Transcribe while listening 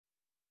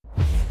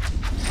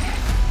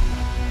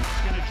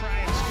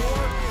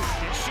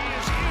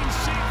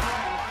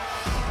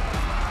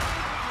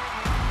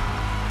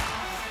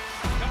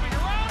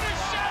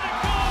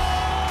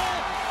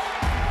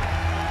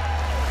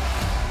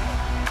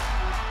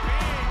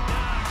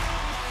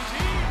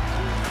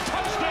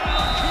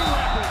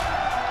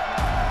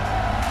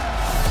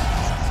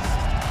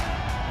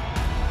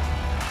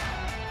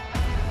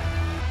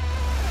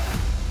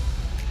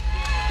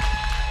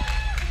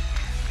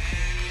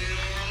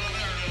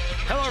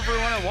Hello,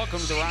 everyone, and welcome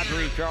to the Roger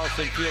E.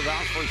 Carlson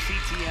Fieldhouse for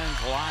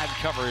CTN's live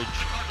coverage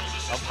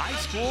of high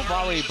school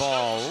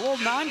volleyball. A little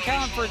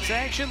non-conference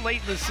action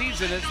late in the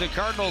season as the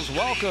Cardinals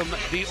welcome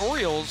the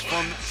Orioles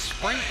from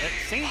spring at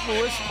St.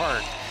 Louis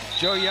Park.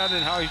 Joe Young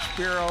and Howie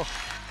Shapiro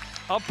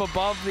up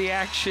above the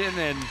action,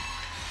 and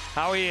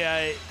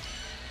Howie,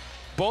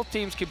 both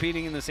teams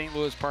competing in the St.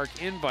 Louis Park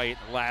Invite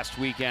last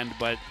weekend,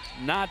 but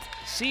not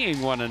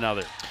seeing one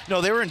another. No,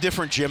 they were in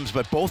different gyms,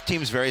 but both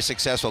teams very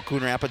successful.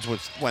 Coon Rapids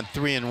went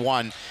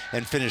 3-1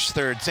 and finished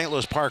third. St.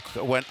 Louis Park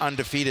went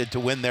undefeated to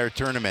win their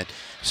tournament.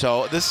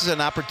 So this is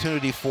an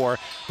opportunity for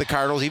the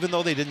Cardinals. Even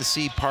though they didn't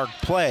see Park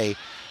play,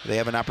 they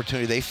have an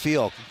opportunity. They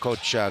feel,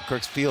 Coach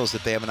Kirks feels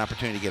that they have an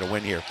opportunity to get a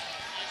win here.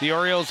 The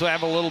Orioles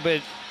have a little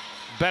bit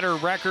better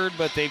record,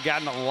 but they've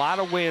gotten a lot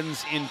of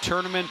wins in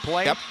tournament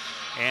play. Yep.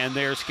 And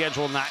their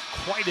schedule not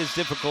quite as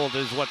difficult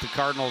as what the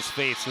Cardinals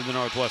face in the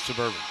Northwest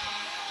Suburban.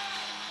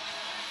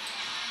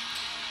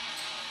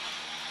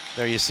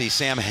 There you see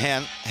Sam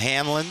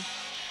Hanlon.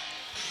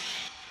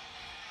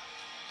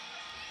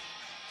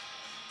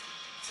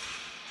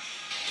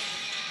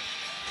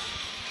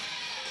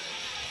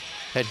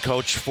 Head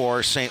coach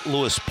for St.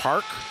 Louis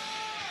Park.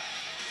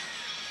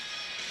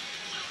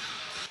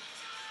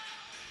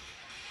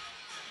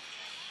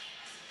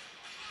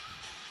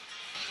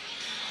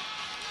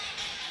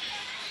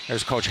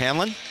 There's Coach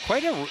Hanlon.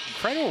 Quite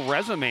a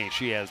resume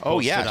she has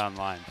posted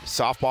online.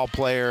 Softball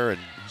player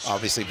and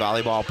obviously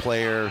volleyball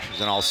player.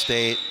 She's an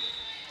all-state.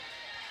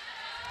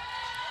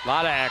 A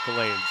lot of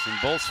accolades in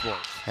both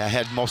sports.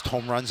 Had most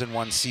home runs in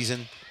one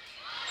season.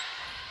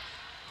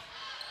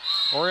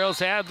 Orioles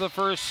had the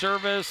first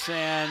service,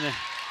 and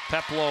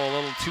Peplo a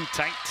little too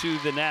tight to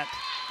the net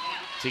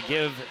to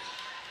give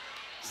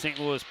St.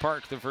 Louis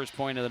Park the first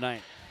point of the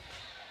night.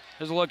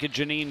 There's a look at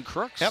Janine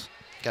Crooks. Yep,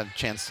 got a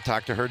chance to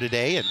talk to her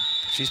today, and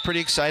she's pretty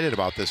excited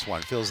about this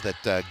one. Feels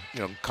that,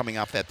 coming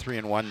off that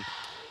 3-1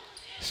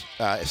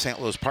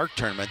 St. Louis Park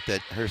tournament,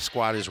 that her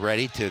squad is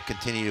ready to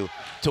continue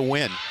to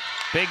win.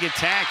 Big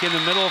attack in the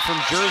middle from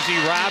Jersey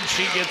Robb.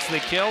 She gets the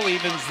kill,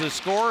 evens the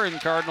score,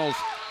 and Cardinals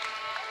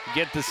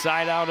get the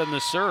side out on the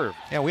serve.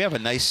 Yeah, we have a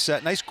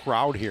nice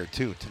crowd here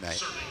too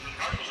tonight.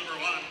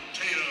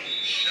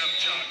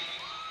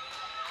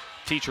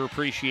 Teacher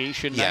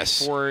appreciation night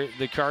for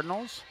the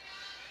Cardinals,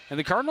 and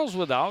the Cardinals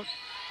without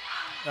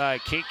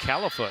Kate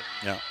Califoot,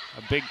 a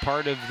big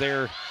part of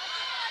their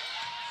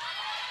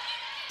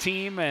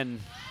team and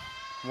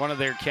one of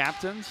their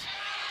captains.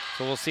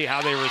 So we'll see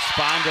how they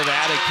respond to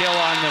that. A kill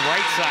on the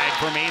right side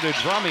from Ada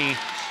Drummy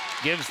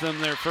gives them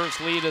their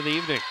first lead of the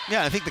evening.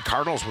 Yeah, I think the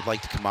Cardinals would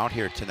like to come out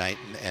here tonight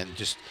and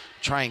just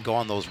try and go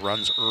on those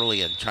runs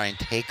early and try and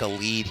take a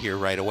lead here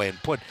right away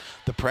and put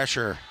the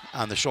pressure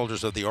on the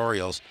shoulders of the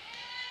Orioles.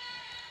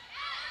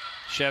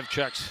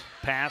 Shevchuk's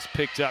pass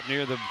picked up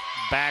near the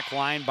back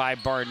line by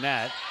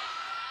Barnett.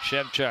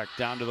 Shevchuk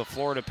down to the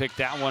floor to pick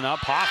that one up.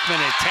 Hoffman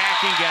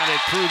attacking, got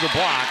it through the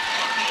block.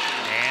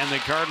 And the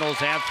Cardinals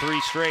have 3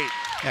 straight.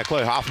 Yeah,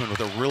 Chloe Hoffman with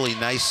a really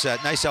nice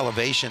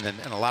elevation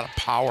and a lot of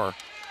power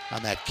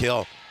on that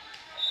kill.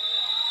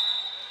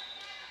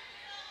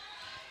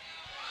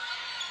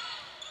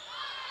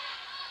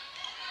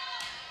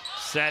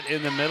 Set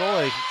in the middle,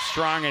 a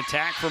strong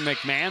attack from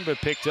McMahon, but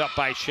picked up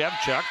by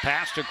Shevchuk.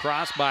 Passed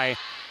across by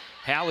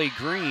Hallie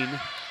Green.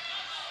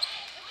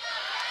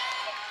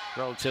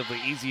 Relatively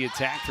easy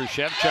attack for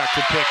Shevchuk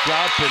to pick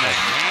up, and a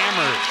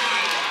hammer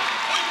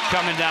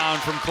coming down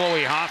from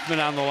Chloe Hoffman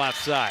on the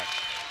left side.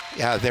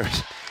 Yeah,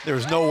 there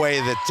was no way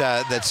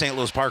that St.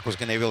 Louis Park was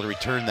going to be able to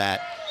return that.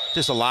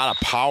 Just a lot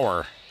of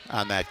power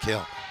on that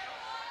kill.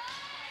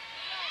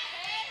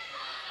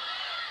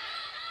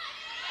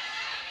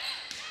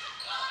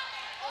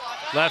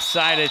 Left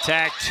side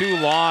attack too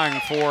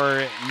long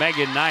for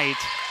Megan Knight.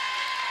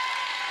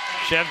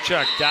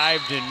 Shevchuk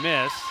dived and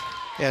missed.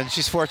 Yeah, and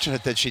she's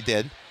fortunate that she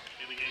did.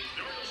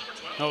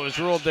 No, it was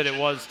ruled that it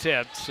was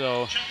tipped,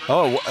 so.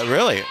 Oh,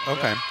 really?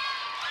 Okay. Yep.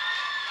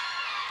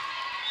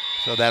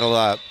 So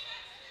that'll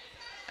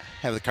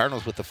have the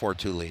Cardinals with the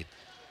 4-2 lead.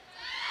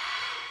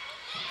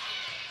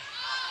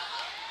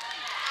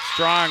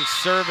 Strong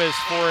service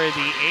for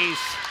the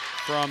ace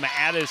from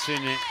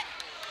Addison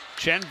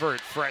Chenvert,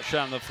 fresh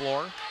on the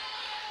floor.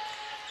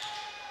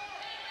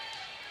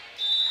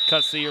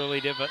 Cuts the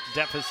early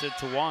deficit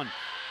to 1.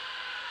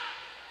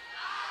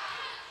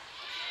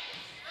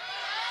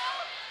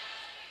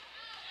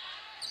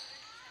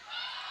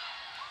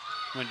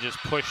 When just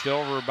pushed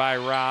over by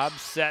Robb.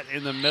 Set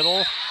in the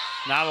middle.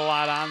 Not a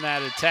lot on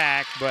that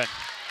attack, but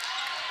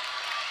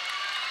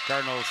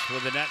Cardinals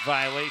with a net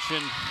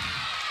violation,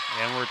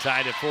 and we're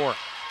tied at 4.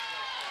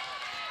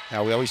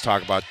 Now, we always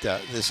talk about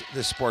this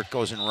sport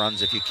goes in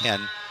runs if you can.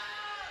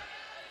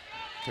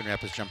 Coon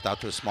Rapids jumped out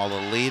to a small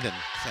little lead, and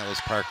St.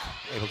 Louis Park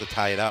able to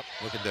tie it up,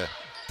 looking to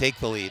take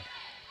the lead.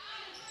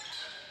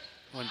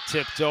 One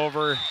tipped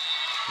over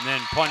and then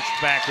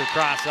punched back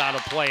across out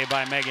of play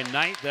by Megan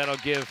Knight. That'll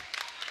give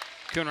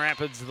Coon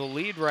Rapids the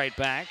lead right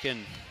back,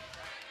 and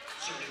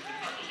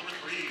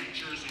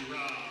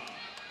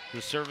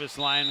the service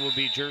line will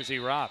be Jersey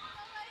Robb.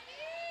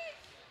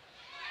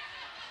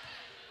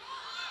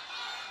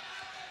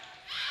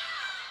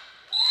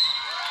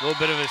 A little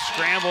bit of a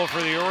scramble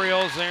for the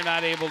Orioles. They're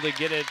not able to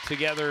get it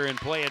together and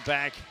play it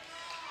back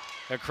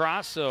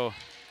across, so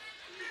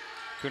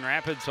Coon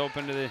Rapids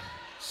hoping to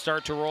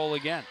start to roll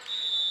again.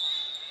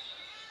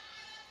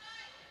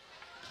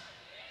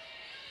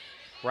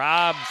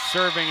 Robb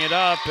serving it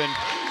up and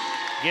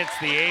gets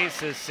the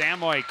ace as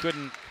Samoy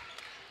couldn't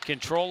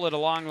control it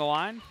along the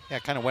line. Yeah,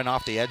 kind of went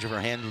off the edge of her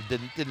hand,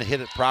 didn't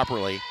hit it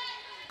properly.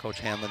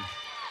 Coach Hanlon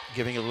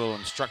giving a little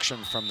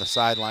instruction from the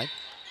sideline.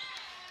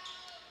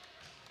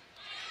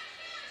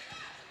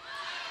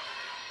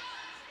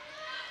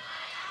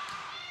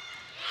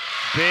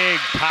 Big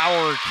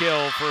power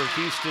kill for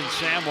Houston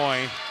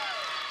Samoy.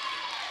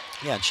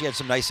 Yeah, and she had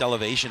some nice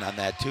elevation on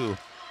that too.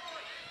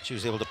 She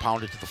was able to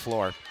pound it to the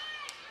floor.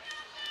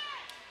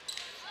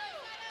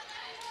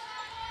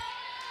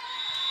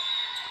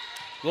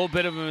 A little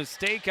bit of a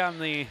mistake on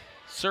the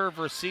serve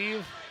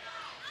receive.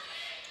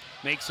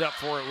 Makes up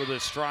for it with a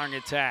strong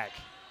attack.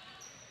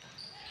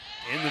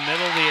 In the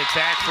middle, the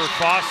attack for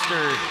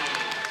Foster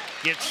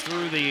gets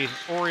through the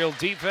Oriole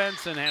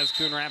defense and has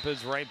Coon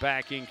Rapids right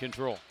back in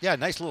control. Yeah,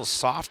 nice little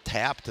soft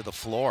tap to the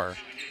floor.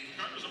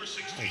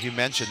 As you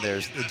mentioned,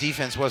 the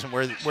defense wasn't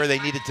where they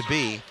needed to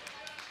be.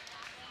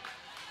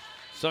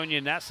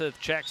 Sonia Nesseth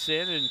checks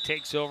in and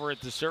takes over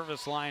at the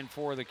service line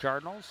for the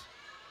Cardinals.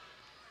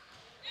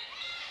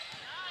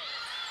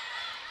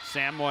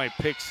 Samoy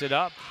picks it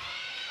up.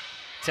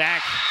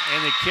 Attack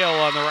and the kill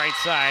on the right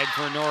side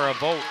for Nora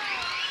Vogt.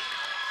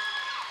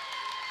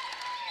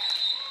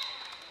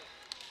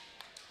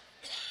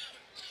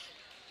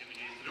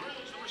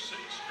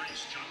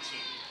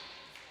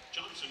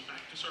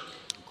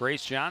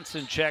 Grace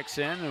Johnson checks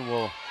in and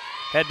will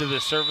head to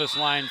the service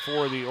line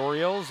for the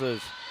Orioles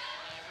as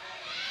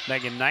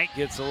Megan Knight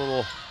gets a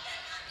little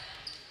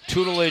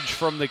tutelage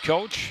from the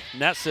coach.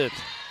 Nesseth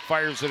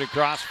fires it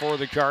across for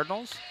the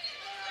Cardinals.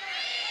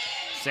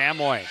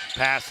 Samoy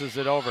passes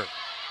it over.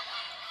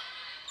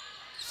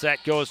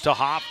 Set goes to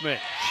Hoffman.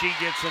 She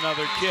gets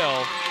another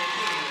kill.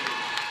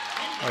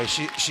 All right,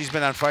 she's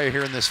been on fire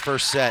here in this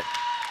first set.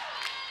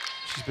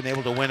 She's been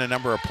able to win a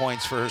number of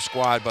points for her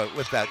squad, but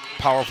with that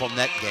powerful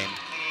net game.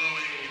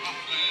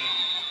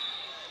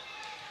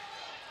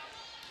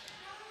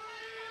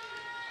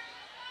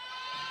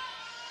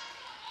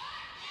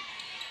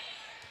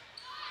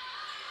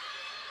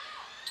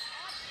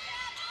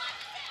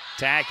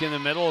 Attack in the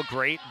middle,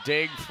 great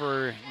dig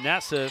for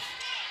Nesseth.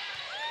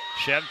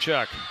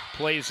 Shevchuk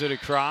plays it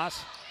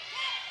across.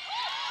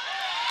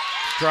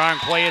 Strong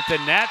play at the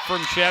net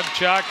from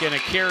Shevchuk and a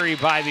carry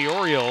by the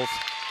Orioles.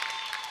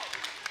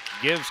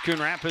 Gives Coon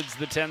Rapids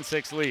the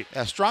 10-6 lead.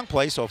 A strong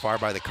play so far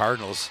by the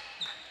Cardinals.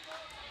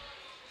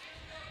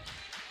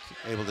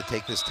 Able to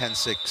take this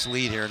 10-6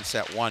 lead here in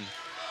set one.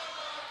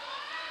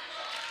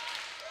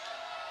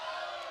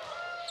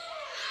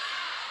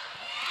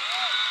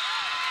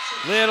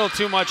 Little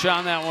too much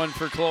on that one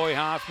for Chloe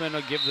Hoffman.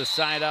 Will give the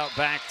side out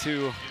back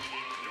to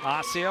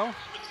Osseo.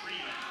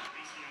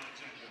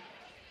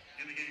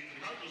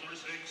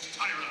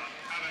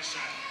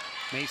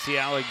 Macy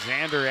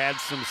Alexander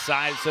adds some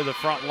size to the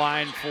front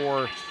line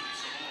for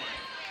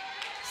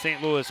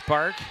St. Louis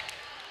Park.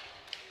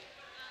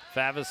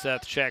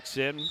 Favaseth checks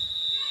in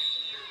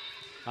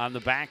on the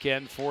back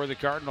end for the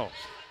Cardinals.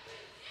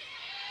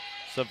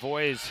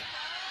 Savoy's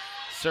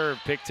serve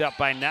picked up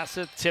by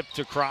Nesseth, tipped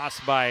across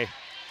by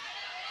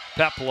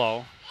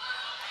Peplow.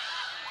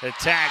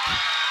 Attack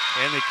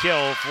and the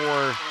kill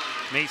for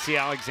Macy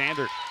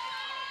Alexander.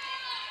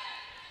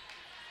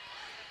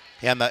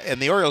 Yeah,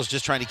 and the Orioles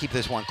just trying to keep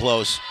this one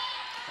close.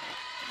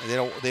 They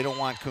don't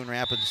want Coon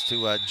Rapids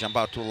to jump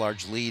out to a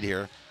large lead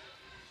here.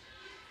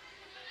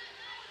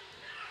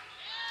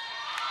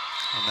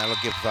 And that'll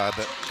give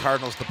the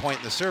Cardinals the point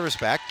in the service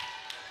back.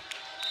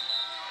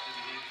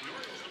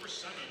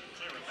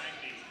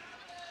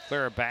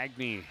 Clara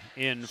Bagney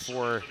in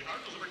for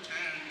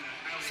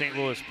St.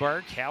 Louis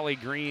Park. Hallie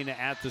Green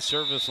at the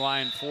service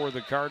line for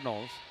the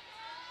Cardinals.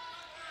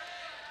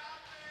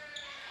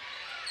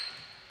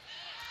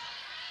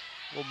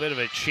 A little bit of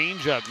a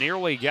changeup,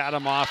 nearly got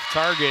him off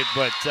target,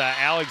 but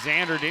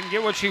Alexander didn't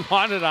get what she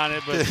wanted on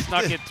it, but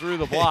snuck it through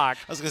the block.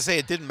 I was going to say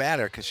it didn't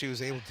matter because she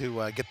was able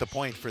to get the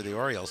point for the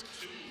Orioles.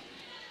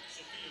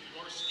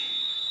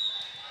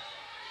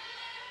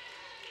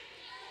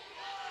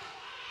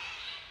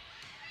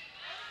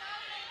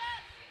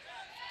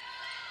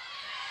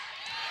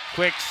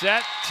 Quick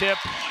set, tip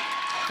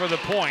for the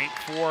point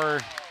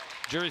for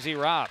Jersey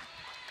Robb.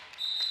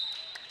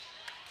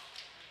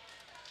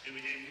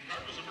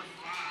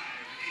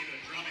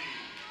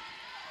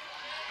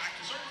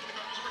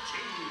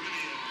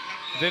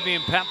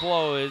 Vivian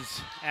Peplow is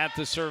at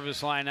the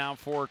service line now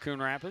for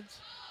Coon Rapids.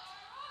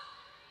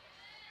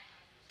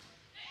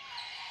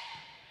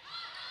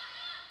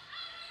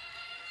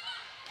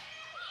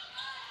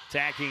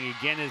 Attacking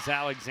again is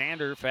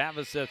Alexander.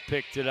 Favaseth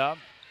picked it up.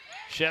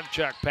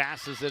 Shevchuk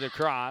passes it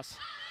across.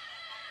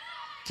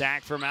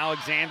 Attack from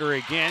Alexander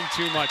again,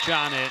 too much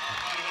on it.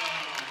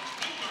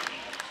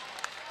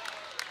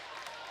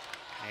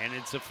 And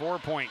it's a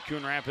 4-point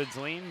Coon Rapids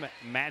lead,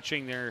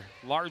 matching their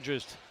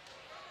largest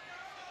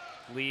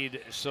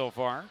lead so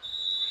far.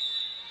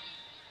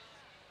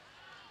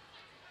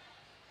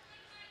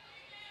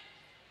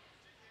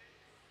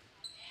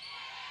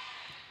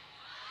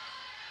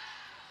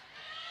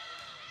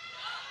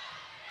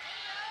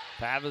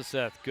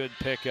 Pavaseth, good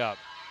pickup.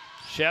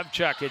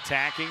 Shevchuk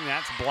attacking,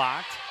 that's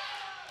blocked.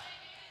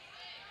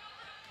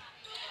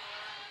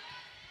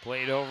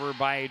 Played over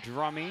by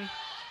Drummy.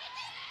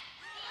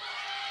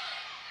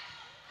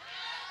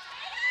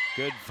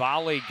 Good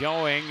volley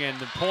going, and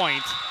the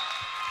point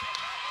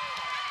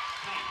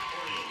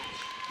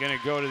gonna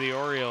go to the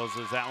Orioles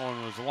as that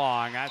one was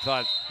long. I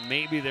thought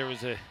maybe there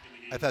was a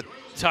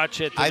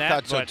touch at the net. I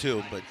thought so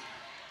too, but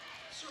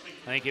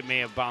I think it may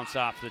have bounced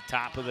off the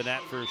top of the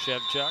net for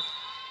Shevchuk.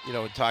 You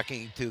know,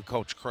 talking to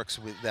Coach Crooks,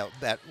 with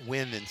that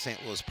win in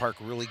St. Louis Park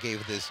really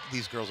gave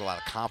these girls a lot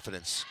of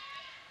confidence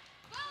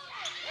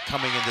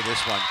coming into this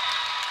one.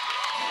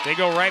 They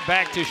go right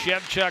back to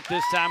Shevchuk,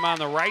 this time on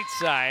the right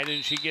side,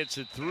 and she gets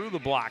it through the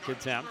block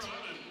attempt.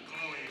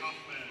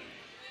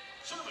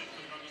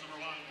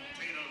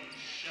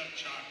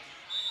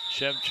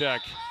 Shevchuk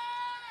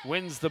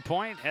wins the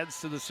point,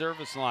 heads to the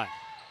service line,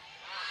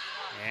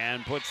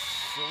 and puts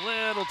a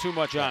little too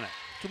much on it.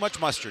 Too much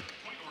mustard.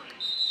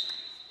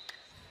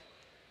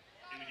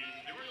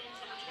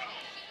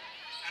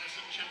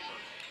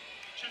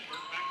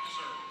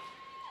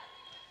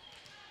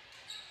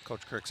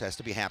 Coach Crooks has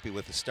to be happy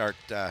with the start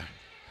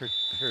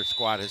her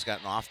squad has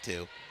gotten off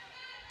to.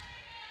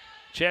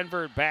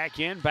 Chenvert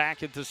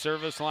back at the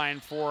service line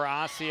for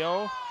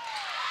Osseo.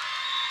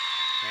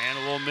 And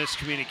a little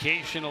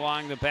miscommunication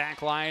along the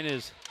back line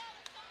as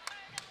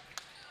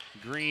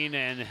Green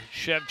and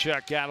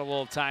Shevchuk got a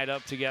little tied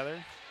up together.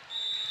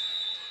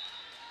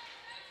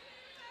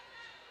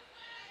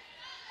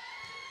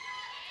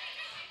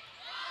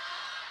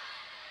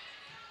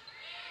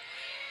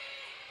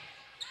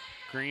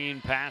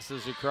 Green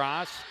passes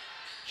across.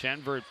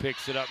 Chenvert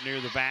picks it up near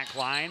the back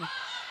line.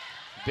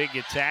 Big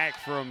attack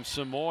from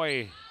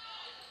Samoy.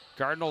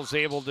 Cardinals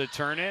able to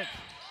turn it.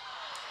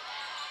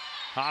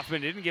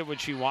 Hoffman didn't get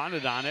what she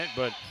wanted on it,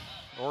 but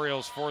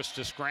Orioles forced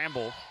to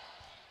scramble.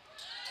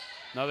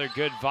 Another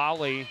good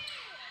volley.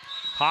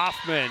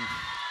 Hoffman.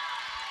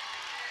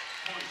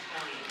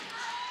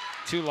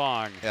 Too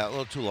long. Yeah, a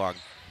little too long.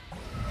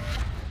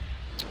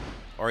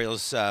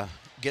 Orioles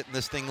getting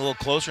this thing a little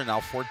closer now,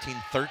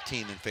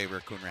 14-13 in favor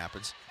of Coon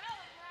Rapids.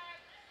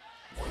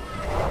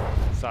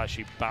 Saw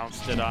she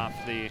bounced it off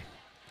the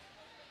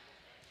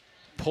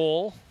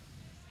pole.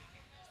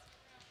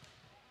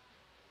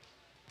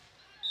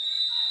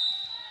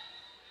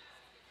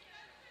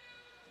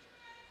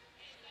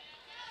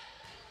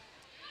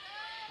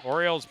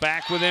 Orioles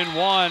back within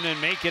one and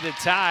make it a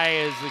tie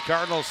as the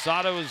Cardinals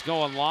thought it was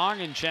going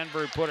long, and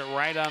Chenvert put it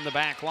right on the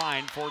back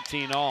line,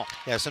 14-all.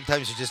 Yeah,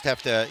 sometimes you just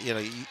have to, you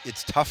know,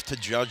 it's tough to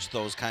judge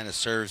those kind of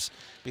serves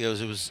because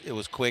it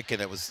was quick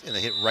and it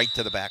hit right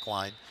to the back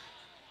line.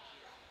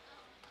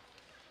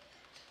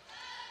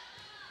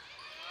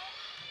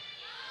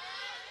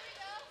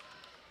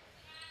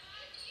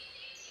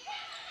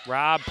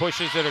 Robb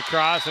pushes it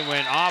across and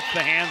went off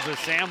the hands of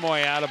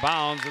Samoy out of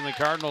bounds, and the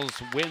Cardinals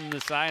win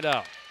the side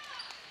up.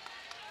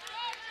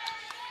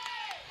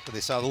 But they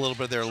saw a little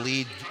bit of their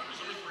lead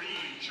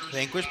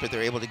vanquished, but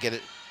they're able to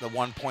get the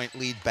 1 point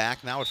lead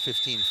back now at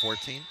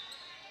 15-14.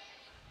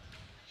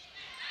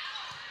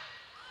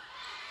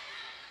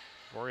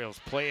 Orioles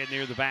play it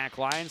near the back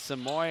line.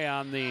 Samoy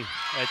on the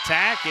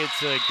attack.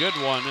 It's a good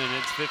one, and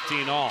it's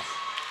 15-all.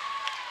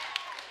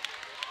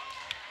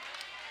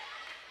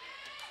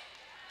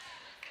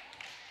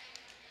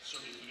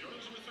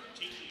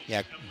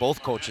 Yeah,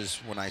 both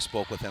coaches, when I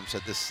spoke with them,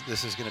 said this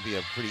is going to be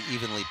a pretty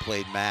evenly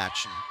played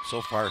match. And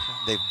so far,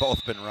 they've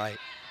both been right.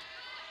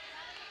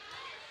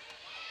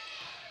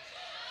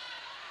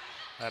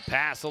 That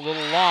pass a little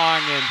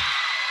long, and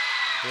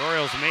the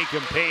Orioles make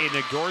him pay.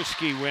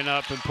 Nagorski went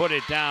up and put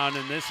it down,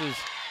 and this is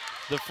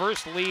the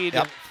first lead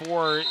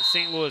for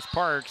St. Louis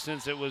Park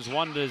since it was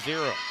 1-0.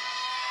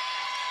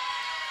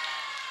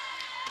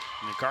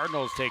 And the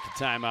Cardinals take a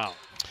timeout.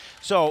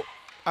 So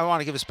I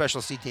want to give a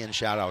special CTN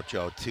shout out,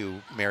 Joe,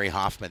 to Mary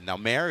Hoffman. Now,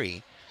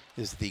 Mary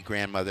is the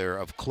grandmother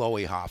of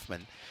Chloe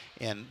Hoffman,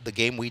 and the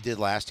game we did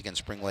last against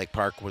Spring Lake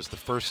Park was the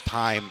first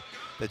time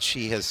that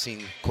she has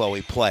seen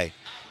Chloe play.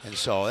 And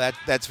so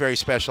that's very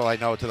special, I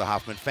know, to the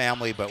Hoffman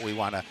family, but we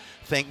want to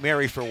thank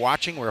Mary for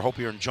watching. We hope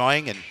you're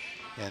enjoying, and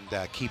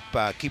keep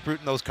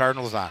rooting those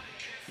Cardinals on.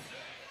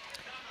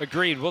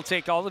 Agreed. We'll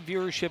take all the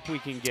viewership we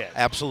can get.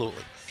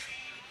 Absolutely.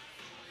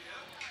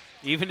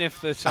 Even if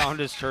the sound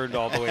is turned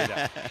all the way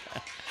down.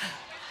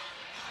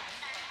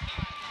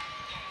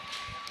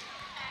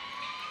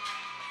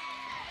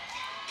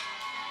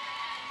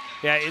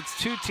 Yeah, it's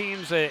two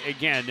teams,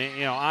 again, you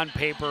know, on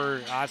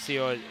paper,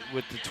 Osseo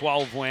with the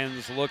 12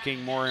 wins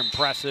looking more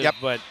impressive. Yep.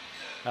 But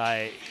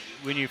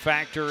when you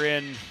factor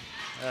in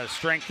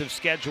strength of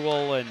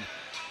schedule, and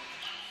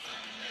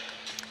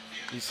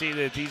you see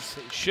that these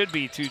should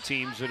be two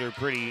teams that are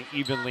pretty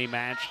evenly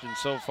matched, and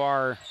so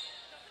far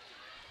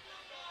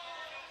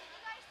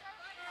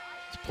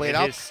it's played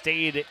out. has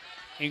stayed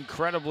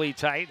incredibly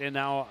tight, and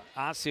now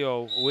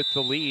Osseo with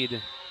the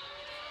lead.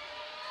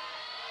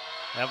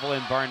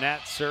 Evelyn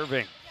Barnett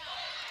serving.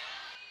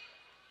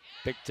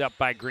 Picked up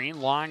by Green.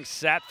 Long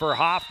set for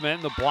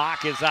Hoffman. The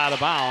block is out of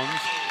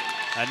bounds.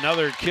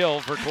 Another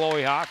kill for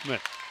Chloe Hoffman.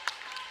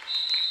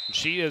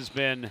 She has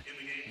been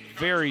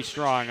very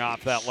strong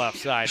off that left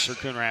side for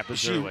Coon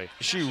Rapids early.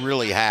 She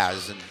really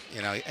has, and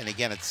and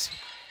again, it's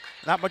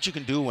not much you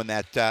can do when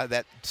that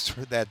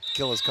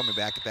kill is coming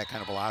back at that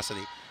kind of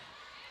velocity.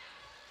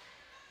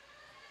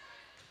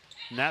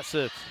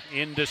 Nesseth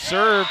into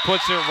serve,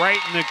 puts it right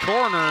in the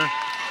corner,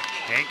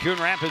 and Coon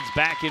Rapids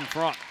back in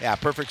front. Yeah,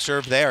 perfect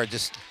serve there.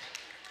 Just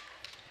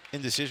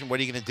indecision. What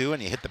are you going to do?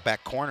 And you hit the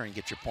back corner and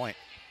get your point.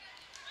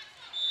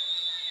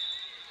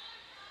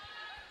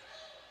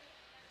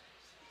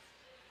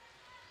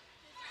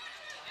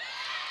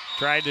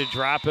 Tried to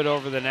drop it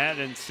over the net,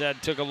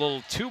 instead took a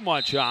little too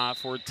much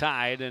off. We're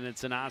tied, and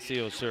it's an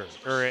Osseo serve,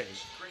 or a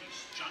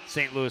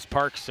St. Louis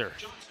Park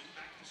serve.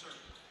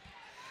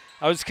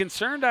 I was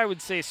concerned I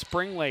would say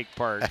Spring Lake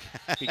Park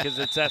because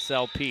it's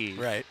SLP.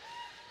 Right.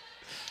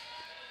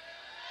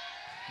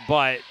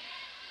 But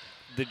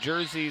the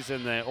jerseys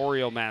and the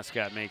Oriole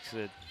mascot makes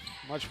it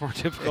much more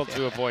difficult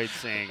to avoid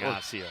saying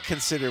Osseo.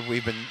 Consider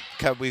we've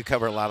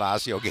covered a lot of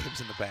Osseo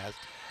games in the past.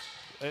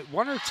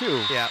 One or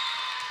two. Yeah.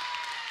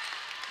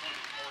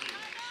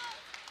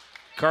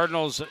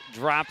 Cardinals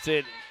dropped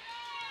it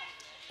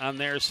on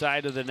their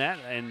side of the net,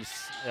 and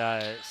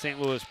St.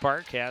 Louis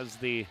Park has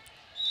the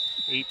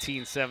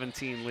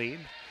 18-17 lead.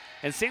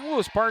 And St.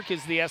 Louis Park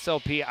is the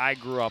SLP I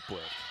grew up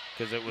with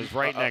because it was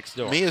right next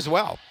door. Me as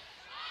well.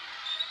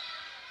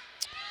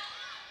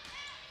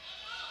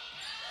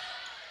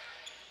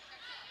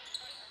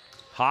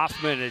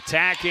 Hoffman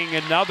attacking,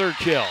 another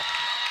kill.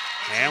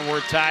 And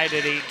we're tied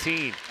at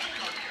 18.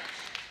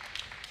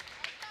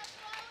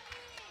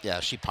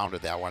 Yeah, she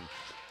pounded that one.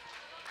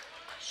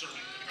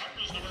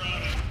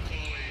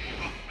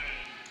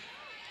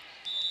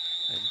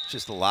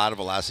 Just a lot of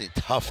velocity,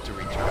 tough to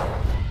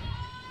return.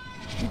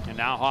 And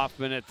now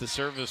Hoffman at the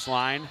service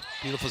line.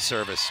 Beautiful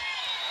service.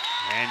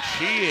 And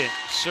she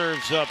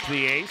serves up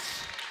the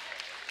ace.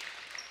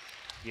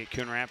 Get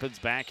Coon Rapids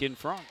back in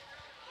front.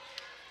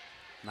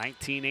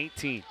 19-18.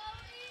 We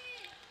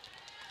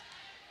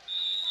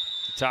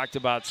talked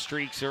about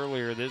streaks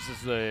earlier. This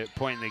is the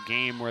point in the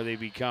game where they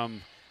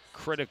become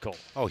critical.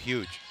 Oh,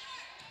 huge.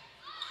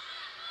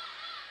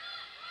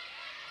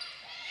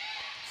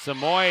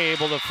 Samoy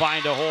able to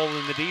find a hole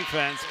in the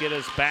defense, get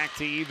us back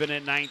to even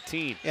at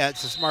 19. Yeah,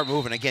 it's a smart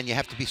move, and again, you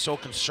have to be so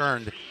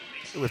concerned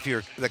if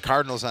you're the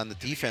Cardinals on the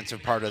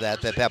defensive part of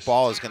that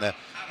ball is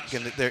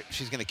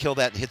she's gonna kill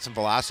that and hit some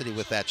velocity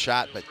with that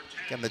shot. But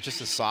again,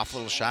 just a soft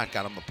little shot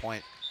got him the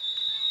point.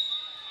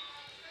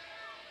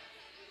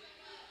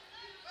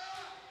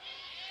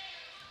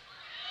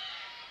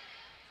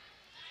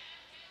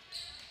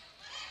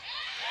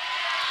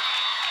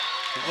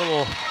 A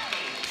little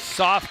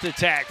soft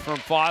attack from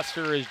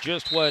Foster is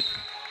just what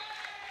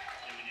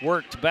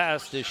worked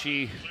best as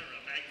she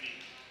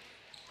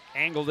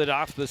angled it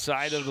off the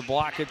side of the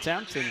block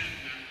attempt and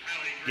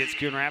gets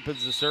Coon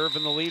Rapids the serve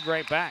and the lead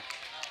right back.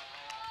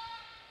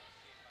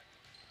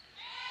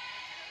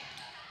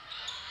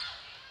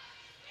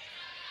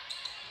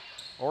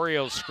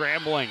 Orioles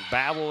scrambling,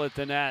 battle at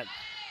the net,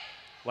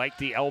 like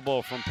the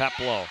elbow from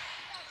Peplow.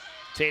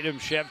 Tatum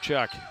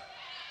Shevchuk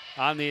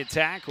on the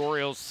attack.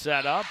 Orioles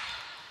set up.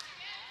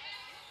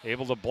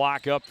 Able to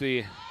block up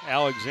the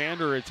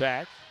Alexander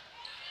attack.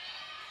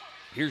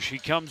 Here she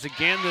comes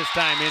again, this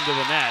time into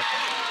the net.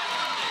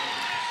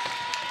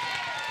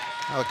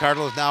 Now the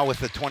Cardinals now with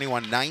the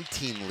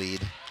 21-19 lead,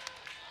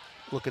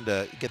 looking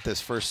to get this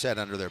first set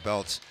under their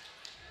belts.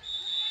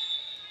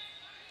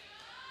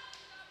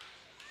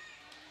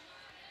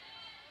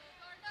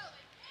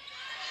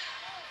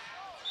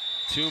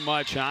 Too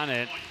much on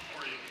it.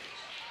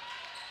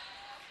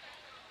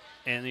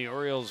 And the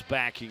Orioles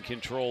back in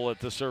control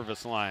at the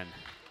service line.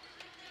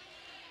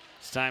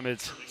 This time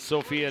it's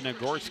Sophia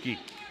Nagorski.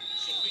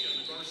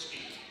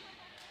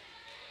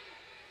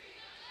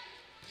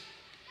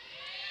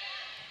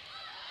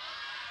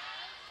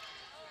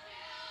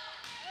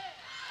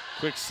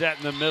 Quick set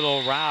in the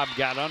middle. Robb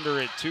got under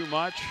it too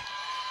much.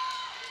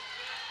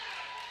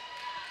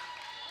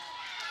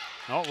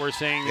 Oh, we're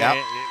saying that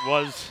it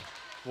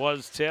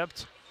was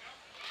tipped.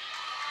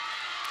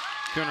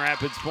 Coon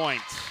Rapids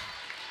points.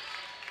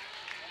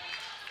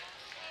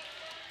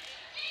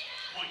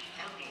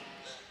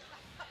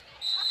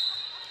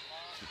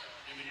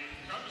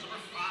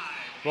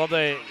 Well,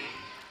 the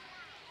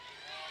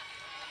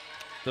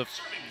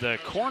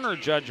corner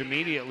judge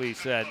immediately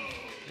said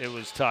it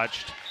was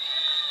touched.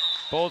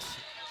 Both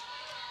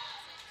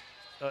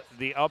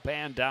the up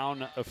and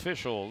down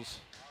officials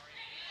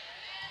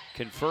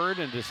conferred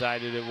and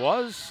decided it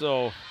was.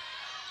 So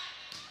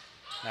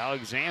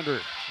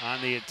Alexander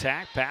on the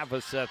attack.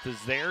 Pavaseth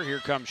is there. Here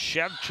comes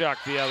Shevchuk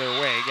the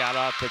other way. Got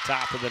off the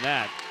top of the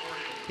net.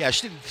 Yeah,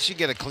 she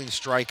get a clean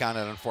strike on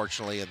it,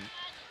 unfortunately, and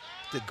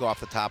did go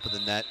off the top of the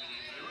net.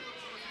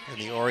 And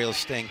the Orioles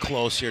staying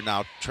close here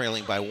now,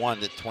 trailing by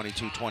 1 at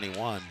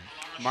 22-21.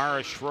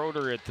 Mara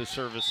Schroeder at the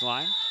service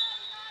line.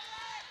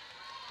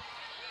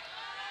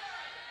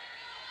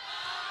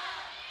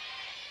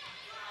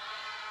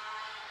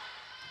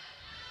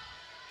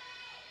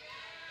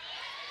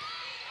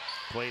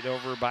 Played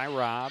over by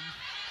Robb.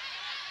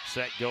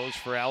 Set goes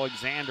for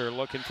Alexander,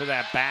 looking for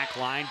that back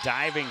line.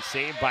 Diving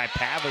save by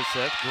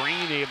Pavaseth.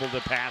 Green able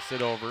to pass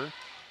it over.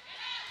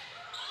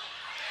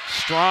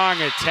 Strong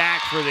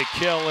attack for the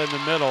kill in the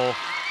middle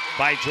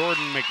by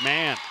Jordan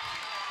McMahon.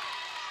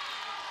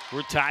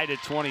 We're tied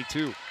at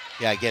 22.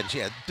 Yeah, again, she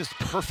had just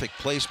perfect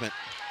placement.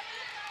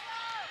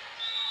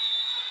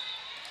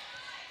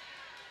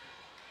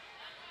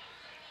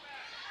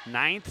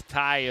 Ninth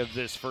tie of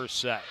this first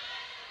set.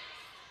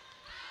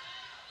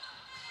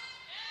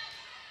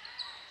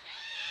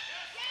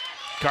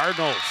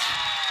 Cardinals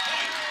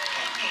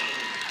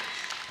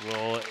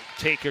will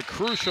take a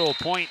crucial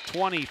point,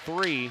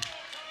 23.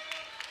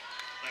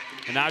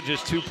 And now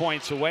just 2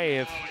 points away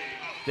if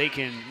they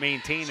can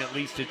maintain at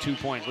least a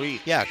 2-point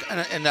lead. Yeah, and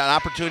an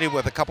opportunity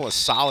with a couple of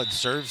solid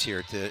serves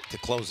here to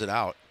close it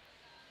out.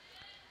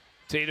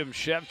 Tatum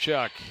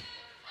Shevchuk.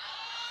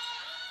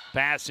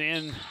 Pass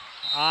in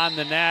on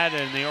the net,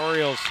 and the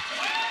Orioles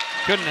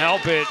couldn't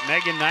help it.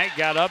 Megan Knight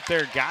got up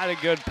there, got a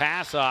good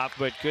pass off,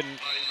 but couldn't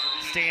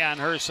stay on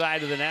her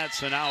side of the net.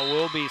 So now it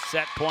will be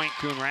set point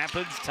Coon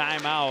Rapids.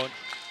 Timeout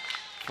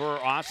for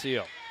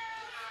Osseo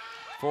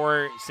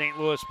for St.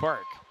 Louis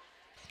Park.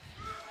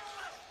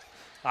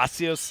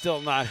 Osseo's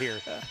still not here.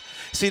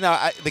 See,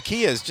 now the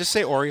key is just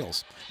say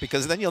Orioles,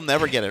 because then you'll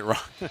never get it wrong.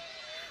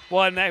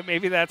 Well, and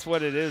maybe that's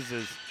what it is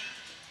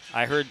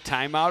I heard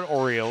timeout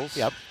Orioles.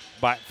 Yep.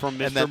 But from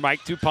Mr.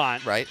 Mike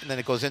DuPont. Right, and then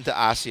it goes into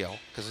Osseo,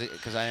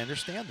 because I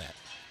understand that.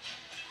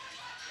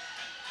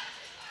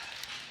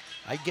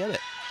 I get it.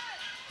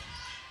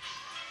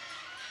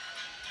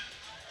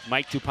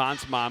 Mike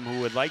DuPont's mom, who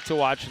would like to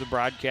watch the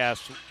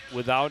broadcast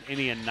without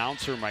any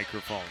announcer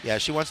microphone. Yeah,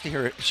 she wants to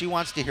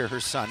hear her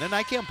son, and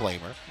I can't blame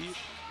her.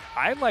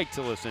 I'd like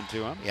to listen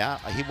to him. Yeah,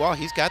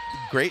 he's got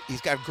great voice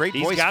for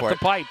it. He's got the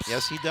pipes.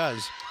 Yes, he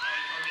does.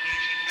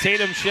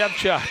 Tatum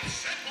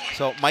Shevchuk.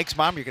 So Mike's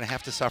mom, you're going to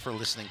have to suffer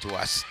listening to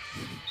us.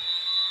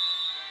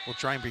 We'll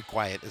try and be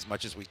quiet as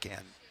much as we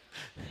can.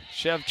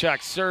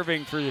 Shevchuk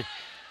serving for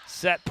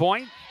set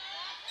point.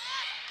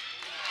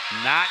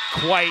 Not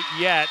quite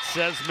yet,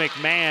 says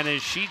McMahon,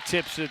 as she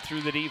tips it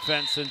through the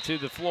defense and to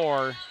the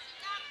floor.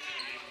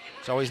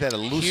 It's always that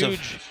elusive.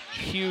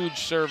 Huge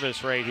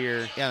service right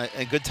here. Yeah,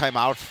 a good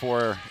timeout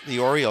for the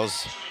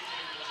Orioles.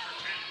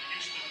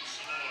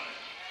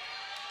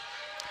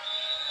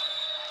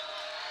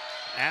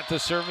 At the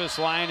service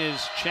line is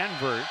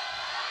Chenvert.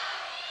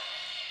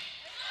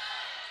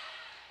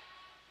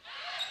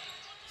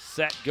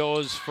 Set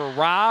goes for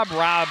Robb.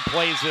 Robb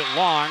plays it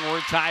long. We're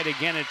tied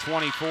again at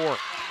 24.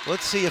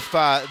 Let's see if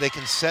they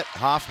can set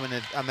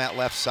Hoffman on that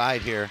left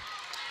side here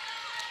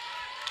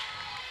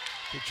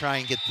to try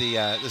and get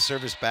the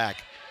service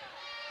back.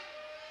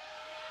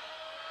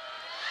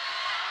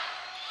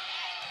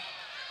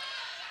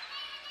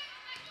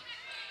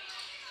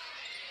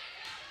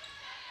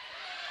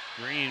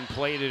 Green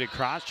played it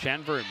across.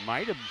 Chenvert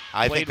might have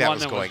I played think that one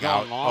was that going was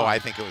going out. long. Oh, I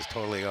think it was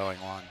totally going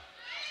long.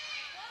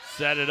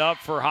 Set it up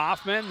for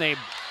Hoffman. They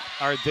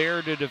are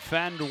there to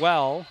defend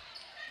well.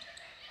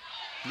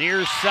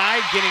 Near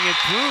side, getting it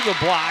through the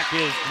block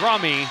is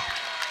Drummy.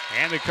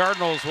 And the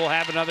Cardinals will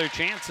have another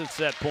chance at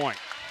set point.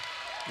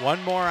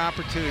 One more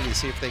opportunity to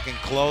see if they can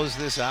close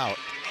this out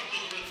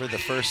for the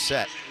first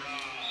set.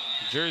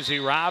 Jersey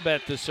Robb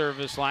at the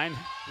service line.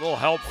 A little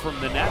help from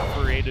the net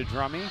for Ada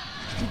Drummy.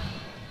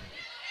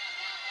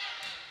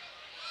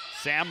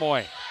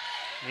 Samoy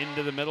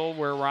into the middle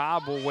where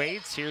Robb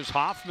waits. Here's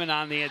Hoffman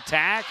on the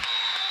attack.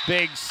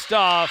 Big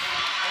stuff.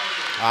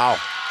 Wow.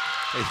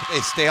 They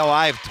stay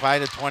alive,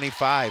 tied at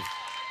 25.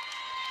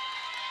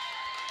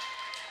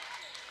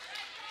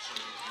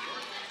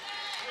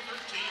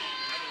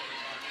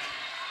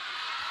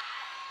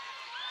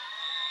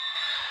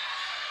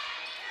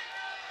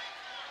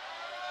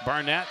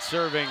 Barnett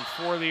serving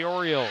for the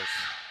Orioles.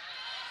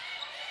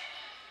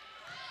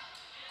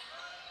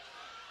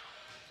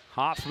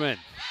 Hoffman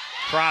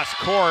cross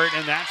court,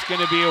 and that's going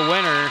to be a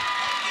winner.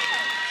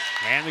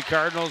 And the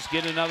Cardinals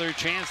get another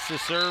chance to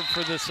serve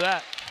for the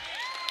set.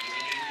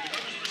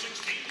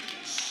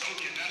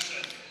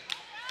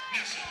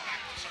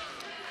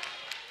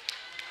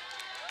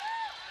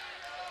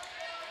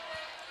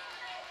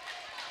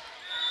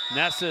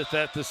 Nesseth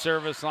at the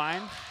service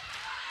line.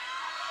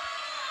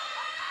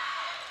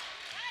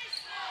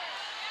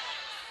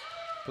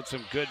 Put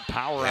some good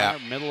power on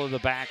it, middle of the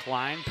back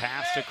line.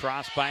 Passed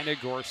across by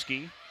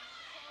Nagorski.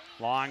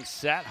 Long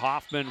set,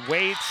 Hoffman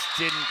waits,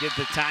 didn't get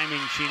the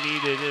timing she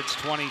needed. It's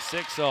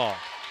 26-all.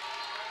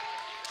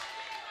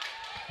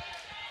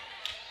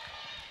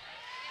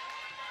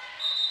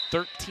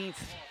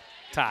 Thirteenth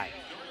tie.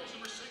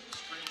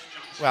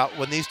 Well,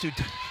 when these two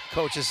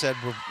coaches said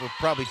we're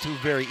probably two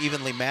very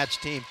evenly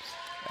matched teams,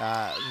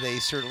 they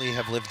certainly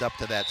have lived up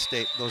to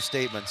those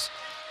statements.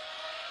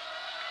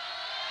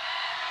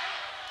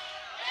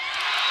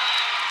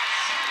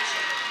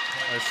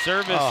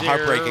 service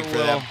heartbreaking for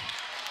them.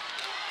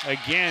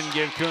 Again,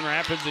 give Coon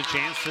Rapids a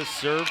chance to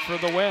serve for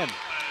the win.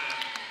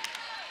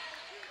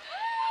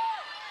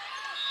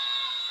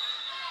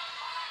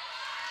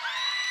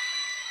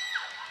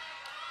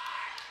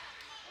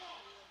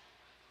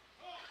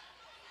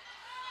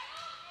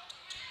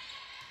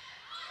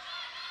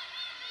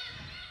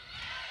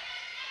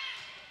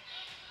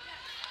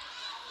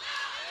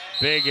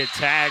 Big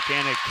attack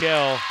and a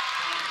kill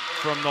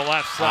from the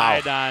left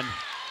side on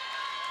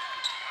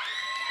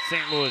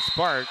St. Louis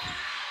Park.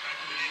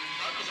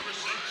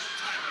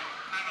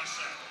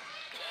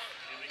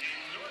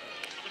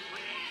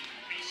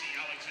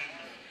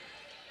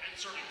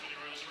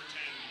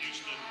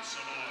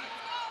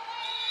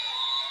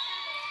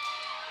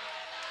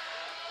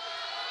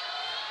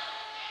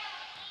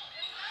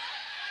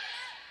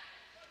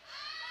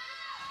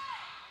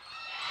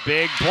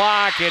 Big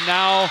block, and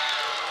now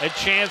a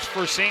chance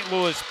for St.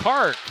 Louis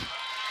Park.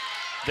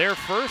 Their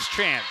first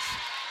chance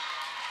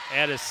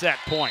at a set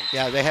point.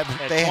 Yeah, they have.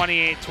 At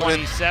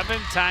 28-27,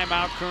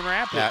 timeout Coon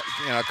Rapids. Yeah,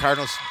 you know,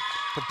 Cardinals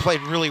have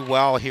played really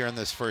well here in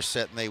this first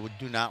set, and they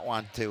do not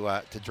want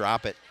to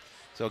drop it.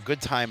 So a good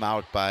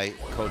timeout by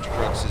Coach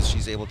Brooks as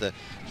she's able to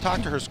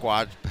talk to her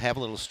squad, have a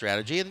little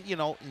strategy, and you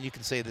know, you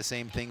can say the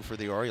same thing for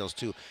the Orioles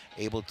too.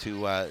 Able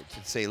to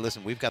say,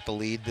 listen, we've got the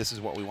lead. This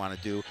is what we want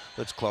to do.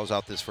 Let's close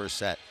out this first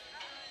set.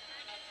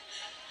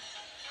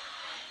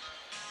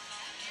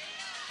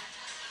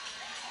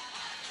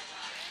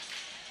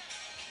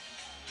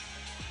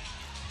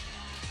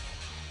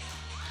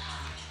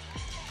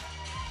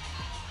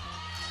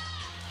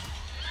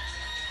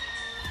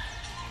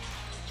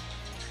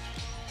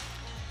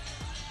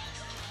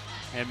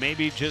 And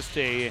maybe just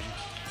a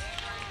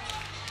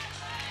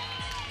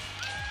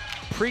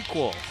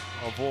prequel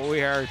of what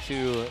we are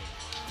to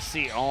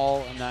see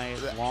all night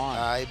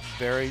long.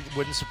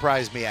 Wouldn't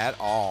surprise me at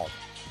all.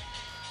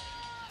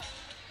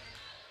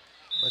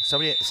 But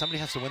somebody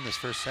has to win this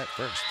first set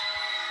first.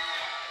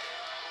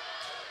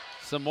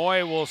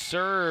 Samoy will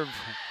serve,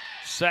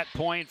 set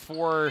point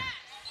for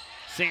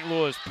St.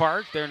 Louis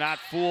Park. They're not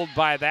fooled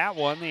by that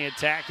one. The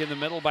attack in the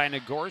middle by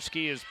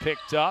Nagorski is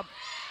picked up.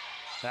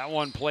 That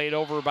one played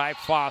over by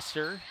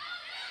Foster.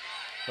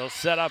 They'll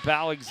set up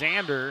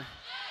Alexander.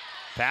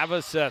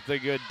 Pavaseth, a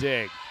good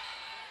dig.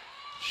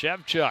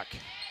 Shevchuk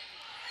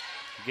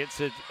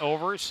gets it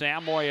over.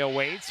 Samoy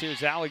awaits.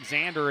 Here's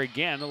Alexander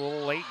again, a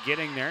little late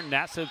getting there.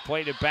 Nesseth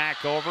played it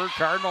back over.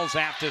 Cardinals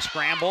have to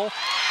scramble,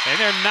 and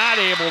they're not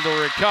able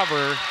to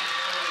recover.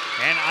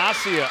 And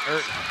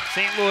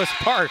St. Louis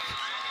Park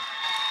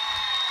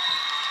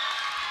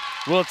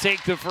will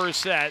take the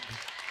first set.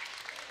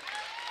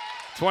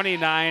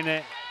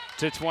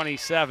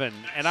 29-27.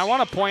 And I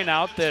want to point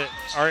out that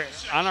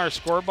on our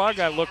scorebug,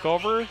 I look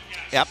over.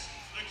 Yep.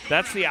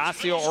 That's the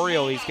Osseo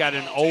Oriole. He's got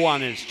an O on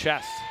his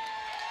chest.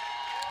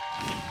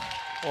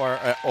 Or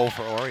O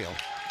for Oriole.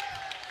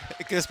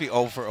 It could just be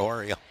O for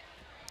Oriole.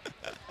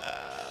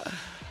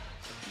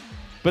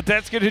 But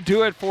that's going to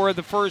do it for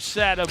the first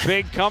set. A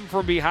big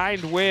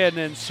come-from-behind win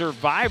in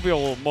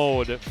survival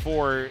mode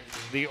for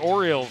the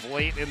Orioles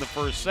late in the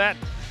first set.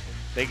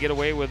 They get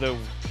away with a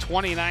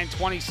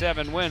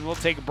 29-27 win. We'll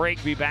take a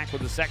break, be back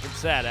with the second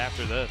set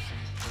after this.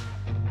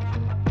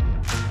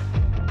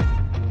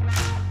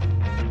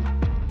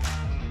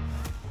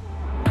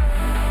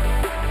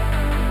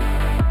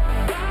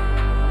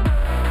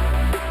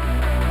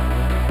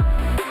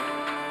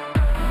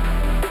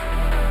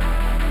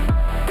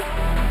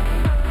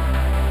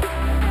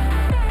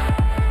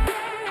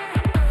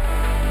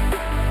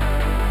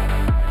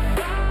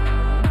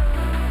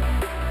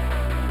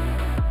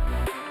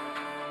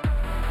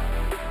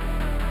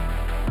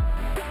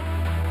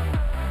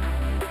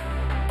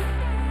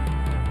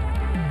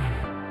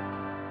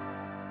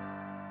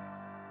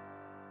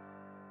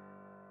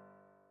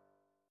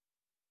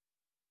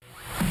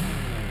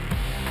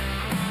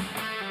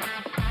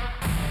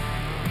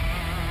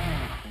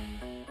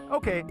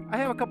 Okay, I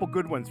have a couple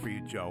good ones for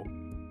you, Joe.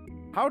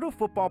 How do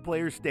football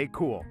players stay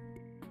cool?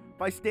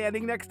 By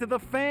standing next to the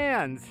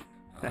fans.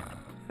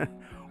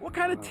 What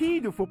kind of tea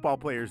do football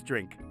players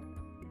drink?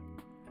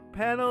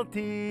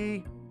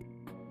 Penalty.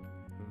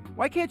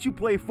 Why can't you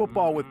play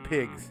football with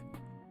pigs?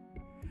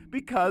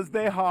 Because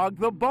they hog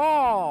the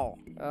ball.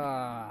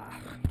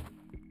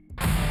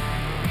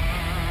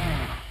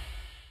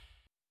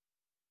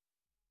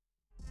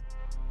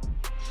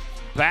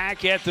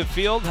 Back at the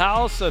field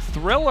house, a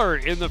thriller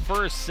in the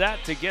first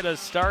set to get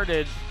us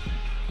started.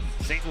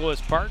 St.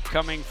 Louis Park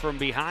coming from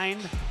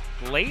behind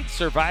late,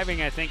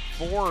 surviving, I think,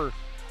 4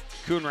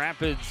 Coon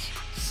Rapids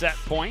set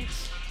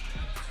points.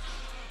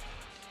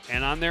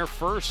 And on their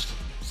first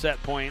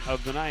set point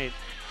of the night,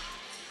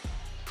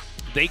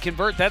 they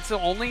convert. That's the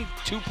only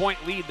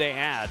 2-point lead they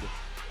had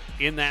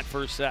in that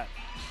first set.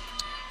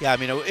 Yeah, I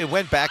mean, it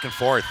went back and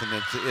forth,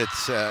 and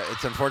it's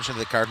unfortunate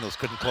the Cardinals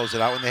couldn't close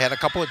it out, and they had a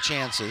couple of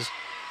chances.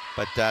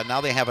 But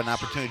now they have an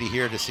opportunity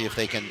here to see if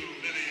they can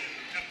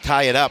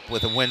tie it up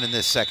with a win in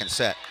this second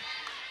set.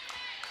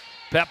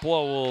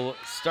 Peplo will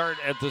start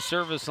at the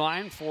service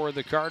line for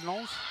the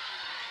Cardinals.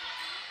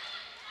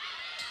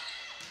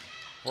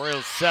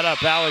 Orioles set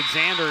up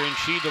Alexander, and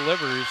she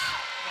delivers.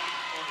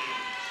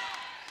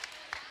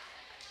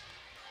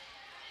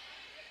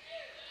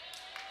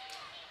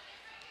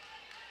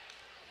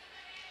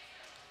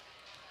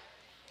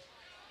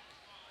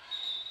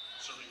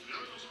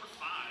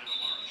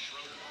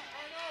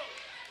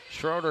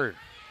 Schroeder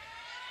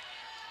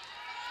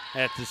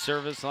at the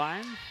service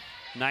line.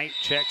 Knight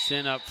checks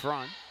in up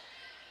front.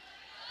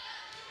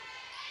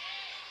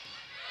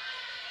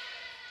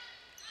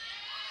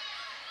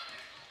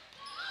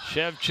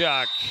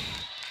 Shevchuk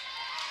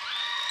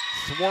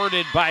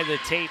thwarted by the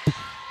tape.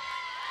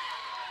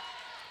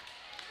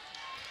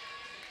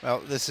 Well,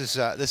 this is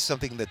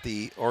something that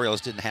the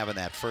Orioles didn't have in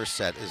that first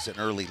set, is an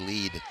early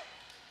lead.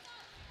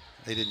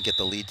 They didn't get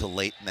the lead till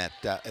late in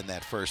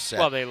that first set.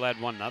 Well, they led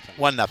 1-0.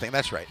 1-0.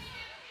 That's right.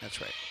 That's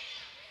right.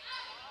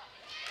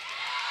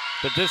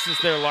 But this is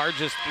their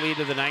largest lead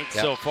of the night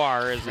so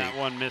far, as that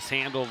one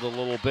mishandled a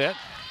little bit.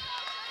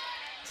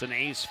 It's an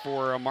ace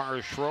for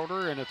Amara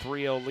Schroeder and a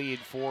 3-0 lead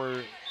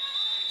for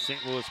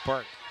St. Louis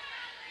Park.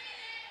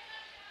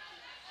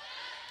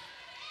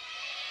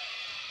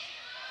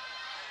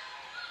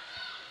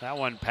 That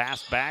one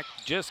passed back,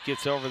 just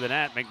gets over the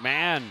net.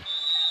 McMahon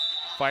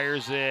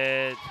fires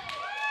it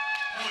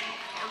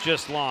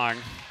just long.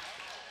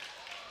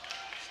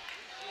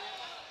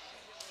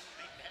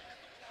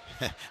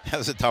 That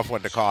was a tough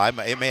one to call.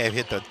 It may have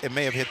hit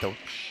the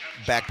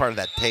back part of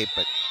that tape,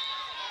 but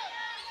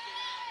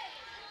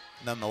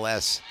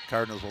nonetheless,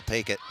 Cardinals will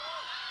take it.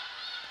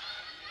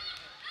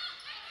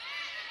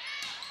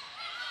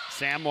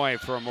 Samoy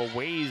from a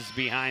ways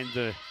behind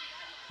the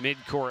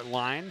midcourt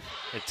line.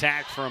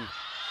 Attack from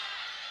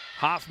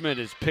Hoffman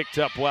is picked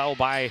up well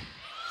by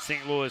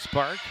St. Louis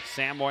Park.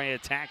 Samoy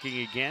attacking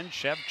again.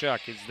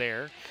 Shevchuk is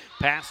there.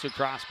 Passed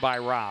across by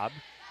Robb.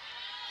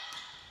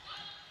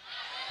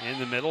 In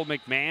the middle,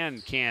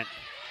 McMahon can't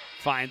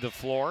find the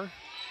floor.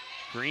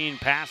 Green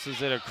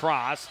passes it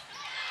across.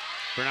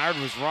 Bernard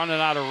was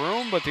running out of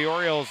room, but the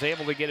Orioles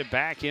able to get it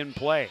back in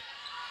play.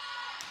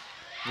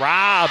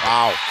 Robb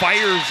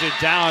fires it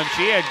down.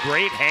 She had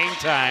great hang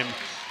time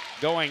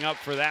going up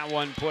for that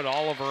one, put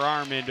all of her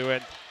arm into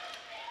it.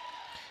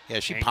 Yeah,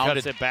 she and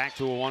pounded cuts it back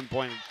to a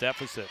 1-point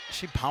deficit.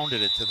 She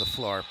pounded it to the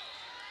floor.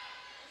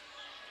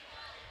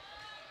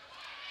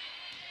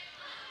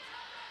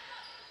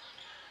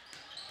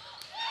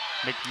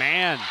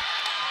 McMahon,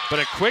 but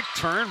a quick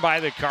turn by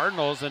the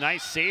Cardinals. A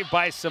nice save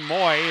by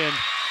Samoy, and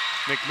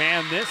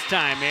McMahon this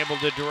time able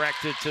to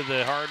direct it to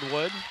the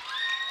hardwood.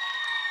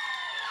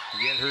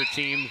 Get her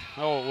team,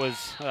 it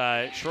was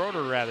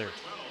Schroeder rather,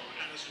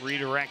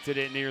 redirected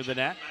it near the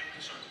net.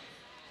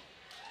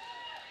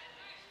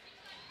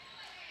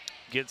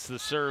 Gets the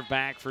serve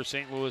back for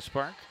St. Louis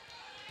Park.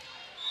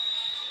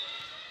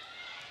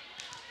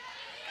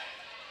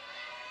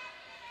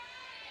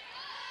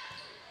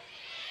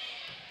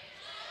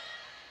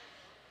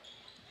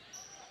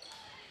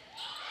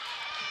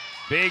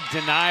 Big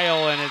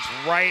denial, and it's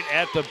right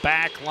at the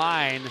back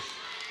line.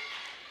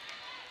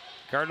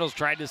 Cardinals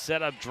tried to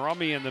set up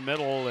Drummy in the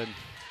middle, and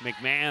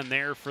McMahon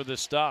there for the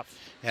stuff.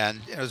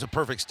 And it was a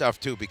perfect stuff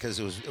too, because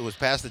it was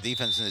past the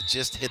defense and it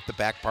just hit the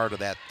back part of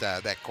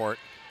that court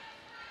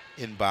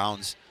in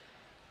bounds.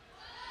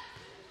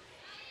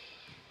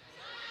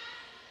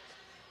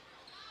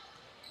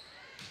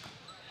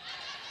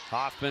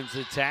 Hoffman's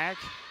attack.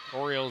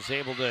 Orioles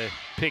able to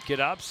pick it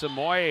up.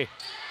 Samoy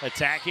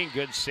attacking.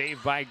 Good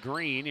save by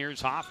Green.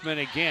 Here's Hoffman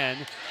again.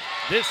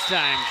 This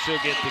time she'll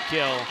get the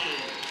kill.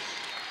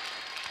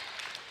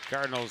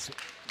 Cardinals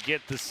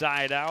get the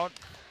side out.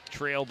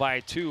 Trail by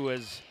 2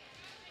 as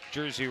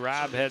Jersey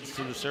Robb heads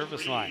to the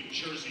service line.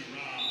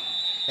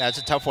 Yeah, it's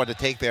a tough one to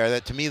take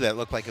there. To me, that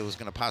looked like it was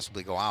going to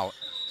possibly go out.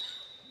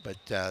 But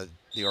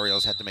the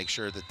Orioles had to make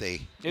sure that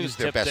they used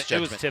their best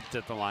judgment. It was tipped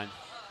at the line.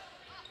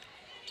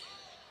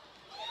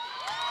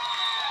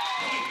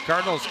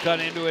 Cardinals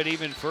cut into it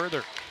even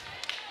further.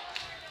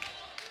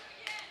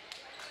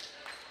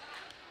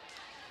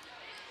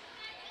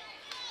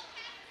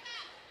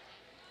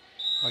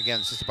 Again,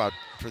 it's just about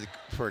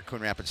for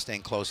Coon Rapids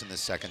staying close in this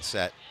second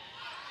set.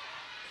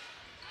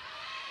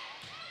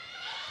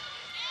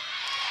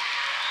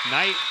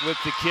 Knight with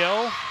the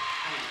kill.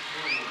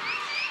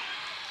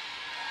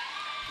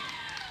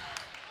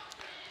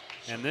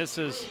 And this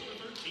is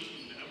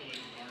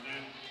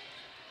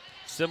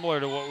similar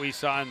to what we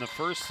saw in the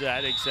first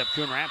set, except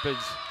Coon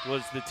Rapids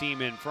was the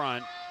team in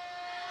front.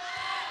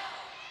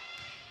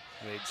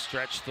 They'd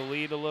stretch the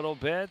lead a little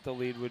bit. The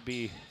lead would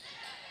be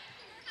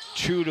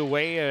chewed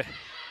away.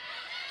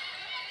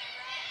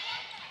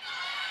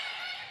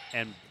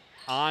 And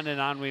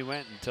on we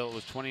went until it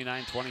was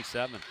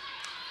 29-27.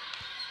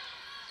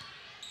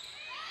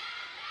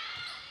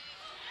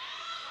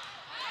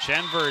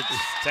 Chenvert's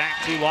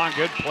attack too long.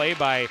 Good play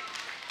by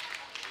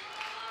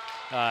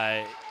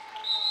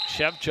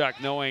Shevchuk,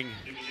 knowing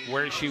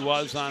where she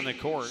was on the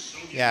court.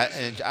 Yeah,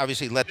 and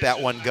obviously let that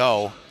one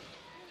go.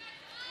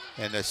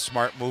 And a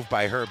smart move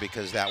by her,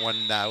 because that one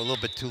a little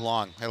bit too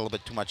long, had a little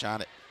bit too much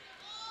on it.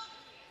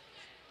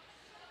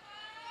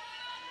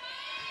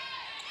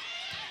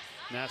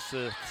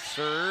 Nessa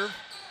serve.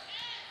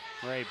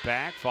 Right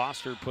back.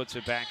 Foster puts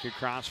it back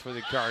across for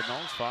the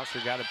Cardinals.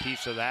 Foster got a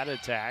piece of that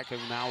attack, and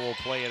now we'll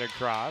play it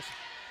across.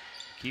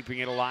 Keeping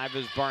it alive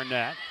is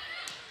Barnett.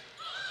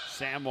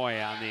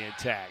 Samoy on the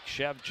attack.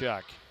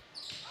 Shevchuk.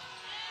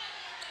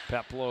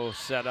 Peplo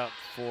set up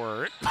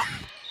for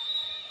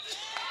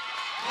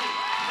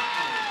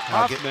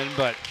Hoffman,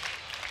 but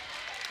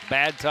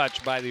bad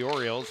touch by the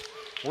Orioles.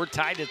 We're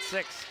tied at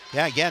 6.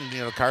 Yeah, again,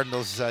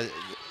 Cardinals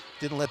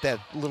didn't let that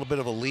little bit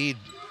of a lead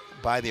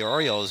by the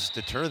Orioles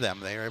deter them.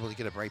 They were able to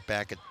get it right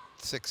back at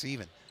 6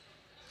 even.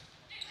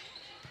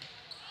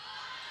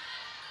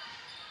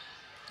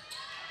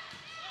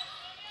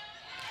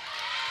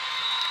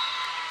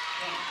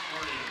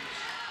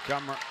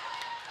 Come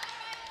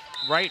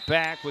right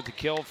back with the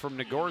kill from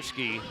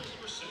Nagorski.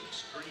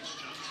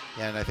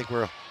 Yeah, and I think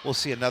we'll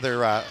see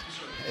another.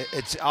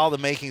 It's all the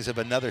makings of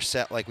another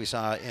set like we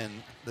saw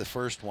in the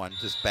first one,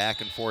 just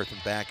back and forth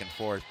and back and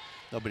forth.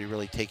 Nobody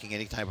really taking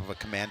any type of a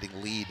commanding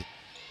lead.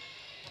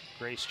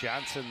 Grace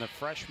Johnson, the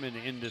freshman,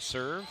 in to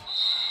serve.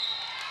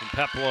 And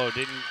Peplo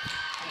didn't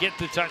get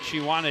the touch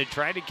she wanted.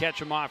 Tried to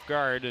catch him off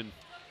guard and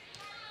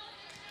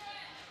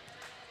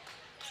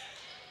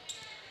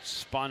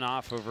spun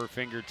off of her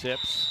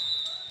fingertips.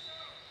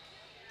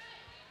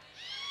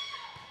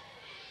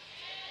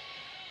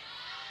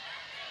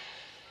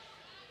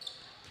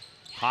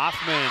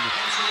 Hoffman,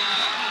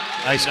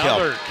 nice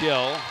another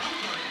kill.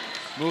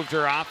 Moved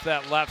her off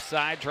that left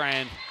side, try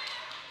and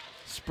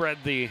spread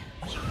the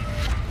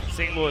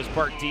St. Louis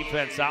Park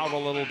defense out a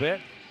little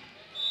bit.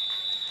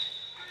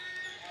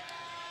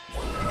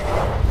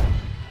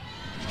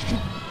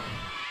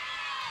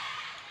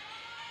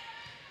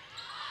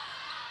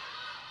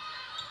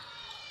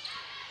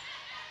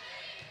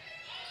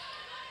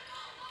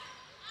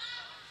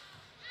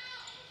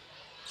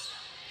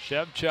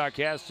 Shevchuk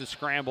has to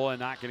scramble and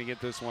not going to get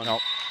this one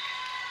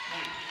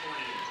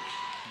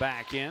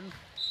back in.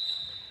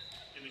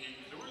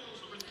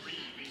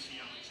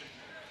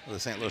 The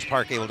St. Louis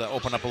Park able to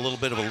open up a little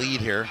bit of a lead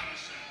here.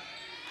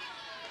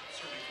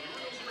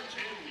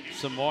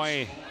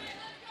 Samoy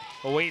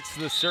awaits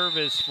the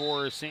service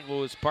for St.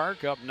 Louis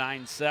Park, up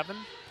 9-7.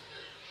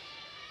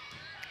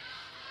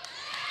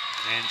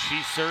 And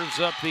she serves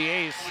up the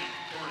ace.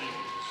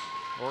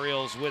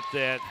 Orioles with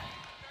that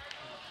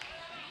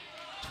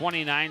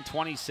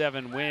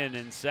 29-27 win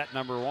in set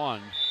number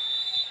 1.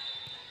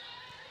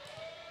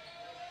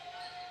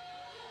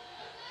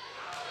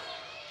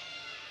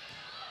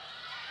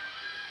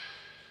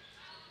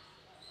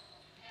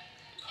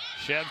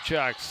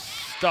 Shevchuk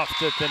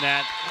stuffed at the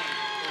net.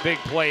 Big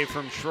play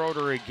from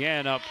Schroeder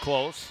again up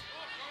close.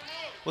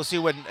 We'll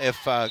see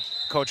if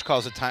coach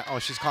calls a time. Oh,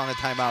 she's calling a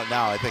timeout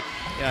now. I think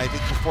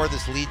before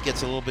this lead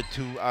gets a little bit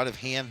too out of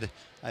hand,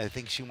 I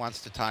think she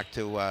wants to talk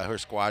to her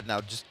squad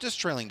now. Just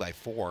trailing by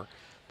 4,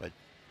 but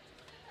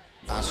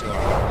Osceola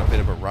on a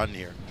bit of a run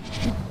here.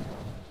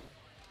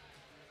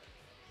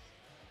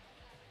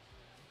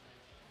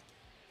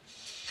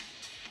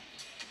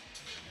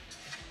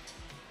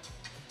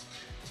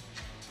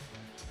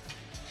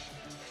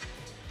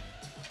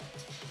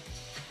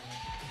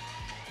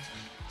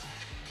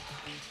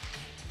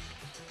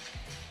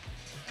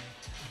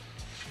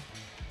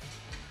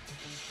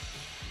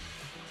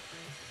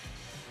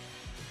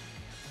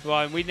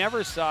 Well, and we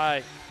never saw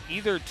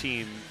either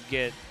team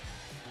get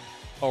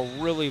a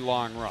really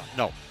long run.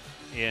 No.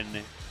 In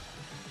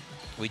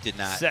we did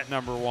not. Set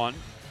number 1.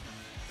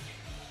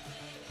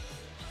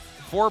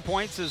 4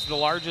 points is the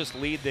largest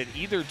lead that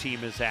either team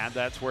has had.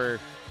 That's where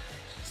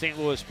St.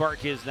 Louis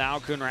Park is now.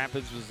 Coon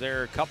Rapids was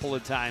there a couple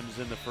of times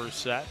in the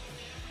first set.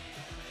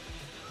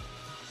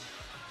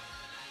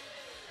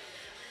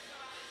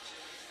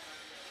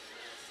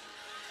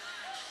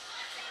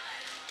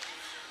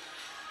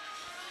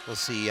 We'll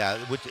see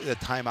with the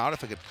timeout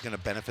if it's going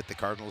to benefit the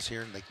Cardinals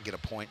here and they can get a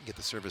point and get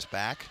the service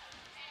back.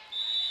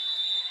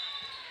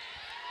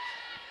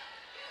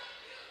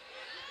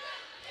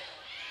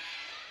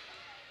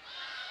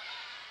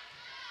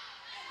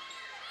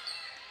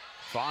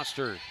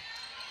 Foster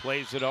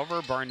plays it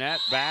over.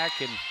 Barnett back,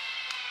 and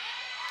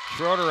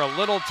Schroeder a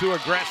little too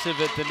aggressive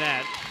at the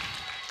net.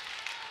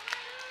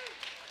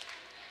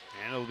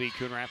 And it'll be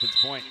Coon Rapids'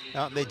 point.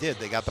 No, they did.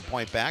 They got the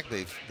point back.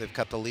 They've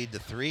cut the lead to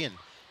 3 and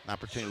an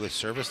opportunity with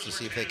service to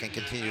see if they can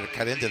continue to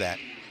cut into that.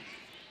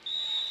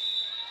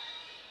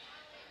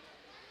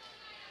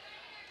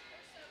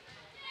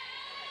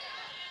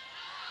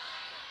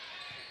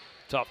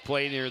 Tough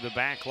play near the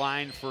back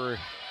line for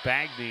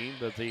Bagney,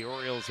 but the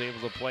Orioles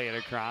able to play it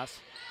across.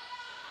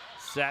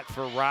 Set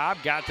for Robb,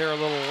 got there a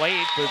little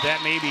late, but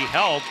that maybe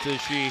helped as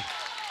she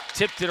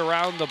tipped it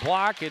around the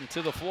block and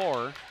to the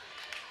floor.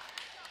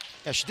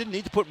 Yeah, she didn't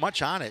need to put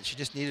much on it. She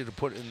just needed to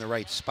put it in the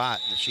right spot,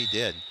 and she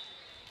did.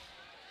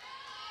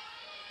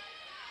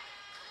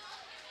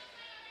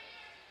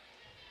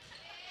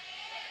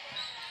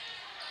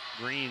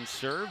 Green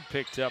serve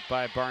picked up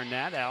by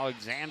Barnett.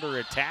 Alexander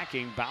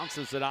attacking,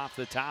 bounces it off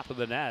the top of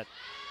the net.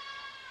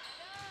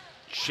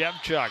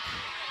 Shevchuk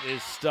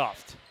is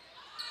stuffed.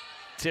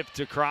 Tipped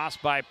across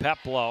by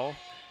Peplo.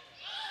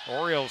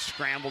 Orioles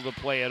scramble to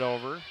play it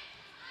over.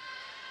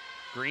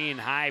 Green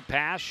high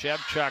pass.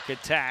 Shevchuk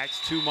attacks.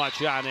 Too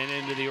much on it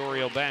into the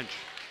Oriole bench.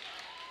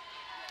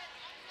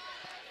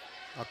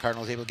 Well,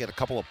 Cardinals able to get a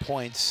couple of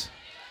points.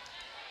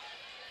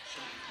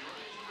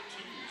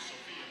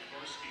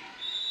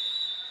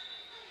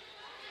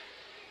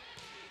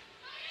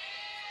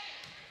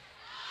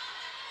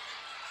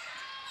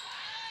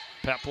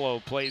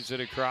 Peplo plays it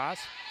across.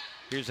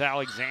 Here's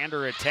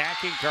Alexander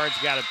attacking.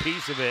 Card's got a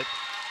piece of it,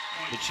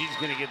 but she's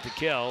going to get the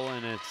kill,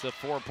 and it's a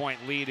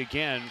 4-point lead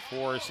again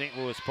for St.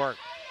 Louis Park.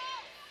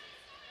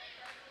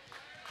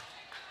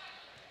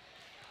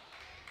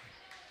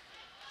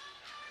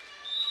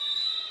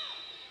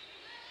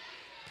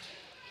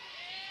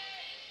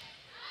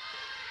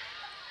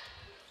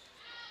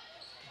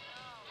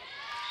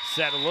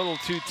 Set a little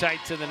too tight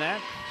to the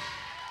net.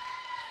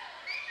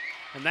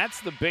 And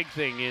that's the big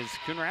thing is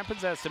Coon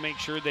Rapids has to make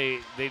sure they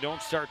don't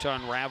start to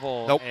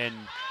unravel and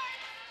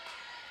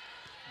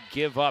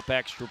give up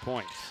extra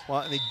points.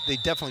 Well, they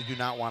definitely do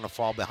not want to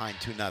fall behind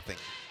 2-0.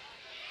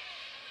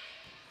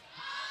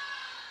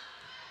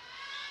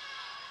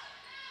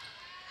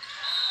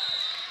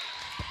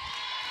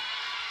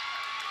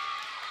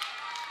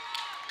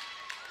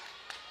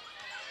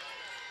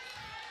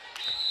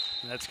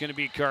 That's going to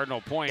be Cardinal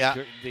point.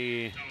 Yeah.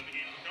 The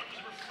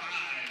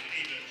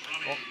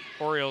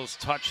Orioles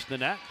touch the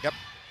net. Yep.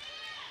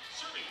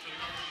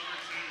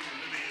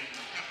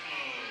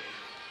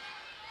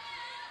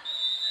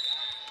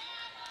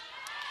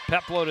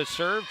 Peplo to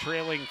serve,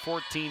 trailing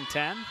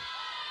 14-10.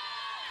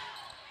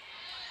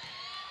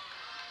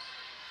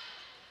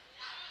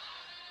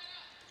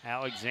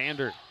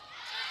 Alexander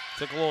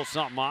took a little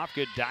something off.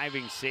 Good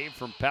diving save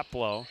from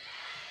Peplo.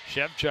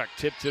 Shevchuk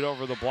tipped it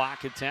over the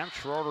block attempt.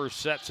 Schroeder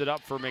sets it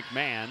up for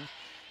McMahon.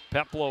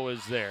 Peplo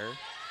is there.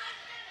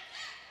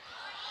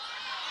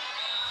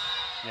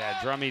 Yeah,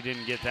 Drummy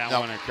didn't get that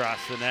one across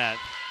the net.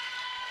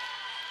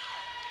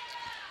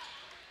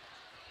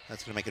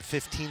 That's going to make it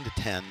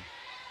 15-10.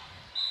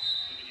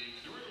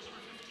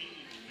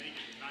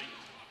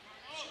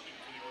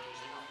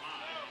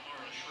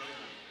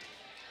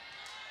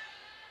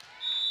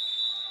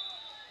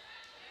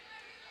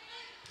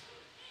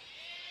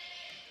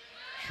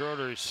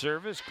 Schroeder's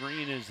service.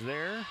 Green is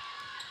there.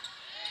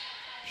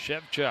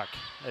 Shevchuk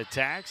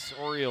attacks.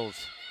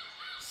 Orioles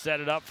set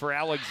it up for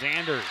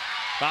Alexander.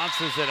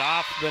 Bounces it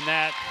off the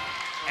net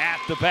at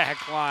the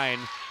back line.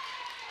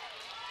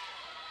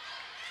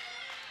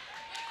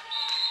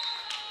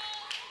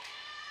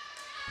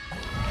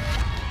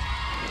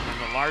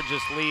 And the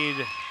largest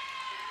lead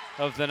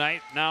of the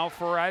night now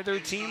for either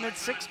team at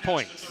 6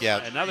 points.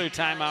 Yeah. Another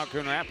timeout,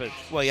 Coon Rapids.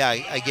 Well, yeah,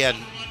 again,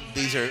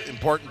 these are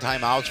important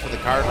timeouts for the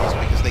Cardinals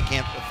because they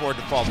can't afford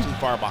to fall too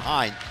far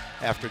behind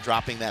after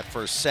dropping that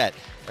first set.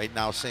 Right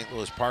now, St.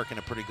 Louis Park in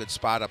a pretty good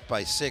spot, up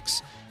by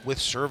 6 with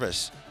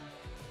service.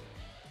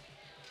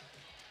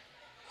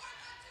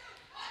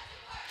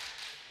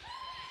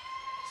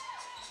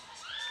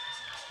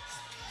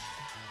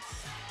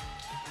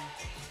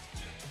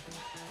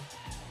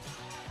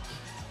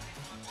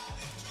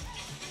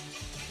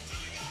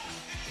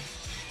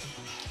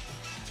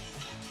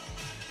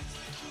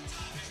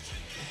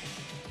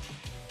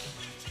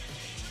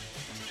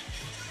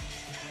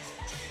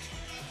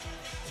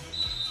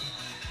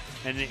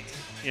 And,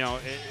 you know,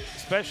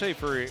 especially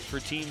for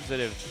teams that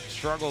have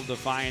struggled to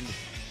find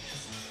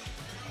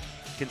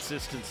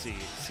consistency,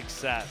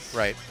 success.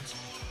 Right.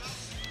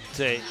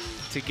 To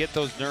get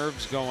those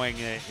nerves going,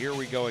 here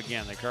we go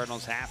again. The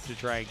Cardinals have to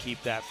try and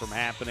keep that from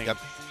happening. Yep.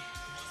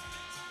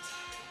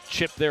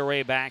 Chip their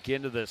way back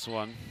into this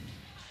one.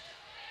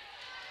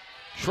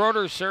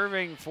 Schroeder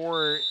serving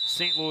for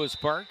St. Louis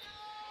Park.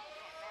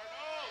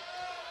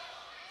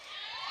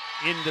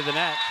 Into the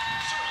net.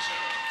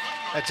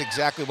 That's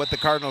exactly what the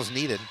Cardinals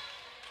needed.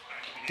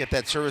 Get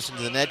that service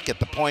into the net, get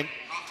the point,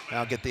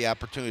 now get the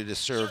opportunity to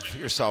serve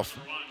yourself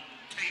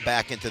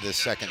back into this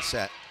second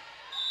set.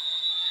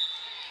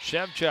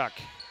 Shevchuk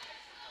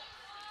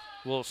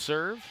will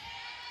serve.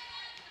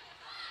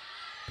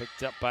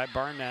 Picked up by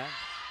Barnett.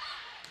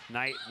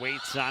 Knight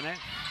waits on it.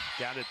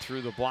 Got it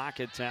through the block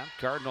attempt.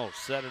 Cardinals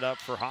set it up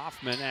for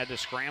Hoffman. Had to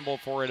scramble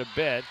for it a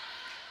bit.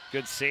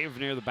 Good save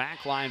near the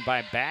back line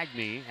by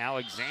Bagney.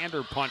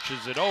 Alexander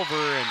punches it over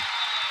and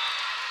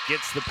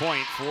gets the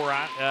point for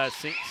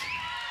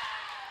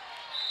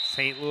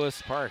St.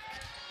 Louis Park.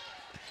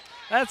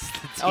 That's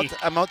the team.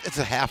 It's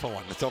a half of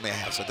one. It's only a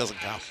half, so it doesn't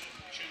count.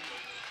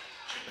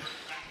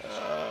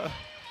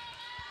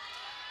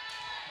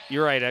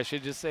 You're right. I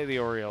should just say the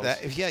Orioles.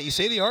 Yeah, you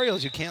say the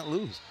Orioles, you can't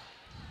lose.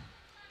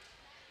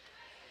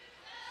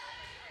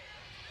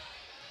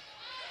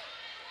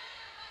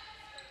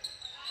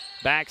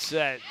 Back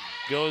set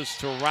goes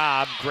to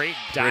Rob. Great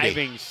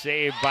diving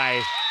save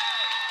by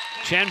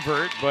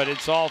Chenvert, but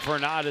it's all for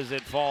naught as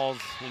it falls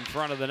in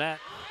front of the net.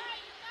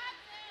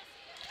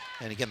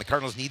 And again, the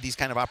Cardinals need these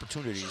kind of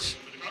opportunities.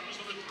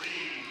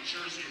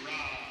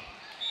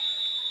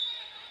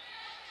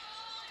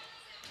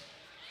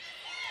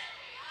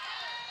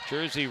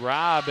 Jersey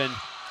Rob, and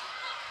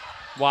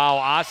wow,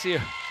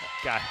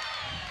 God,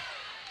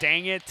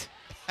 dang it.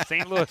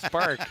 St. Louis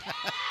Park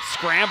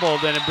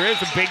scrambled, and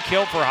there's a big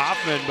kill for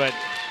Hoffman, but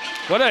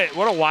what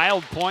a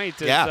wild point.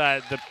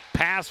 The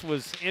pass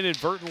was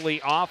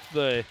inadvertently off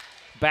the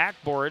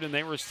backboard, and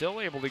they were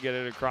still able to get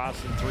it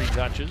across in 3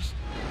 touches.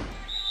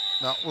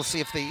 Well, we'll see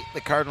if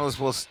the Cardinals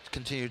will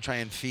continue to try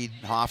and feed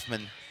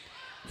Hoffman.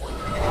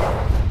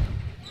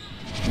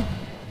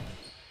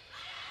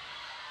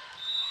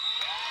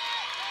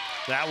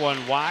 That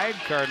one wide.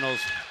 Cardinals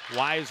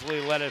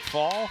wisely let it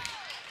fall.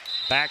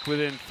 Back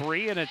within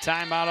 3 and a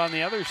timeout on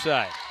the other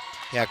side.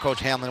 Yeah, Coach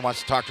Hanlon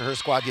wants to talk to her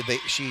squad.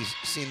 She's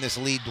seen this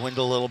lead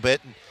dwindle a little bit,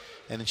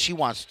 and she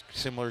wants,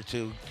 similar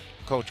to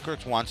Coach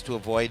Kurtz, wants to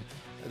avoid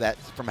that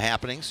from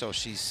happening, so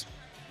she's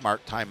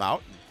marked timeout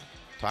and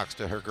talks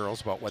to her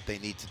girls about what they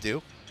need to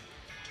do.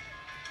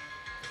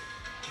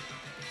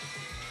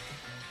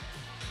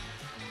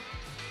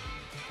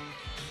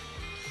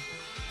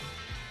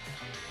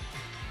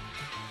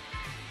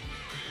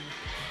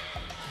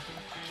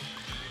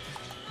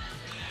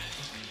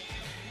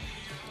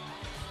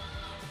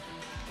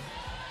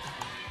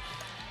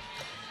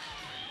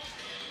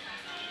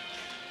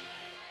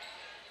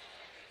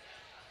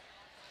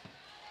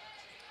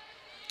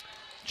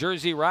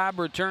 Jersey Rob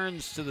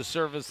returns to the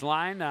service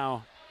line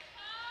now.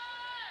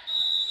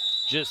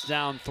 Just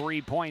down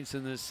 3 points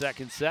in this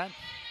second set.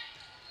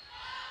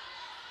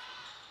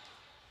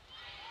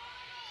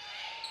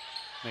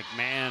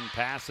 McMahon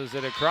passes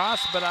it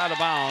across, but out of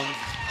bounds.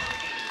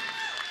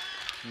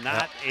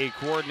 Not a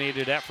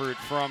coordinated effort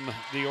from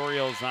the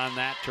Orioles on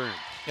that turn.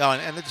 Yeah,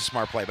 and it's a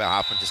smart play by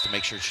Hoffman just to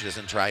make sure she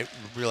doesn't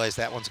realize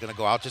that one's going to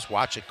go out. Just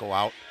watch it go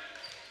out,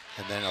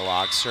 and then a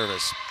log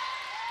service.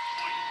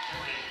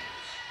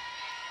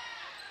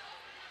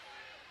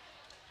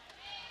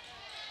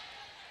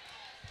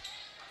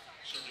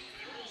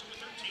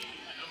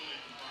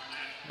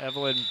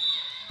 Evelyn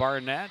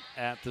Barnett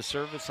at the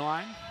service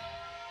line.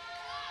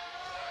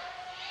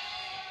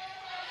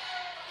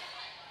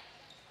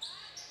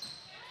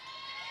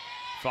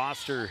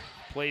 Foster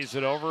plays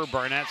it over.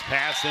 Barnett's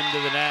pass into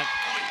the net.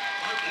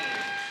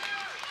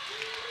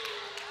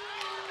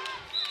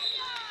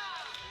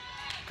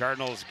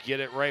 Cardinals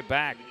get it right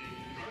back.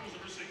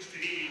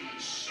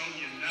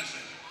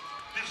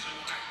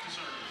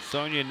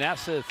 Sonia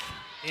Nesseth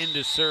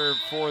into serve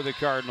for the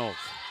Cardinals.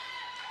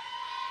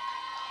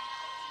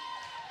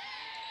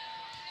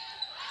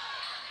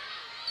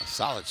 A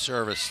solid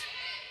service.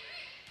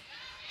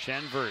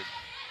 Shenvert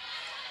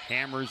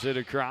hammers it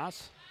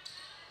across.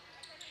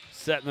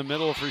 Set in the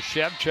middle for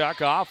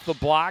Shevchuk, off the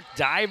block,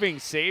 diving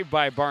save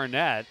by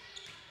Barnett.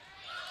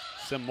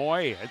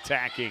 Samoy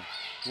attacking.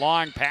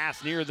 Long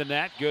pass near the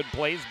net, good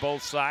plays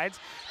both sides.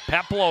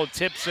 Peplo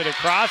tips it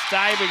across,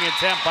 diving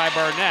attempt by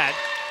Barnett.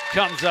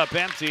 Comes up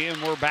empty,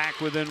 and we're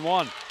back within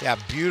 1. Yeah,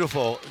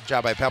 beautiful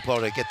job by Peplo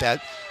to get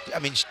that. I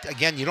mean,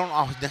 again, you don't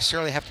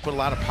necessarily have to put a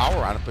lot of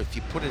power on it, but if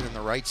you put it in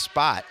the right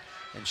spot,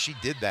 and she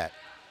did that.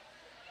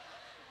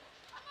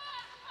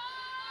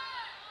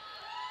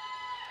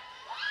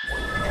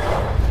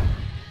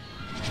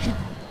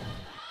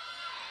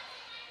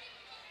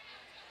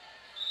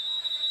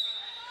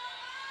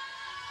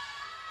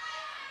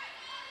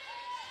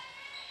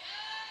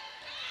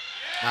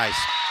 Nice.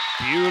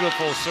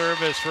 Beautiful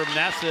service from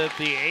Nesseth.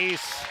 The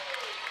ace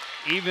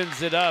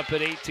evens it up at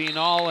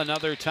 18-all.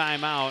 Another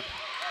timeout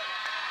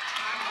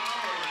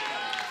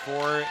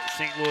for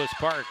St. Louis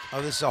Park.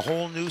 Oh, this is a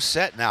whole new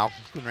set now.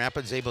 Coon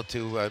Rapids able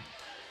to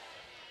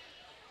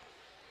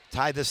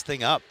tie this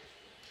thing up.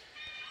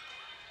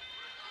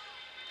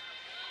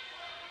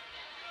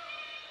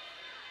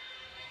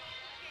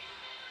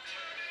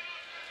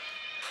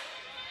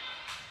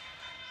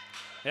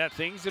 Yeah,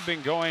 things have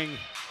been going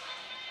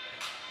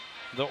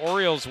the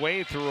Orioles'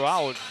 way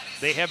throughout.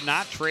 They have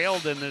not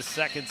trailed in this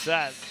second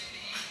set.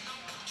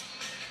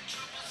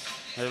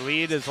 Their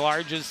lead as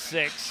large as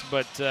 6,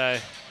 but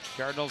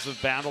Cardinals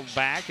have battled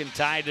back and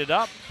tied it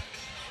up.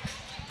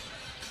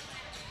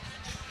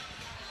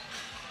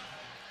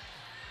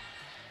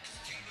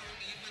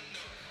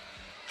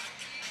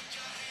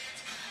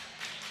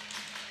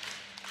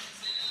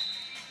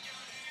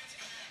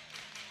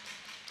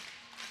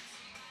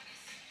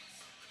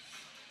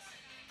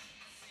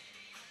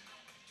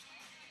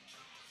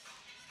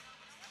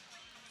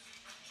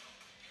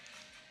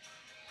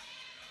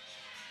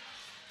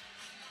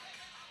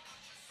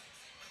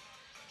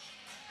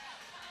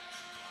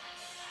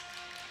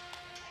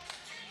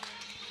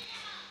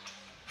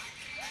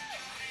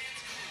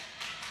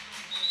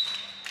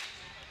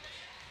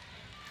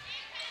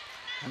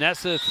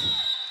 Nesseth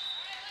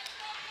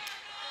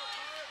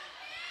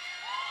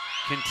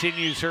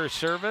continues her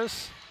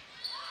service,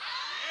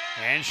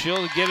 and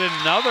she'll get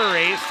another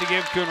ace to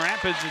give Coon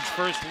Rapids its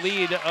first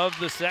lead of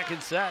the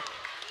second set.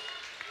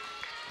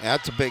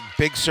 That's a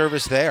big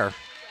service there.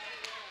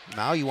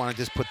 Now you want to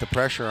just put the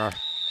pressure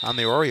on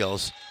the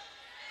Orioles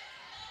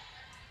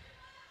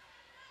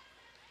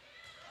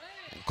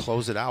and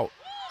close it out.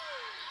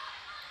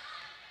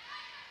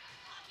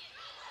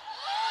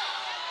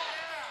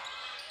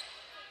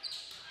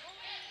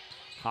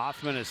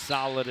 Hoffman, a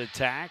solid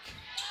attack.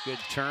 Good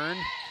turn.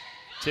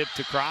 Tipped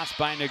across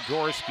by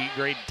Nagorski.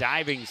 Great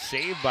diving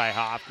save by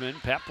Hoffman.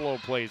 Peplo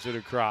plays it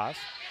across.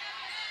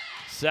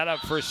 Set up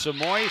for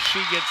Samoy. She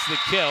gets the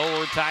kill.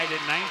 We're tied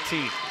at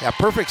 19. Yeah,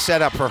 perfect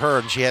setup for her,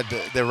 and she had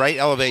the right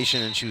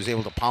elevation, and she was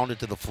able to pound it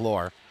to the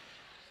floor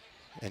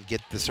and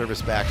get the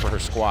service back for her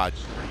squad.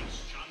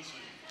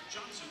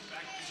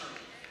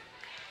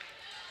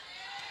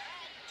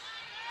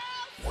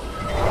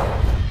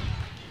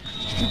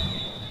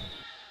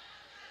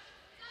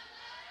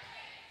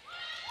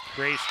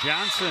 Grace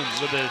Johnson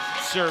with a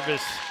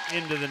service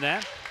into the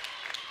net.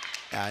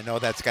 Yeah, I know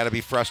that's got to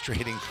be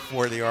frustrating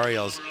for the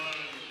Orioles.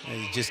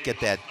 You just get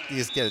that, you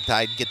just get it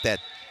tied, and get that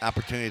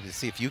opportunity to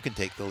see if you can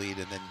take the lead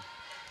and then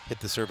hit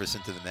the service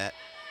into the net.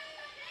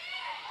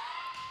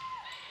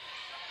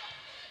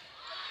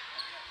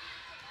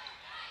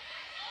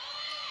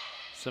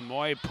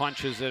 Samoy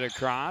punches it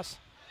across.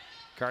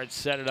 Card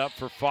set it up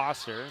for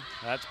Foster.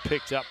 That's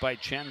picked up by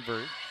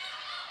Chenvert.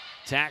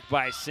 Attacked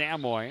by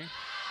Samoy.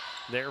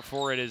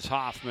 Therefore, it is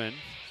Hoffman.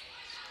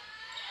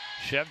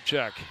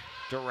 Shevchuk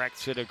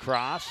directs it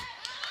across.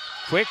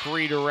 Quick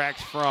redirect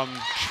from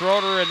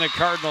Schroeder, and the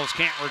Cardinals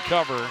can't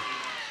recover.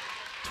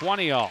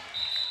 20-all.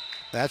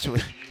 This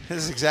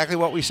is exactly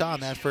what we saw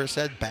in that first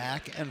set.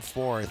 Back and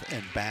forth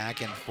and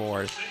back and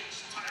forth.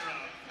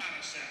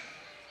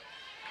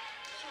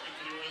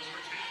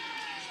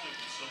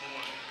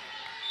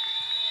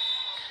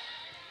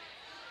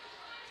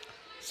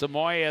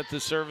 Samoy at the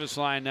service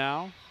line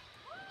now.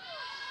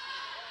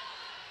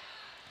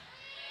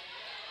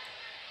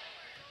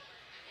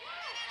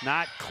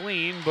 Not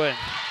clean, but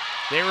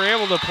they were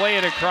able to play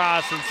it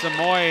across, and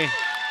Samoy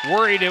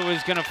worried it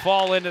was going to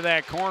fall into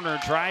that corner,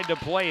 tried to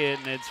play it,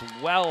 and it's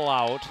well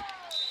out.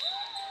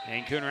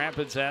 And Coon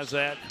Rapids has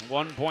that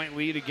 1-point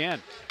lead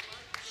again.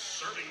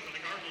 Serving for the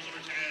Cardinals,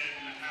 number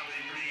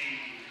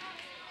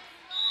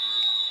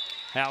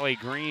 10, Hallie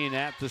Green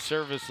at the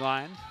service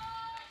line.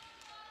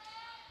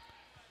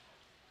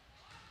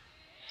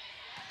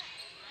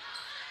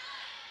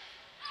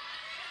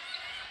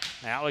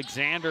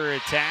 Alexander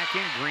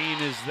attacking.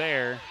 Green is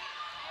there.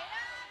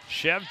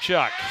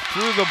 Shevchuk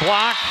through the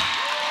block.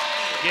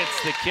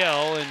 Gets the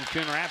kill, and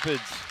Coon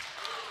Rapids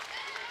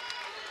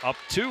up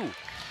 2.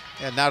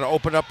 And now to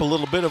open up a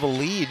little bit of a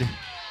lead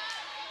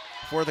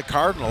for the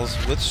Cardinals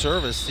with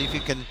service. See if you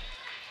can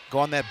go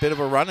on that bit of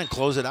a run and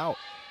close it out.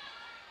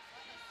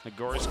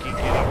 Nagorski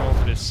getting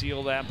over to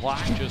seal that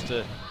block just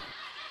a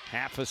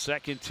half a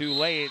second too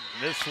late.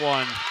 This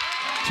one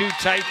too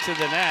tight to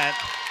the net.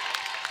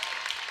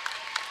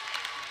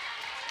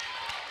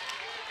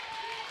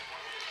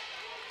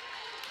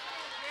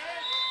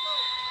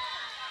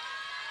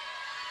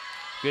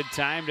 Good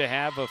time to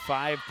have a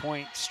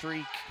 5-point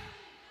streak.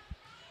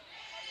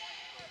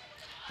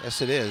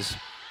 Yes, it is.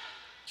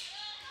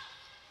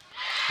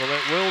 Well,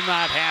 it will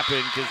not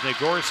happen because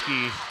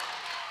Nagorski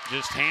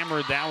just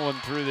hammered that one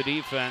through the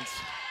defense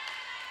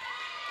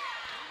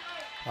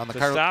On the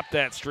to stop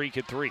that streak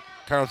at 3.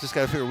 Cardinals just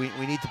got to figure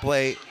we need to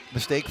play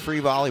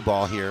mistake-free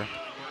volleyball here.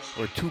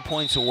 We're 2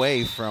 points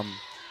away from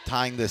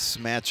tying this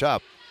match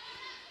up.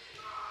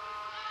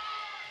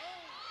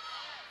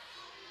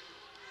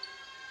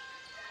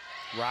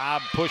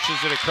 Robb pushes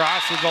it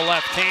across with the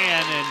left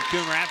hand, and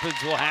Coon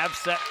Rapids will have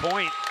set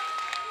point.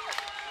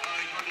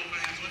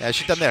 Yeah,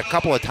 she's done that a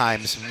couple of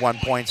times, 1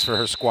 points for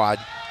her squad.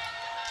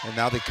 And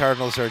now the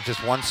Cardinals are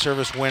just one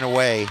service win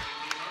away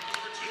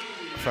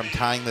from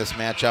tying this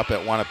match up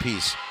at 1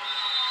 apiece.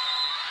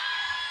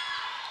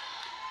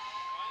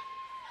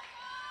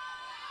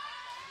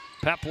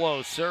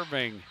 Peplo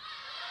serving.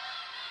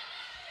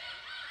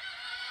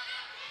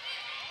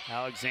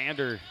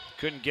 Alexander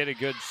couldn't get a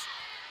good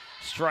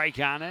strike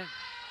on it.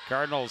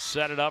 Cardinals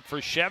set it up for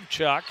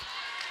Shevchuk.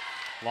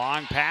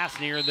 Long pass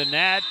near the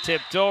net,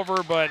 tipped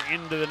over, but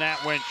into the net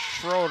went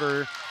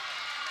Schroeder.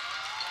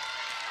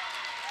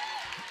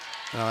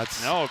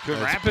 No,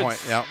 Coon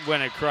Rapids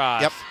went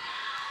across. Yep.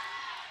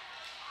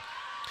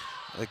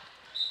 The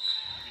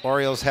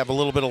Orioles have a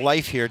little bit of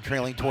life here,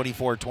 trailing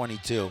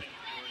 24-22.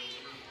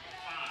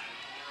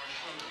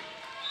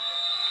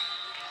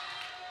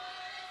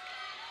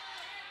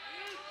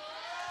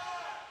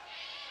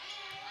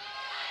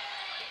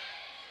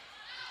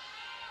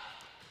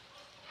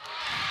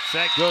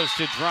 Set goes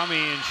to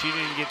Drummy, and she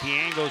didn't get the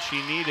angle she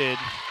needed.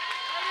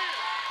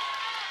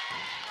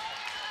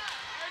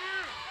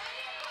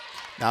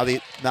 Now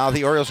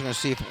the Orioles are going to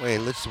see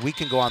if we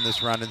can go on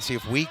this run and see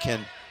if we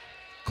can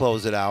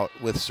close it out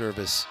with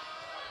service.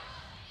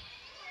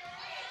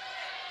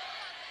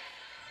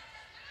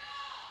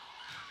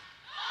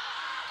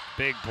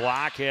 Big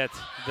block at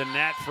the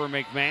net for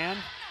McMahon.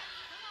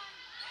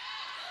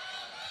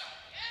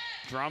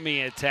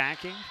 Drummy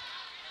attacking.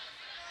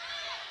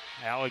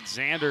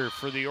 Alexander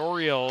for the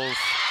Orioles.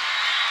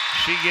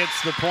 She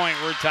gets the point.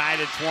 We're tied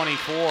at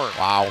 24.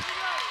 Wow.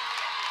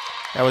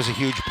 That was a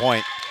huge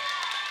point.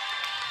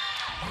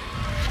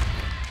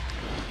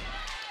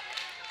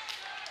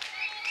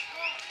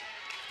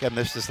 Again,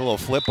 missed this little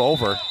flip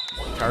over.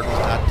 Cardinals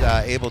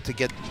not able to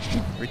get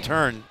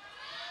return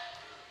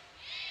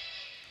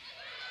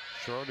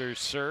Schroeder's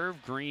serve,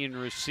 Green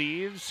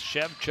receives.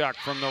 Shevchuk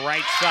from the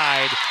right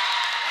side.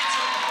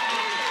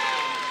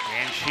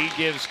 And she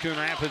gives Coon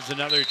Rapids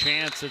another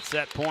chance at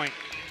set point.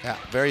 Yeah,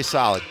 very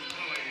solid.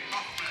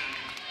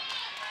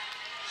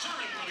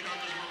 Serving for the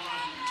Cardinals, number 1,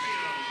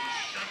 Tatum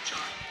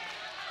Shevchuk.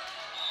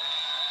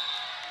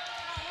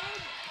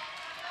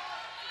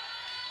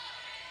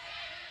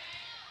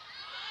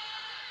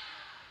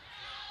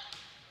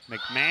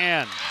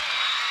 McMahon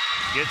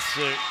gets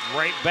it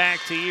right back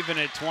to even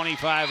at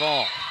 25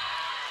 all.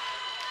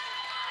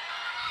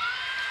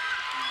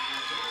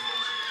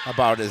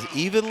 About as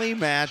evenly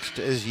matched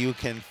as you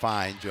can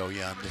find, Joe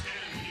Young.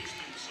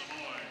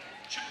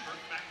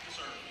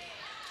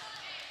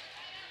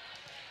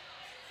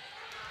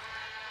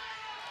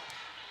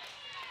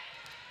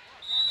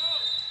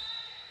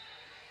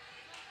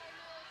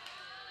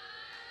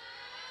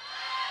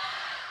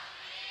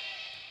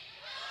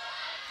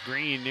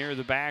 Green near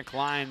the back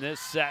line this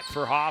set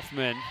for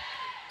Hoffman.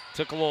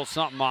 Took a little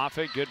something off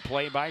it. Good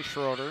play by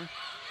Schroeder.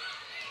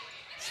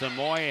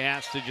 Samoy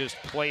has to just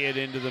play it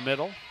into the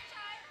middle.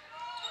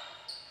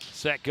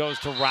 Set goes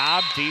to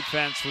Robb.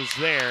 Defense was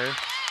there.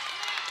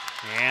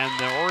 And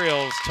the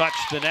Orioles touch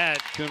the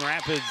net. Coon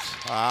Rapids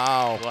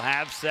will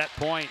have set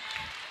point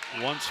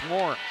once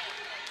more.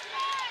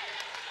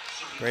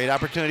 Great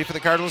opportunity for the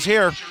Cardinals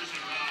here.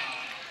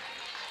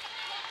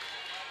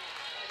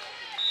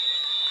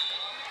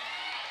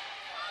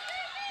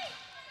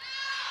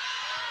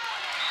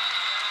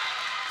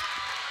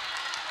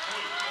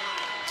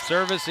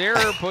 Service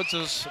error puts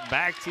us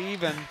back to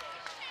even.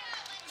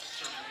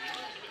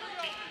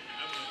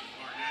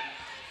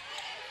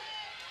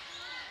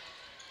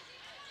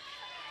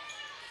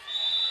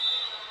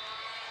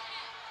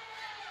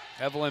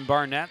 Evelyn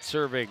Barnett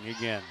serving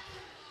again.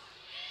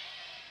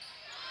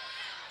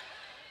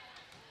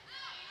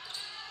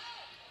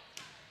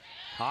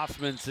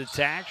 Hoffman's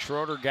attack.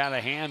 Schroeder got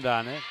a hand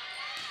on it.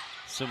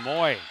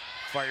 Samoy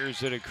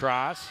fires it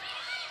across.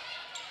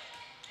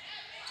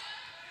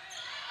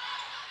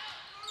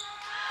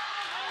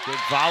 Good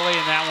volley,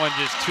 and that one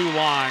just too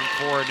long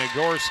for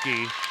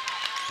Nagorski.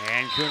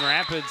 And Coon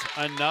Rapids,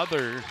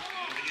 another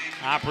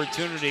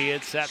opportunity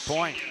at set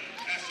point.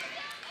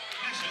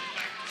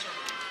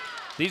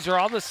 These are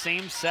all the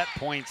same set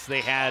points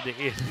they had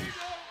in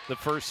the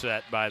first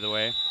set, by the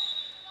way,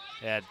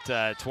 at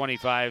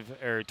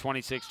 25 or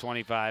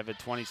 26-25 at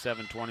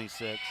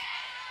 27-26.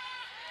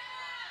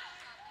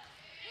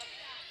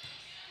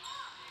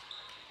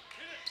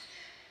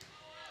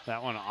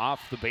 That one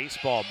off the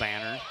baseball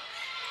banner.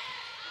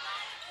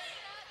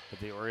 But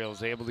the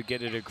Orioles able to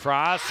get it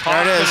across.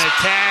 Hoffman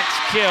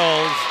attacks,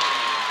 kills,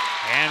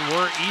 and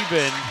we're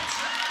even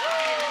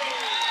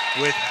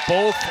with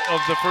both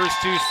of the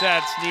first two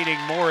sets needing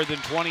more than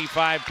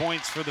 25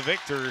 points for the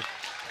victor.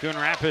 Coon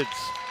Rapids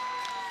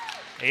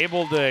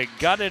able to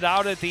gut it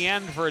out at the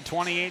end for a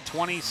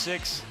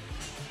 28-26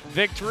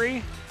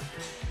 victory.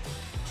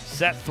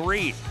 Set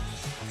 3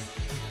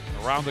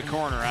 around the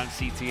corner on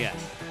CTN.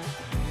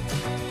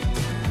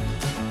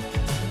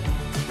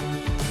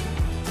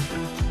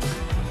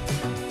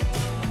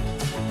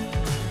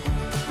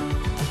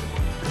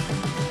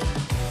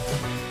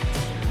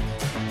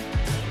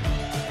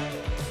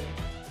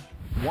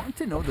 Want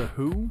to know the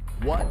who,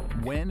 what,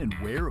 when, and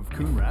where of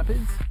Coon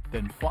Rapids?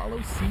 Then follow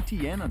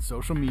CTN on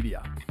social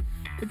media.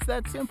 It's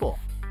that simple.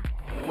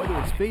 Whether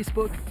it's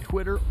Facebook,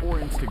 Twitter, or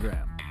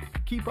Instagram,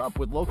 keep up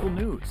with local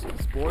news,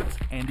 sports,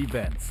 and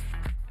events.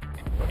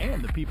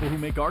 And the people who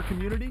make our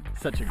community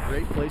such a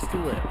great place to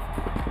live.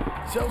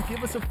 So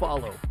give us a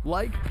follow,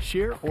 like,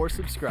 share, or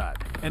subscribe,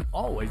 and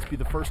always be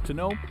the first to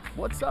know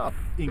what's up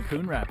in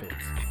Coon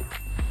Rapids.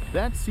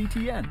 That's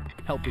CTN,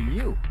 helping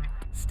you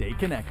stay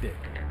connected.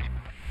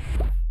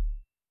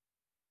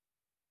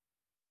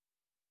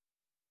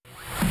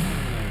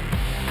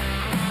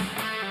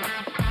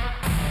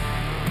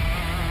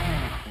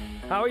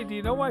 Howie, do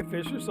you know why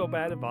fish are so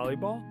bad at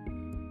volleyball?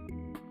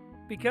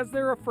 Because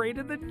they're afraid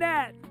of the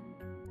net.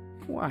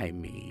 Why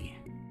me?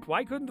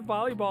 Why couldn't the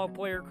volleyball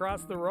player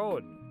cross the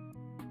road?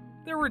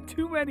 There were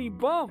too many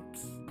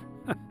bumps.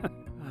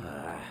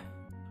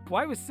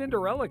 Why was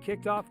Cinderella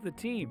kicked off the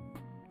team?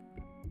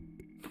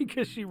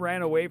 Because she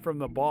ran away from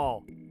the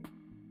ball.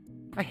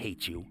 I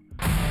hate you.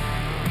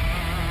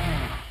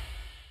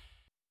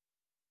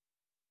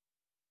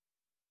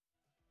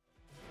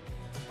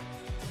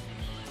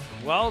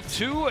 Well,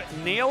 2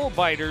 nail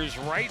biters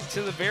right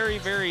to the very,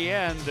 very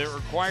end that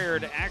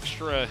required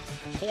extra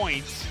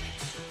points.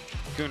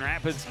 Coon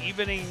Rapids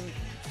evening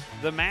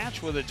the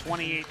match with a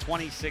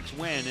 28-26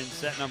 win in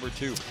set number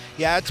 2.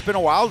 Yeah, it's been a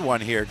wild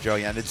one here, Joe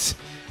Young. It's,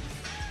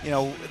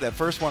 that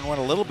first one went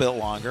a little bit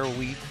longer.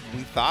 We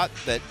thought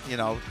that,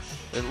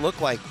 it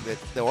looked like that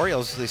the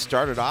Orioles, they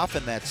started off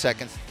in that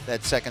second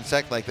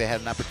set like they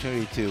had an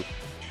opportunity to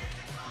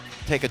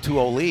take a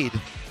 2-0 lead.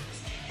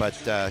 But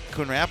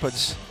Coon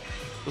Rapids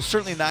was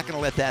certainly not going to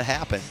let that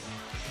happen.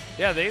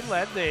 Yeah, they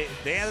led. They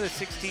had a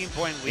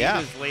 16-point lead Yeah.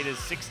 as late as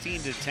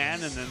 16-10,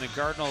 and then the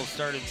Cardinals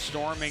started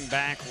storming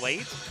back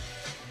late.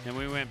 And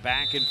we went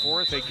back and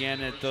forth again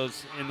at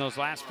in those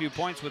last few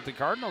points, with the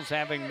Cardinals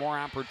having more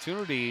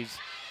opportunities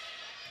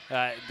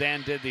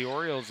than did the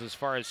Orioles as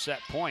far as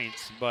set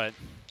points. But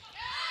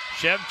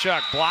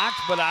Shevchuk blocked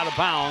but out of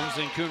bounds,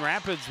 and Coon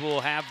Rapids will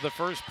have the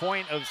first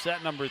point of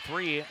set number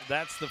 3.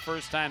 That's the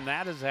first time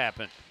that has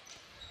happened.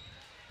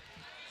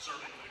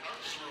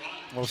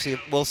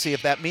 We'll see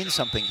if that means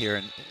something here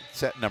in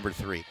set number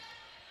 3.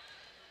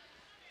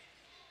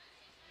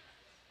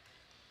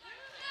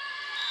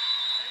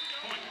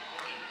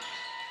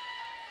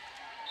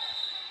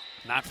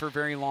 Not for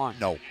very long.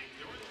 No.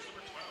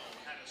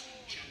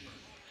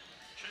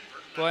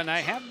 Well, and I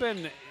have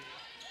been,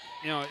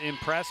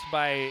 impressed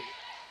by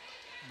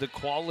the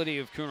quality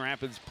of Coon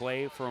Rapids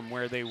play from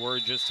where they were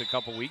just a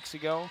couple weeks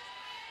ago.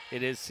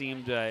 It has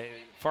seemed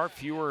far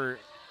fewer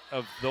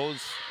of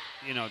those,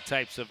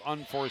 types of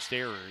unforced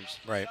errors.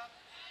 Right.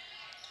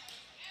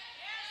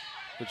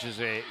 Which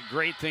is a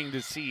great thing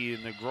to see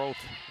in the growth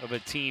of a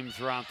team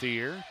throughout the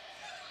year.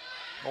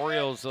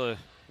 Orioles a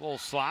little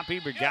sloppy,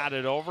 but got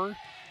it over.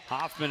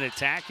 Hoffman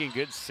attacking,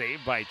 good save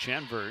by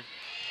Chenvert.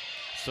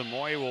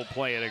 Samoy will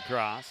play it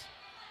across.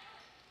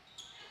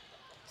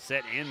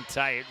 Set in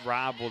tight,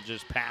 Robb will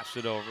just pass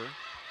it over.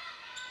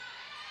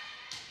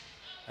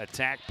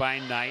 Attack by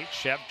Knight,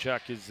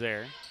 Shevchuk is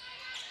there.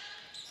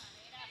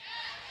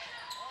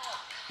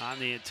 On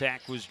the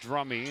attack was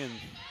Drummy, and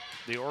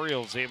the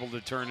Orioles able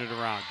to turn it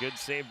around. Good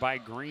save by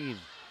Green.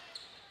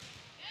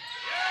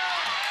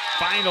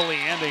 Finally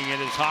ending it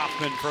is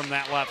Hoffman from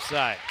that left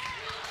side.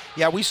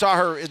 Yeah, we saw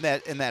her in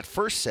that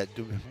first set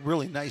do a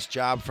really nice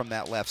job from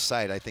that left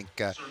side. I think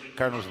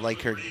Cardinals would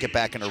like her to get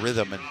back in a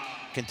rhythm and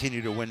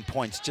continue to win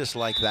points just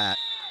like that.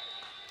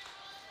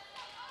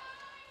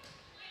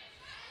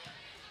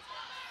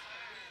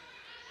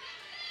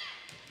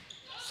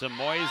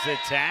 Samoy's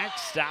attack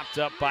stopped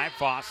up by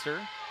Foster.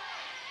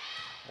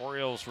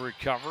 Orioles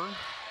recover.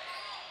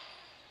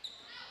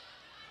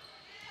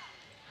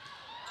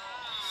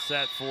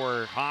 Set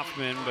for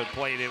Hoffman, but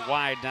played it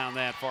wide down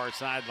that far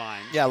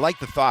sideline. Yeah, I like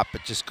the thought,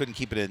 but just couldn't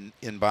keep it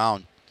in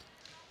bound.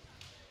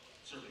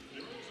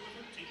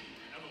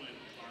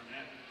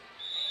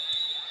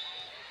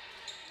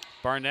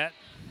 Barnett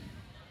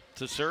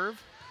to serve.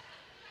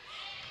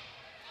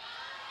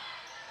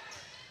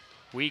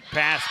 Weak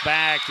pass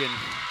back, and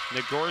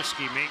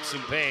Nagorski makes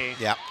him pay.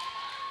 Yeah.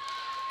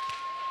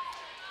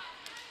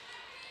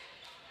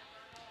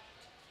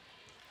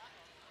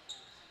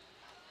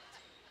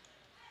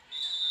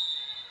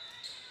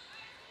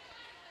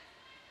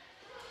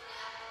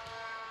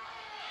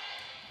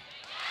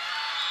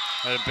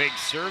 A big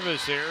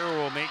service error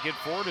will make it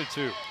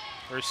 4-2,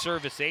 or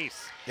service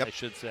ace, yep. I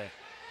should say.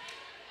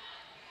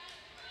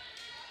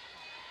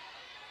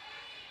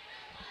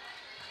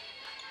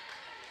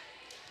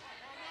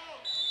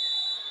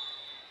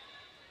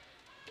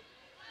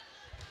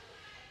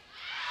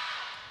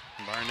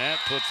 Barnett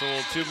puts a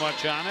little too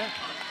much on it.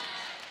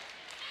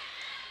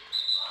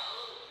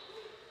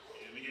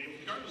 In the game,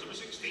 Cardinals number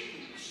 16,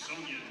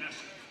 Sonia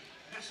Nessett.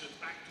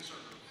 Nessett back to serve.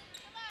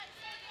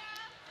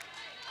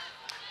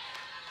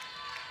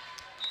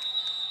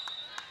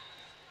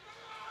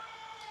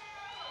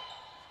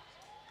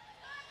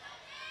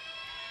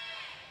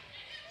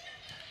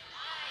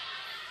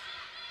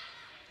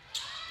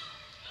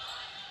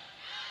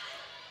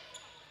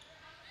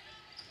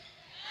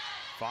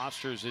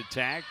 Foster's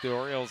attack. The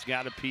Orioles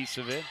got a piece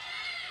of it.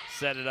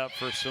 Set it up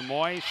for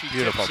Samoy. She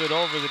Beautiful. tips it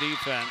over the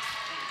defense.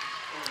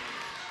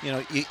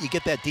 You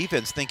get that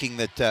defense thinking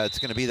that it's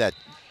going to be that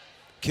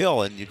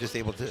kill, and you're just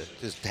able to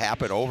just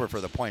tap it over for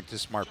the point.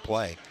 Just smart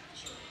play.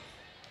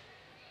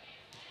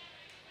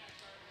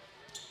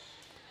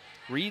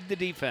 Read the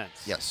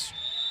defense. Yes.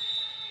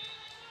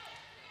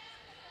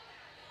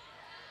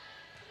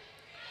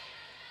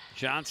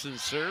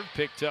 Johnson's serve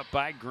picked up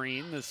by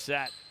Green. The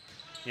set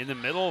in the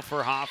middle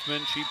for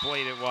Hoffman. She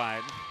played it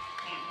wide.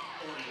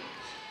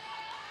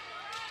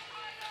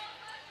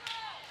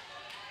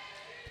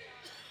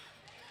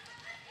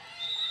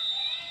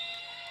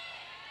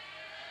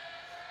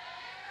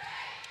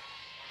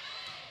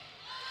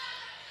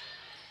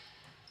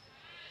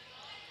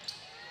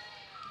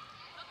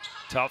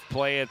 Tough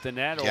play at the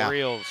net. Yeah.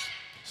 Orioles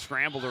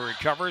scramble to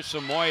recover.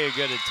 Samoy a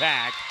good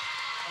attack.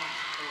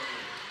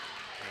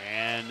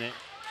 And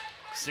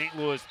St.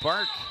 Louis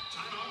Park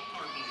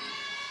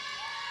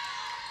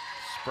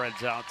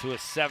spreads out to a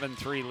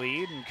 7-3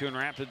 lead, and Coon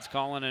Rapids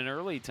calling an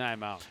early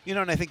timeout.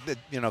 And I think that,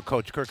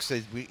 Coach Kirk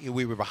said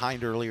we were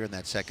behind earlier in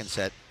that second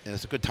set, and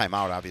it's a good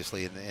timeout,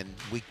 obviously, and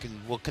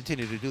we'll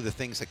continue to do the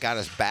things that got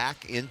us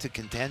back into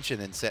contention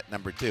in set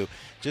number 2.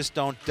 Just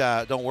don't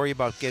worry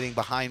about getting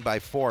behind by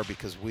 4,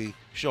 because we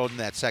showed in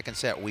that second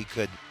set we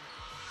could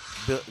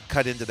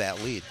cut into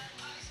that lead.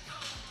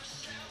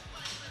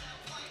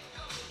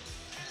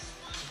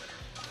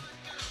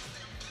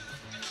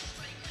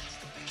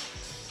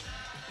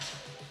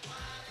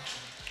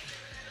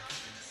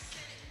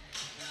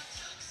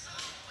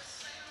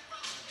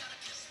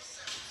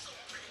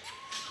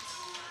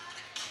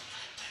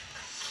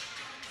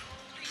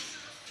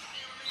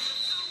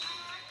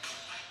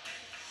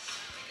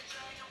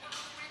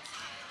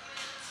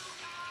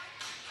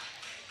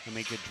 To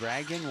make a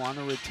dragon want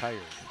to retire.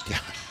 Yeah.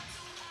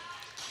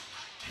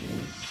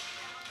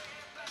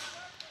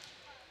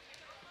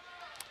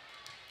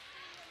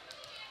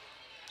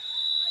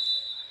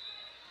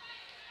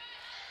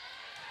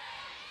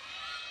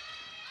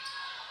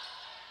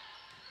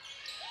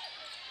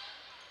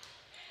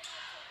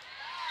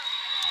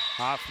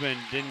 Hoffman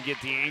didn't get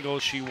the angle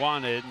she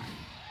wanted.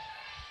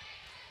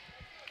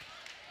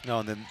 No,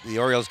 and then the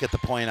Orioles get the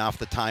point off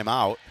the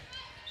timeout.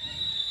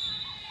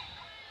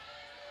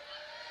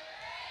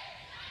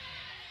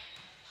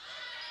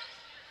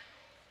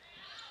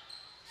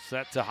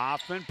 Set to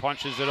Hoffman,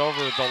 punches it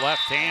over with the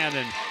left hand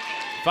and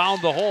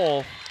found the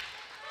hole.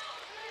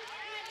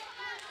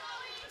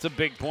 It's a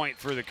big point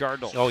for the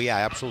Cardinals. Oh, yeah,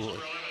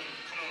 absolutely.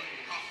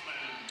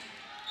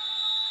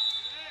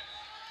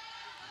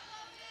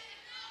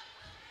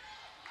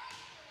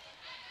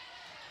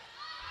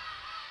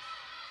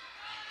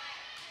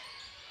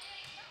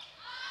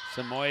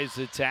 Samoy's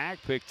attack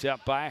picked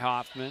up by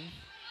Hoffman.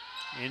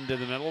 Into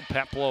the middle,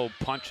 Peplo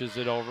punches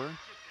it over.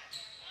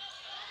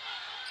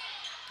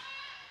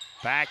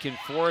 Back and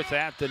forth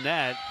at the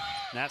net.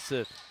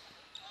 Nessa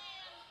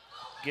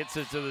gets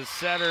it to the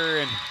center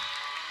and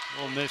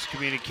a little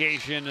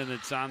miscommunication, and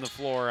it's on the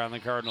floor on the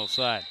Cardinal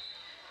side.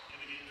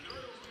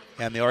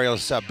 And the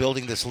Orioles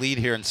building this lead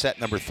here in set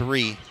number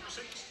 3.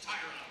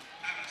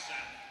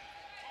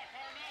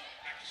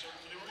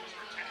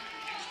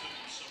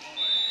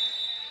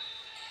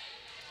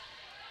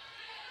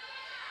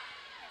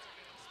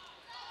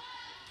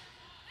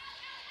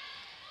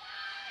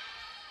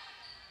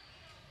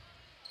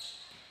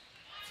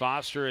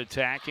 Foster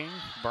attacking.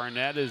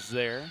 Barnett is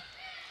there.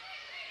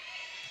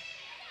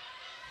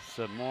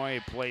 Samoy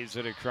plays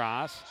it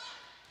across.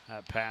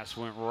 That pass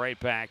went right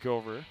back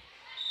over.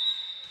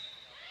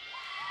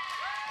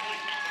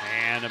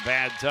 And a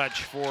bad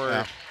touch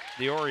for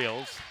the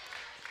Orioles.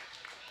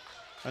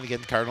 And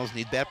again, the Cardinals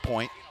need that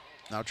point.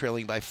 Now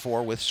trailing by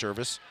 4 with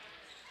service.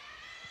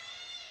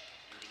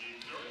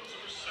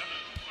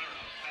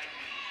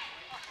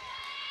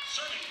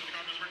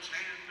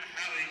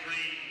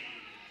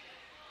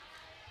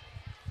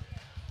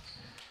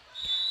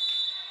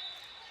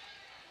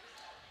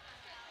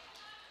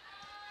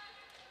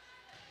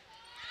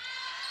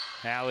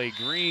 Hallie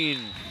Green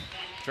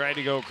tried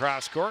to go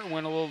cross court and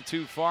went a little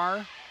too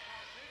far.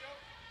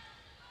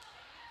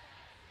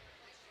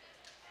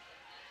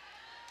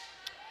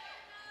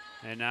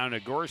 And now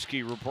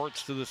Nagorski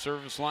reports to the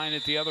service line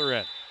at the other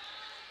end.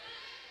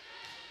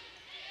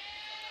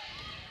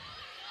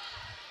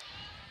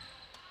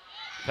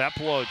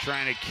 Peplo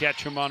trying to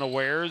catch him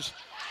unawares.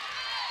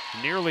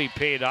 Nearly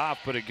paid off,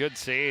 but a good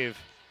save.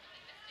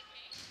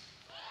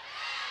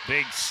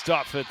 Big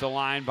stuff at the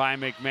line by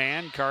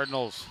McMahon.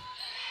 Cardinals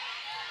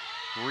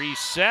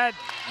reset.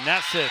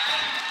 Nessick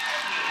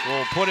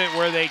will put it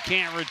where they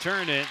can't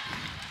return it.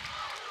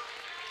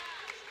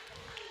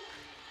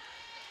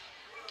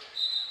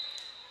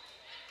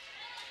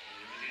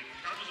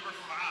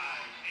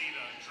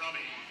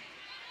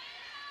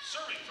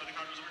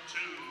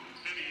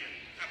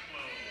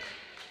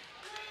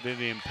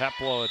 Vivian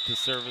Peplo at the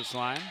service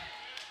line.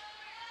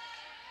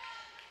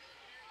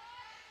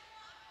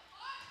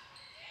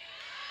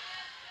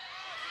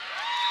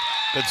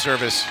 Good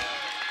service.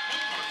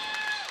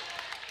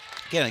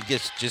 Again,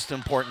 it's just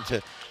important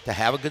to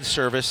have a good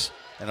service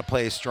and to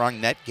play a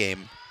strong net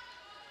game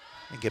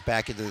and get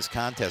back into this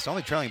contest.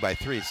 Only trailing by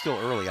 3. It's still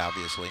early,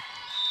 obviously.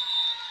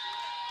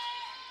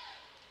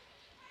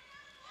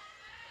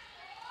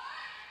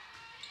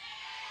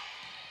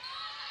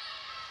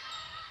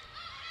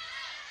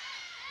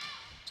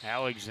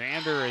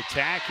 Alexander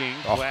attacking,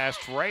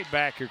 blast right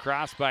back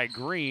across by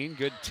Green.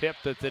 Good tip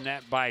at the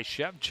net by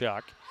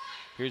Shevchuk.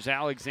 Here's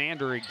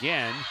Alexander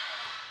again.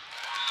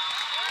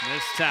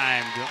 This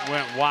time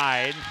went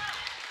wide.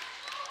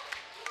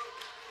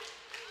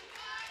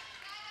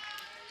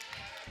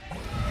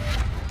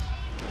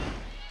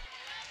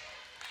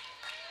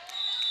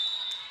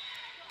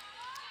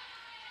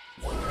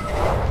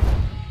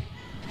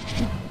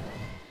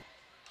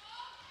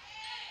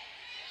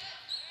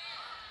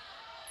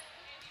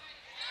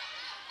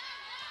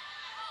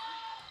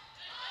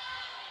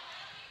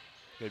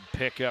 Good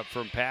pickup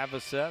from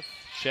Pavisev.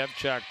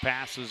 Shevchuk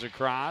passes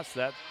across.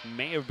 That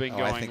may have been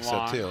going long. I think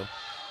so too.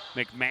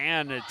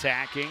 McMahon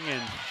attacking,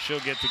 and she'll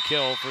get the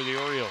kill for the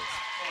Orioles.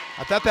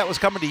 I thought that was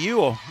coming to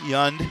you,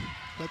 Yund.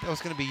 I thought that was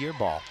going to be your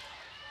ball.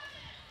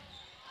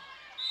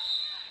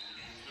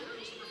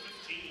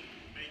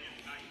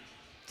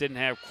 Didn't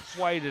have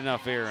quite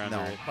enough air under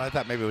it. I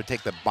thought maybe it would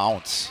take the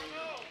bounce.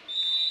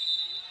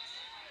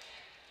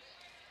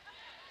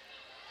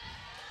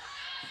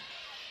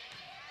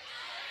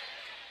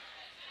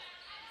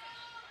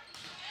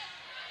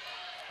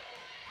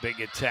 Big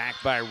attack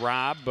by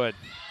Robb, but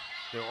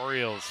the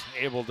Orioles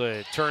able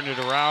to turn it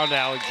around.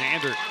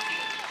 Alexander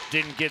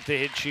didn't get the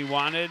hit she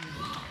wanted.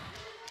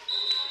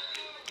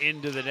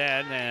 Into the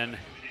net, and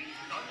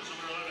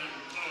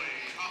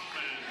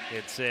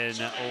it's an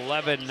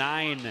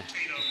 11-9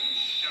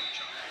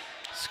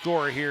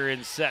 score here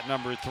in set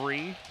number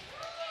 3.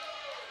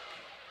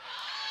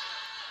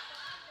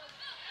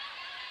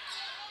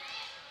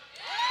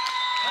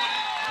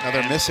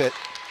 Another miss hit.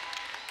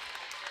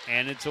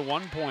 And it's a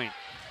 1-point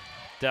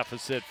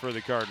deficit for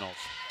the Cardinals.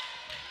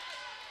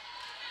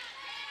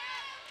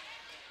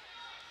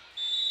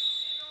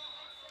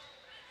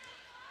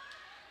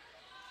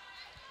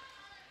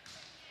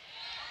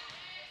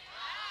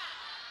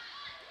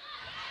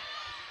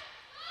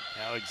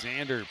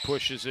 Alexander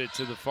pushes it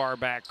to the far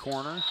back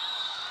corner.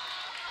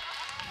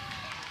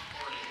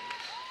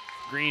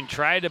 Green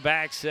tried to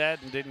back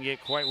set and didn't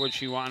get quite what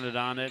she wanted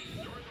on it.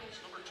 Number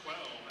 12,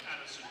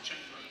 Addison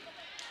Chenvert.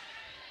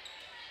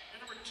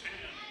 And number 10,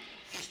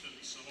 Houston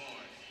Savoy.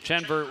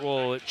 Chenvert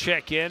will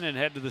check in and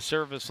head to the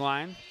service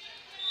line.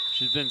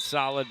 She's been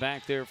solid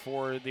back there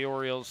for the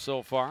Orioles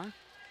so far.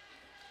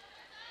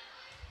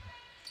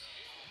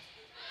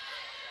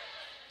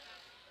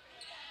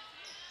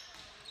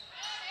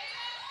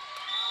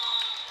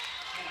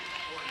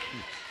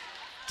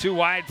 Too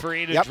wide for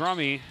Ada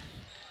Drummy.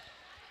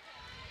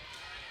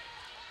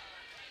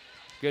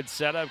 Good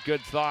setup, good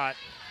thought.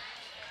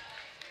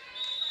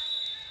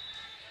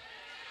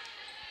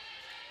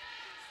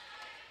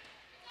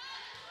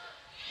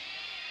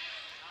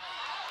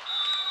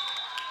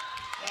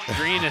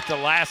 Green at the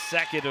last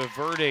second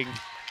averting.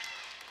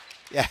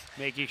 Yeah.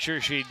 Making sure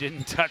she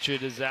didn't touch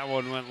it as that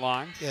one went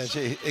long. Yeah,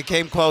 it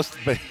came close,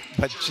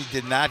 but she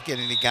did not get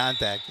any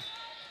contact.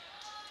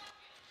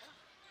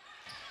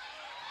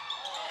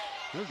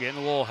 We're getting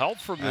a little help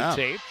from the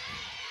tape.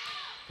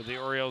 But the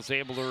Orioles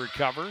able to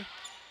recover.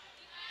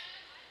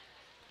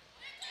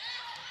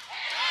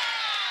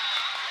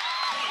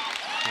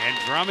 And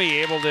Drummy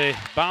able to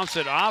bounce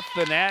it off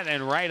the net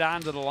and right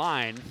onto the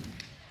line.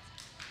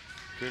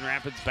 Coon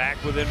Rapids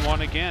back within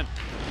one again.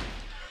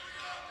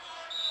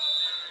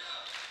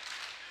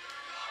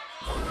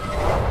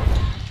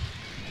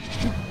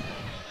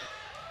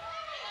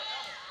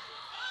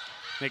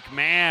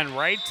 McMahon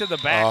right to the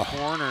back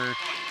corner.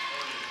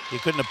 You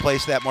couldn't have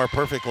placed that more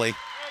perfectly.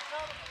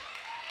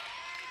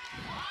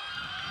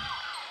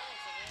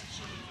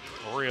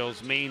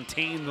 Orioles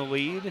maintain the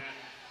lead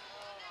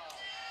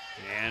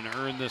and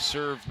earn the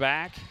serve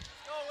back.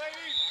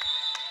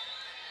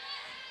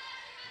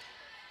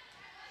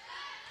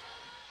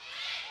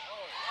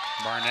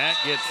 Barnett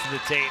gets the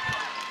tape.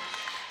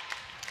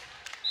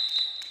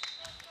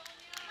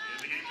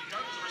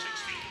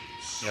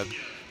 Yeah,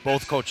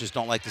 both coaches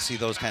don't like to see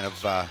those kind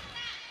of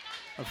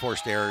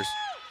forced errors.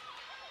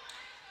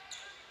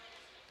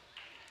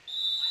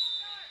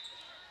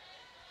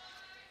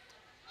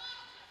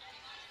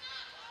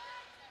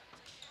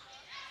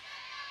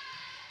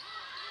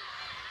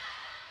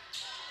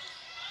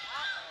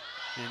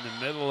 In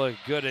the middle, a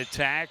good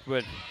attack,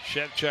 but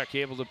Shevchuk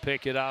able to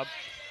pick it up.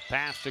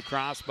 Passed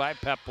across by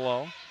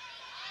Peplow.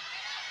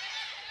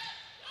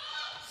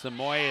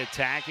 Samoy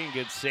attacking,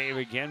 good save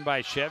again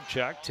by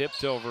Shevchuk.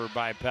 Tipped over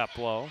by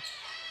Peplow.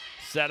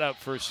 Set up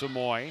for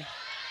Samoy.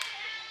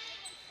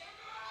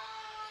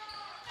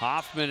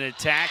 Hoffman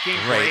attacking,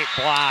 great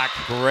block.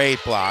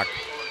 Great block.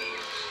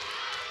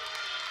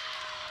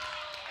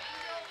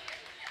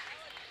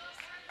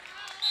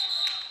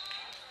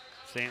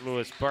 St.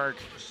 Louis Park.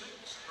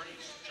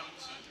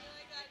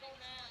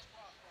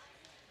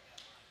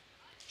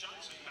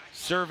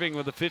 Serving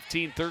with a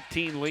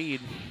 15-13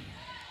 lead.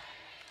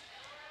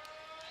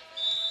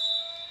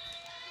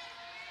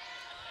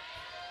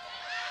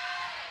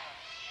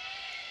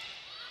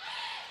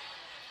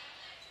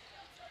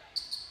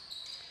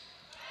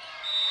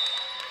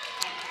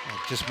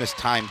 Just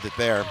mistimed it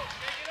there.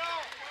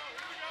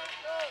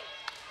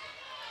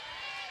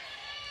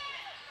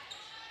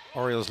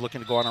 Orioles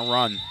looking to go on a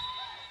run.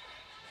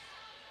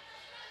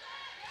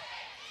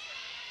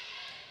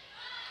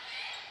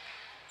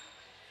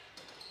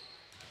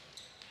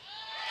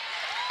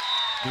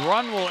 The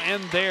run will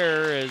end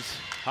there as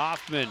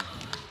Hoffman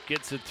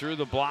gets it through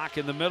the block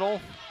in the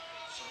middle.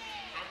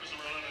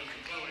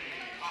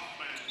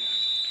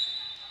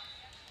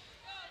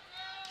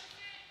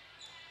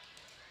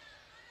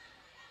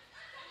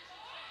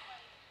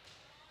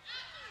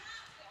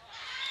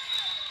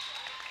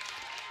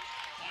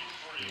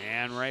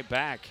 And right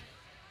back.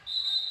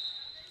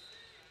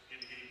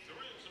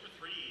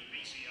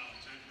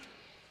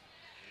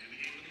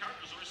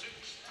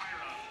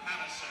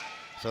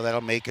 So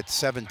that'll make it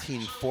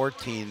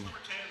 17-14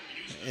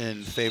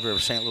 in favor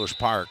of St. Louis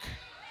Park.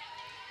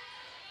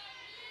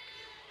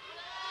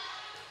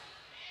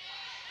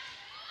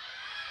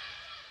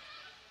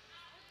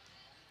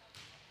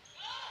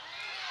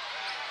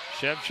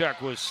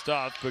 Shevchuk was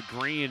stuffed, but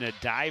Green a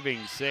diving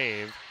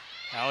save.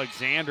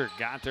 Alexander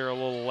got there a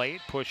little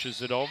late,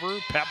 pushes it over.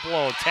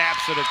 Peplow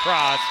taps it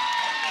across,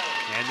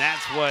 and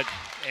that's what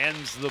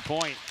ends the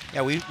point.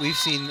 Yeah, we've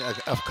seen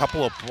a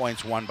couple of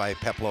points won by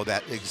Peplow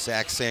that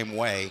exact same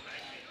way.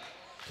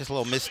 Just a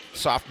little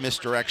soft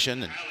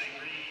misdirection and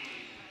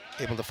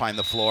able to find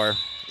the floor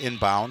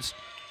inbounds.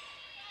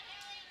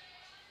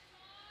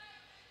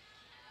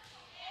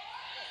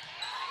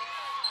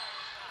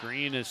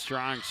 Green is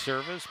strong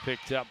service,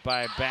 picked up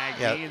by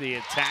Bagney. The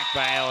attack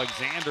by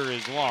Alexander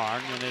is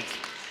long, and it's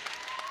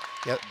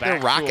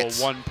back to a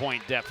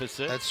 1-point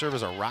deficit. That serve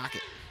is a rocket.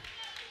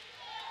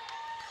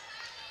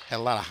 Had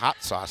a lot of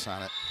hot sauce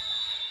on it.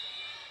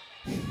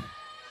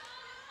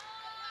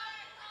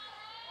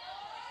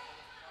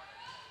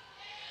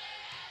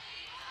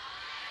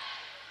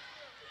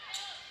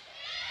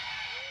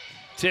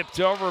 Tipped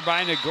over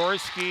by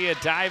Nagorski. A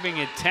diving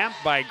attempt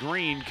by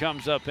Green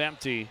comes up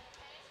empty.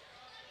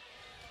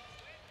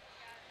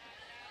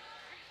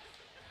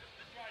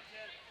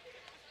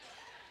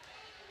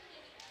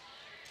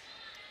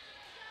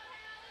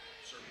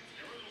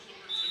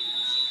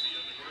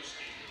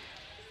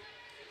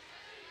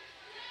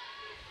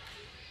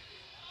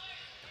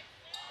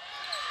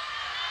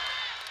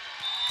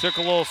 Took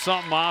a little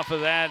something off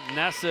of that.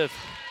 Nesseth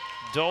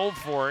dove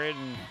for it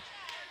and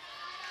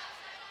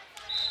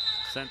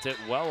sent it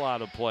well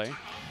out of play.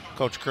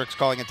 Coach Kirk's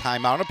calling a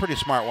timeout. A pretty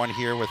smart one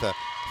here with a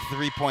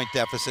 3-point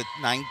deficit,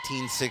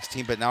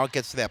 19-16. But now it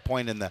gets to that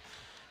point in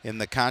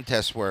the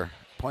contest where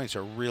points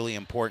are really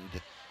important.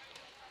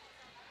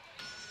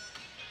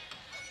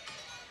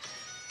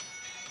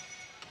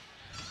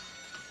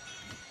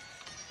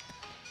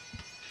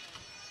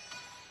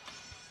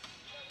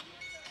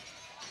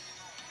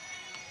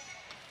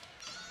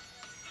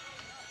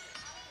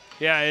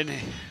 Yeah, and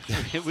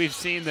we've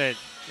seen that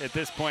at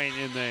this point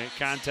in the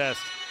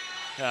contest,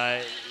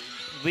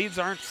 leads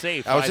aren't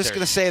safe. I was just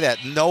going to say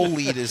that no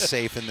lead is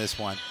safe in this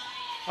one.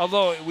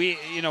 Although we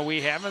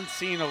haven't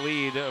seen a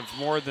lead of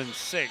more than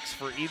 6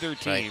 for either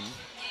team.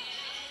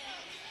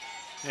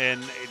 Right.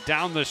 And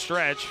down the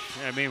stretch,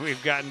 I mean,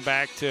 we've gotten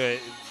back to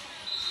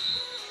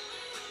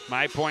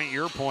my point,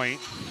 your point,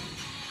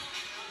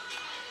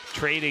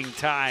 trading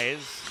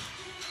ties.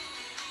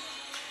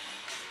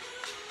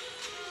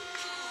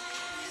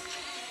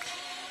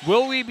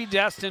 Will we be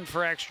destined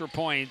for extra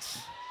points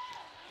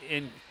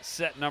in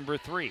set number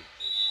 3?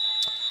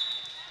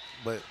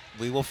 But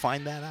we will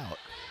find that out.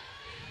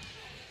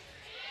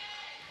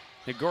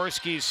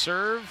 Nagorski's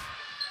serve.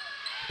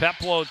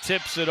 Peplo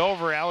tips it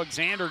over.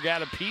 Alexander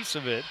got a piece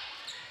of it.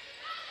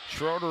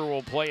 Schroeder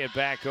will play it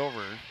back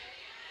over.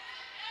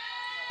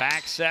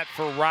 Back set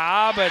for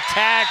Rob.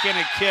 Attack and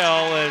a kill.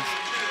 As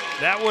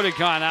that would have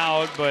gone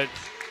out, but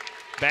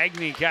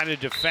Bagney kind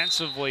of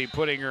defensively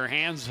putting her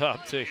hands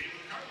up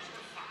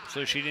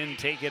so she didn't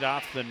take it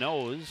off the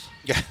nose.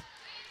 Yeah.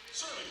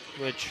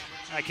 Which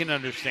I can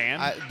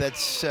understand.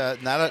 That's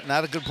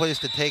not a good place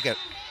to take it.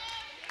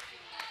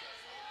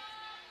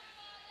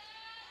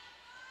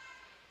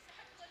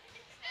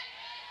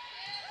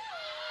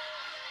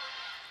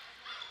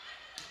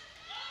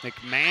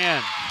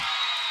 McMahon,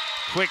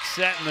 quick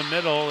set in the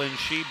middle, and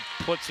she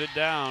puts it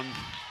down.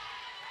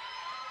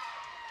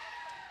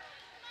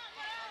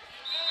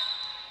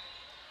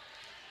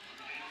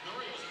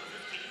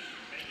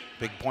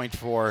 Big point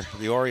for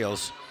the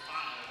Orioles.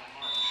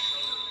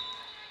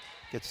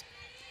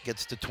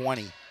 Gets to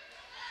 20.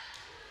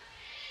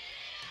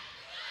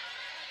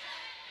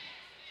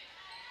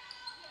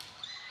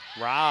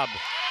 Rob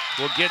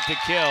will get the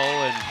kill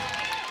and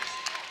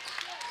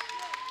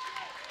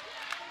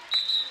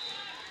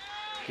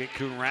get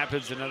Coon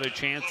Rapids another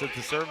chance at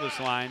the service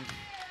line.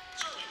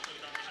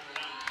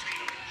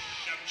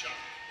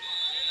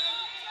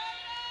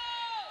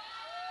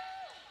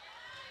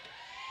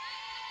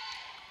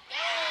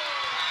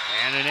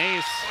 And an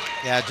ace.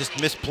 Yeah, just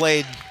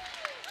misplayed.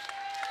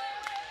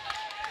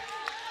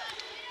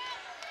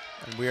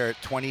 And we are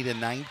at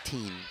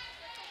 20-19.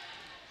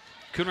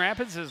 Coon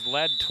Rapids has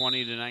led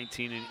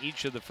 20-19 in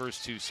each of the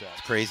first 2 sets.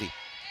 It's crazy.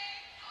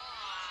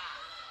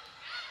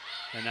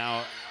 And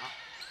now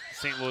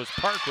St. Louis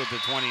Park with the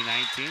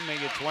 20-19,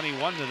 make it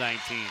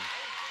 21-19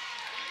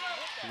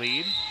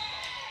 lead.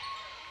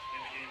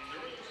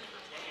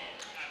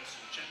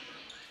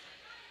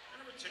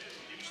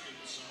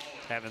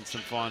 Having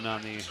some fun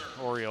on the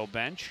Oriole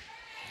bench.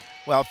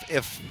 Well,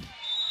 if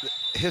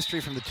history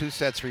from the 2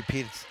 sets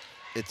repeats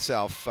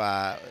itself,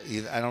 I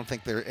don't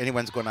think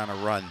anyone's going on a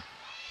run.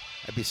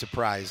 I'd be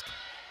surprised.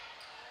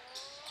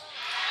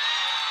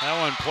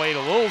 That one played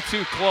a little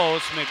too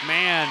close.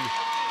 McMahon.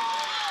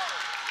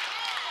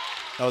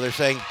 Oh, they're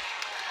saying?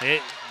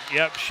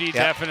 Yep, she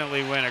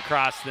definitely went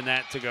across the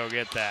net to go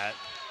get that.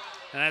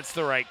 And that's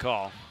the right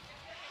call.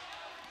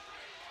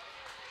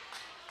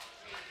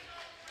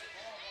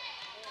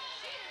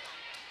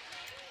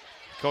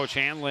 Coach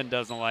Hanlon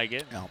doesn't like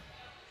it. No.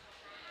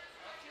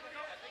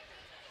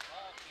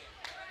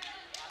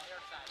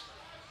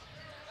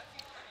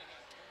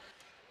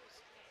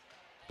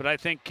 But I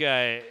think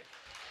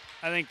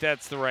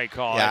that's the right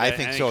call. Yeah, I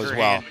think so as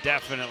well.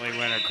 Definitely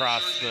went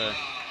across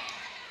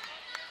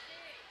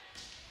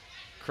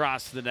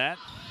the net.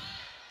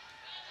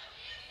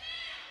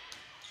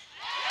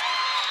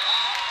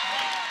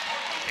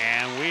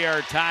 And we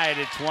are tied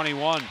at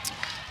 21.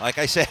 Like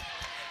I said,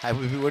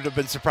 we would have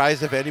been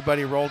surprised if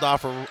anybody rolled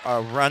off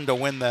a run to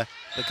win the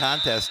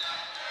contest.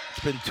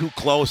 It's been too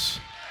close.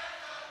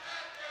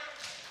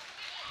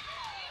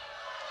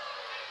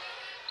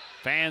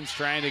 Fans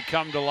trying to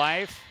come to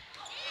life.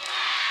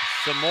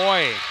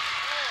 Samoy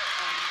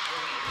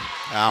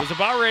was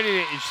about ready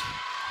to,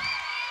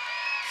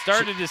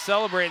 started to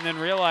celebrate and then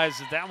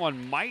realized that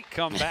one might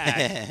come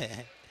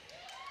back.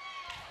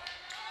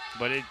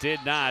 but it did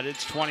not.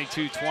 It's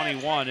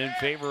 22-21 in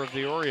favor of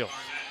the Orioles.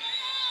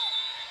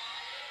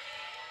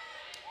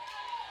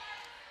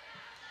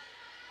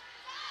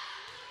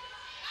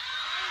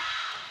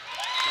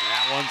 And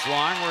that one's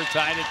long. We're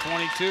tied at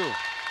 22.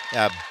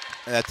 Yeah,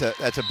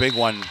 that's a big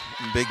one.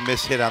 Big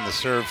miss hit on the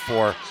serve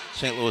for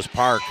St. Louis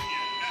Park,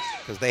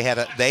 because they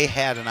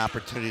had an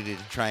opportunity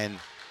to try and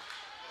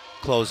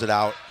close it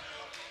out.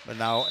 But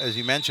now, as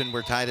you mentioned,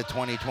 we're tied at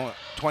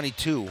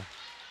 22.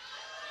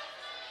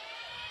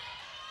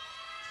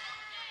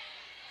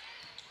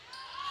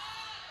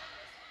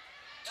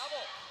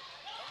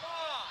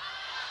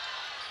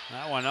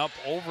 That one up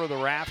over the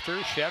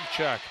rafters.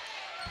 Shevchuk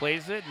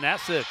plays it.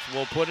 Neseth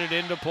will put it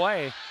into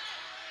play.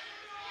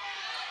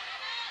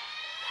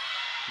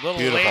 A little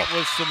Beautiful. late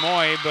with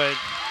Samoy, but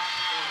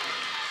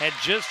had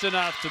just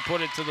enough to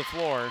put it to the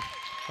floor.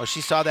 Well, she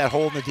saw that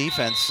hole in the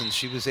defense, and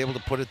she was able to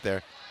put it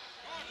there.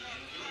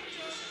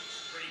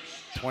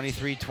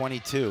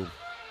 23-22.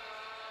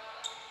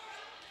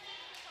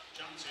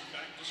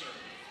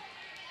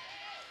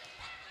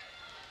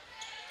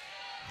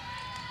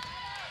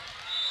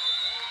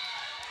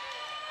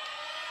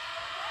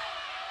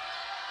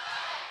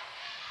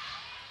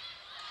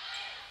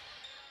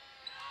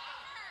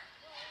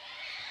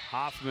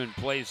 Hoffman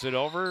plays it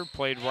over,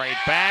 played right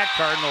back.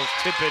 Cardinals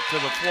tip it to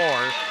the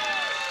floor.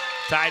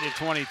 Tied at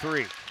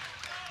 23.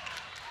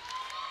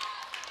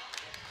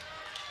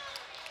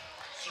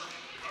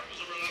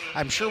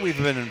 I'm sure we've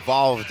been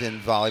involved in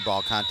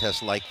volleyball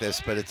contests like this,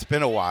 but it's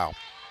been a while.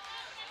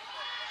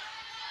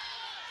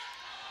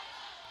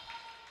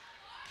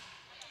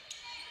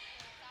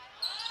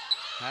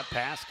 That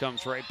pass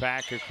comes right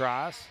back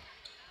across.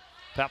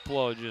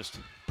 Peplo just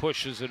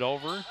pushes it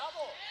over.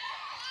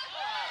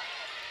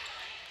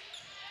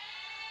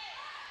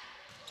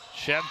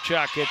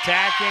 Shevchuk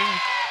attacking.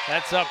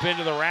 That's up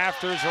into the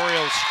rafters.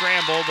 Orioles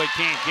scramble but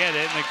can't get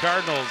it. And the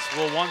Cardinals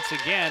will once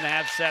again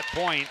have set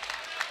point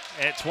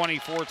at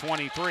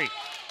 24-23.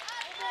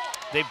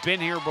 They've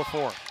been here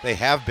before. They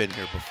have been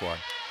here before.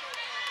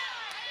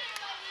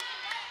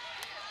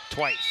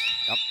 Twice.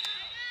 Yep.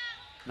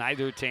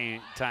 Neither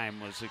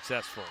time was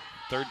successful.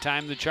 Third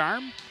time the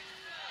charm?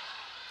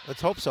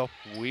 Let's hope so.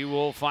 We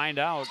will find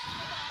out.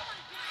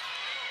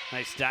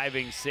 Nice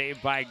diving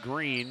save by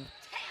Green.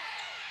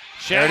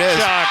 There it is.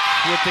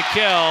 Shevchuk with the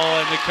kill,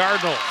 and the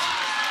Cardinals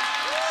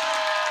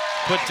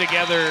put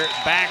together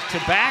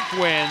back-to-back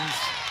wins,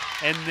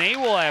 and they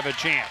will have a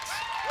chance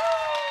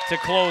to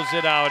close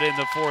it out in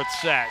the fourth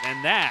set.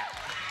 And that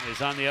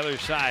is on the other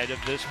side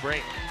of this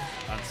break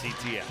on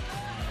CTN.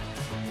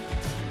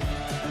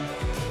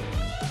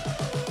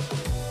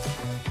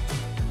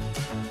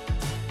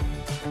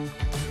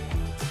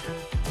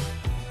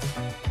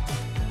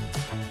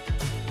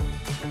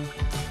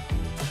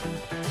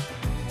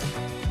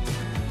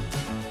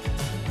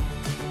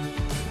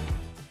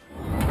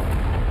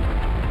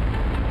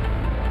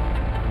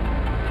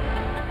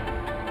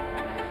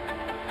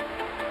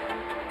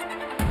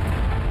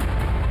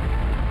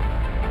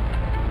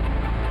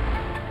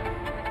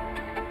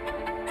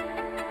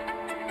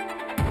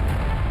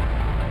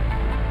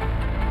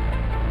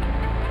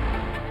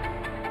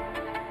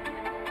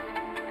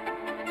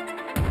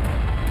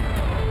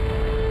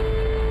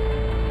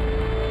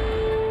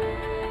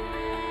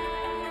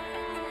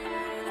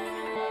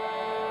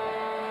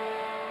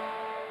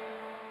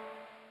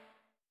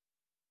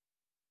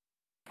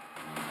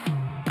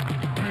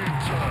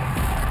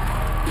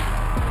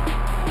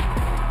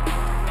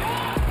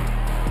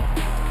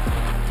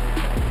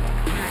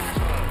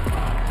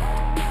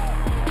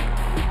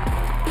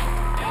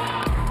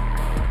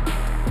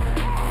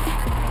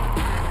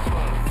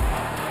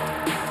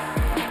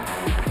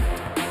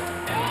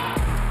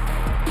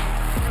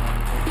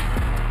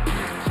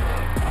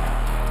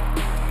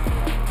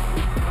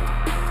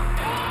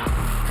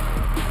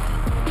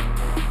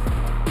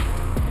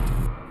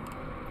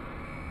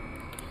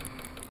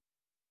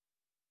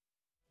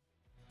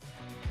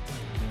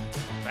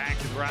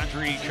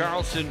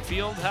 Carlson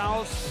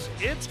Fieldhouse.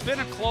 It's been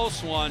a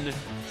close one,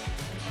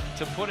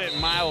 to put it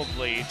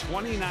mildly.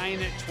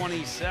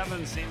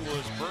 29-27. St.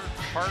 Louis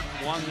Park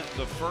won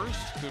the first.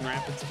 Coon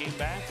Rapids came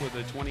back with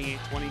a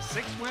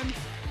 28-26 win,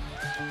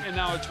 and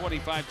now a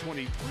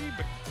 25-23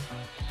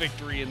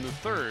 victory in the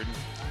third.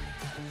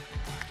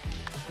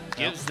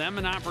 Gives them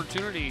an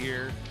opportunity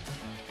here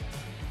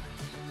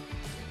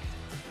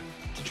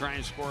to try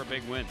and score a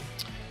big win.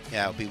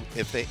 Yeah, it'll be,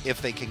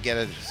 if they can get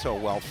it so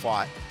well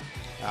fought.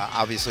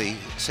 Obviously,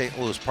 St.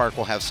 Louis Park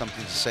will have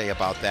something to say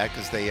about that,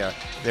 because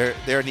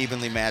they're an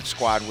evenly matched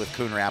squad with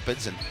Coon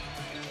Rapids, and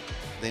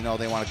they know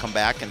they want to come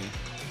back and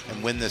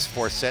win this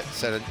fourth set,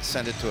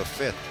 send it to a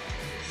fifth.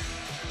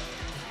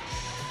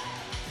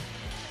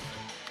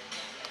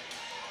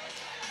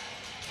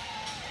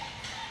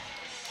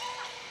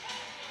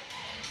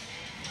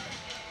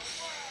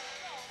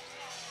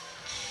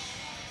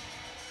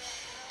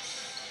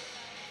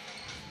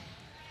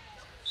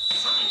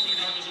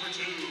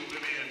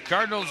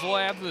 Cardinals will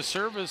have the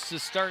service to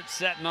start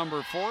set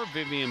number 4.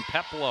 Vivian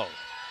Peplo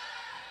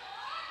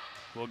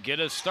will get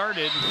us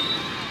started.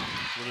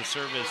 with a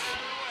service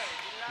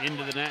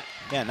into the net.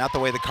 Yeah, not the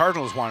way the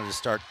Cardinals wanted to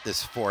start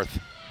this fourth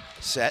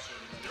set.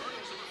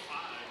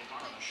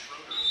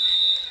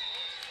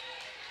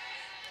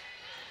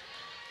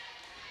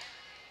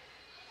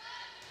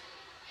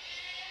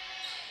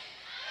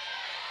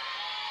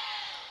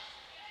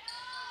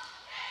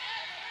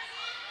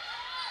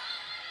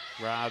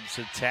 Rob's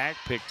attack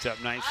picked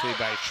up nicely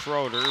by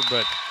Schroeder,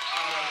 but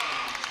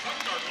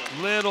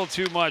little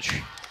too much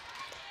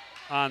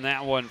on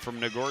that one from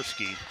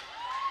Nagorski.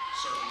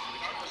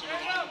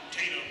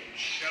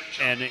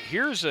 And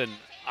here's an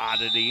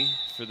oddity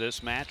for this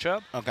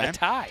matchup, Okay. a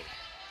tie.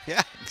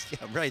 Yeah,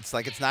 right. It's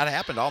like it's not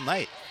happened all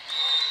night.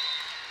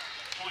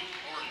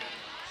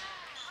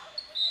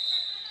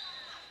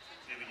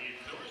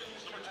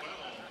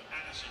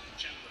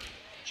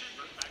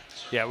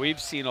 Yeah, we've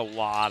seen a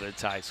lot of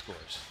tie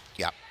scores.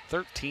 Yeah.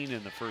 13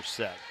 in the first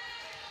set.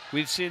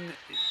 We've seen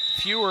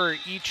fewer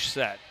each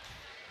set.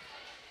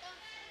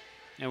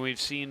 And we've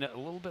seen a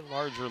little bit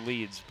larger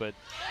leads, but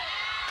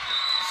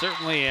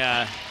certainly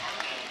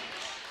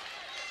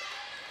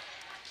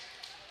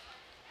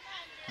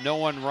no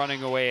one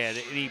running away at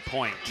any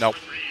point Nope.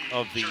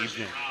 of the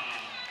evening.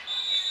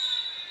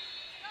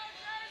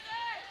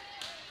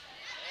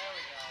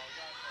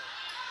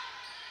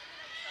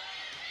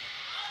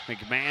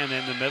 McMahon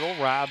in the middle.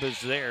 Rob is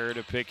there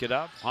to pick it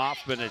up.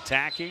 Hoffman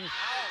attacking.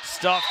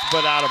 Stuffed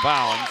but out of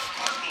bounds.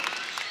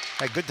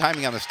 Had good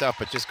timing on the stuff,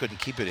 but just couldn't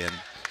keep it in.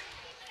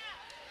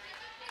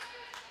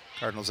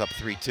 Cardinals up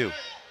 3-2.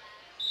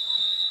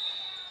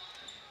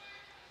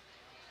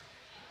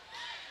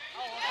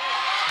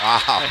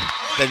 Wow.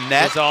 The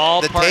net, It's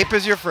all the part- tape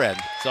is your friend.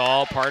 It's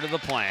all part of the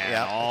plan.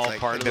 Yeah, all it's like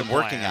part of they've the been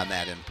working plan. on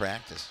that in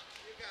practice.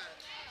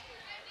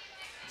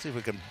 See if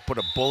we can put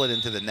a bullet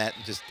into the net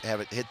and just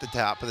have it hit the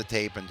top of the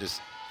tape and just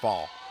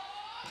fall.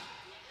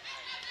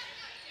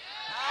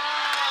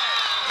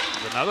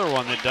 There's another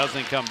one that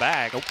doesn't come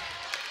back. Nope.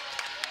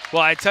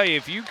 Well, I tell you,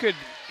 if you could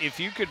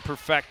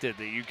perfect it,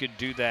 that you could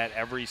do that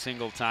every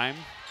single time,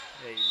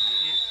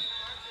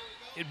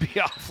 it'd be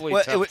awfully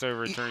Well, it tough would- to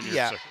return your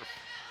yeah. serve.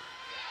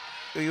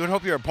 You would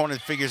hope your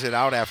opponent figures it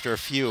out after a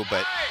few,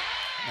 but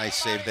nice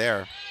save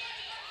there.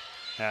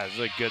 Yeah, it's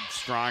a good,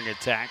 strong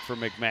attack for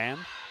McMahon.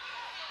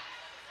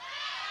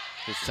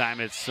 This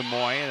time it's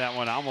Samoy. That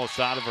one almost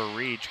out of her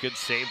reach. Good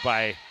save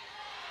by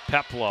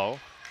Peplo.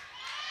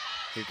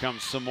 Here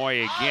comes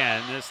Samoy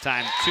again. This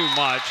time too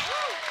much.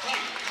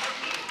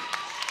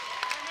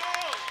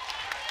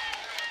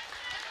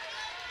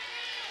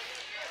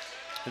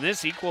 And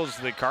this equals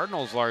the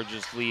Cardinals'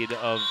 largest lead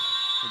of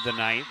the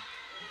night.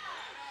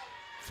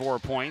 4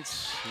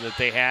 points that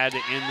they had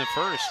in the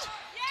first.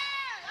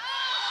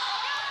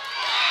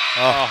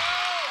 Oh,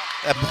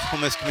 that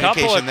miscommunication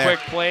Couple of there. quick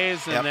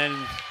plays and Yep.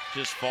 then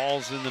just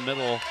falls in the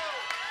middle.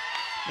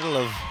 Middle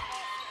of.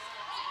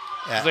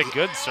 Yeah, It was a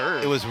good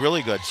serve. it was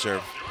really good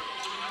serve.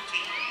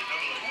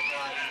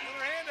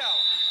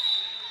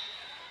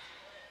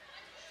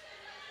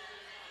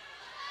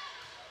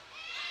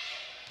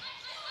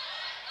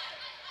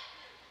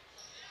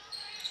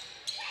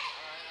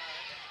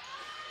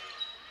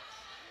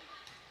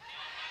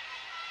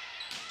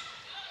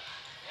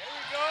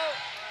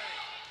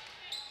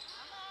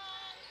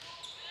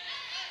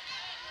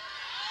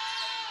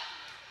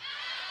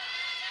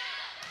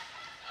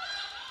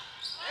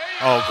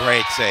 Oh,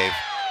 great save.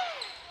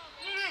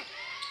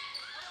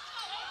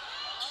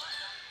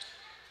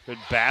 Good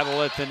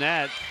battle at the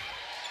net.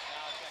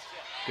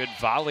 Good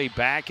volley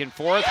back and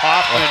forth.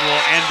 Hoffman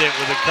will end it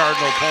with a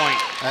Cardinal point.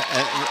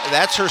 And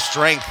that's her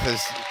strength.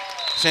 Is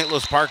St.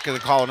 Louis Park going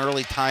to call an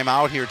early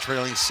timeout here,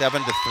 trailing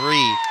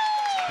 7-3,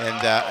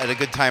 and a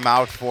good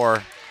timeout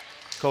for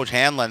Coach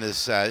Hanlon.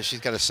 Is she's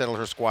got to settle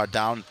her squad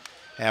down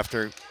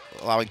after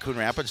allowing Coon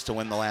Rapids to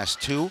win the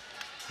last two,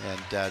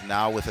 and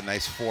now with a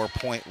nice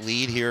 4-point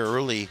lead here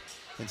early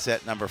in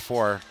set number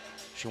 4,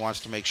 she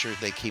wants to make sure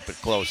they keep it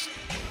close.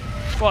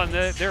 Well, and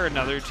they're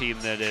another team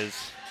that has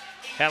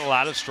had a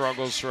lot of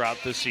struggles throughout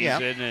the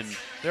season, and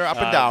They're up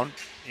and down.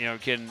 You know,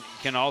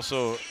 can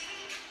also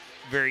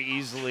very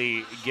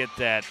easily get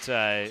that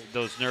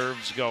those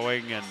nerves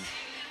going. And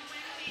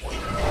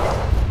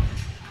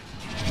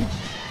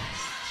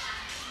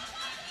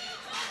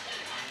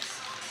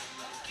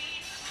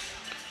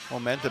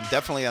Momentum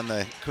definitely on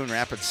the Coon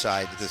Rapids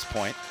side at this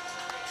point.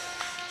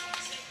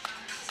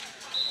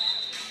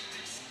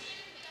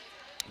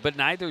 but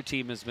neither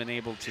team has been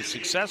able to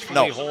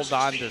successfully hold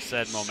on to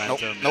said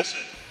momentum Nope.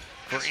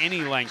 for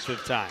any length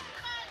of time.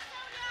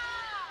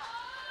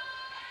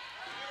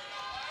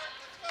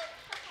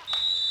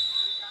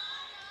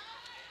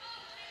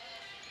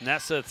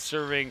 Nessa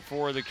serving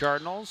for the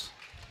Cardinals.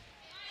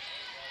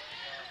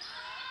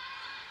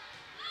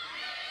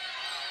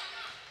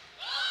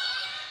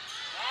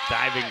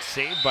 Diving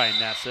save by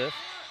Nessa.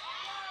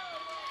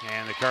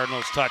 And the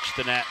Cardinals touch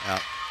the net. Yeah.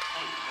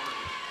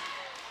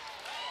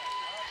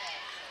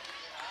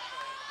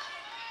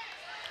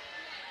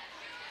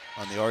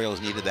 And the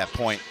Orioles needed that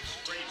point.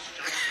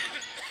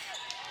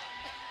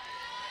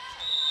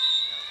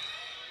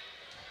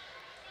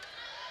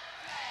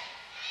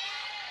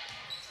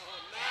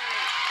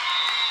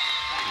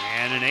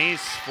 And an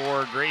ace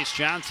for Grace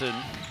Johnson.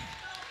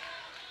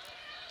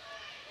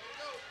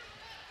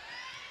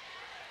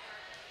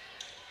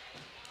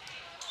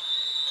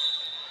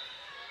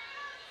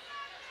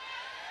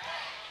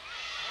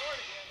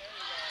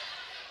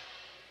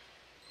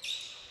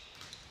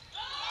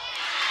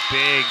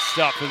 Big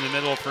stuff in the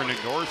middle for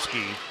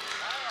Nagorski.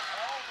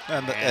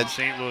 And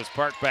St. Louis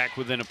Park back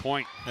within a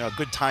point. You know, a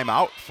good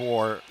timeout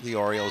for the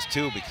Orioles,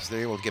 too, because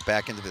they're able to get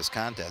back into this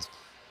contest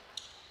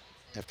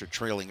after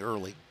trailing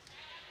early.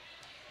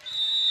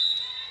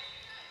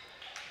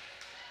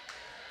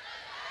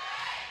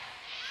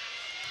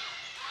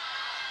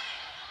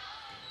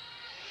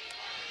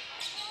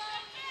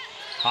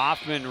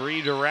 Hoffman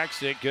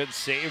redirects it. Good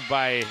save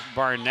by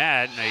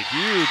Barnett. And a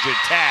huge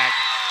attack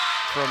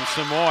from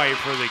Samoy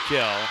for the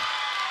kill.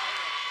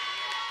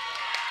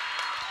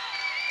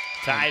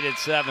 Tied at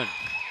 7.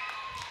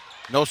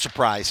 No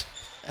surprise.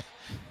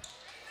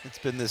 It's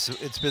been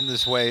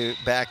this way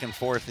back and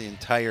forth the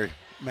entire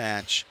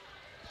match.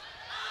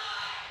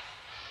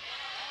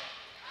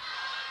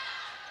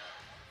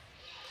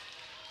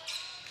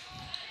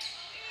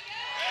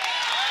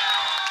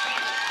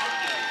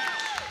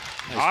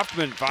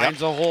 Hoffman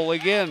finds a hole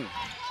again.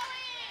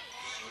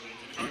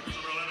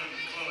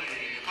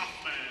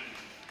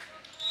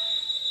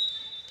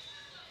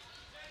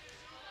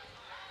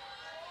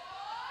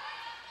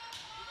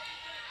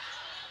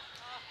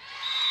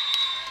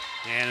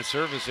 And a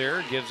service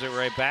error gives it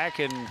right back,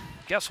 and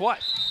guess what?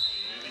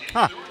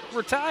 Huh.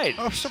 We're tied.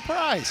 Oh,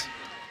 surprise.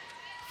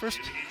 First.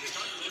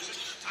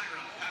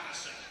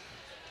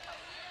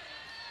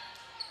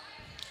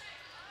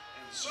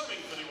 Serving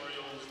for the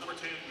Orioles, number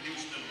 10,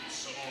 Houston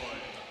Savoy.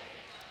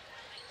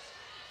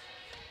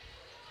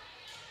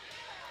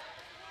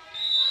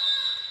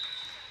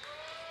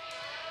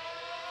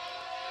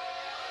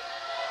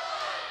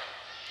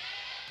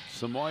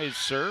 Samoy's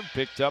serve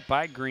picked up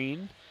by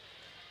Green.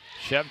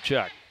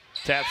 Shevchuk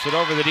taps it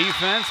over the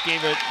defense,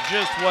 gave it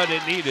just what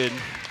it needed.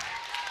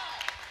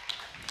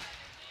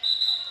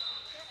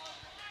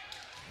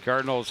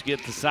 Cardinals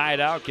get the side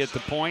out, get the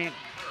point,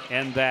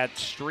 end that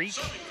streak.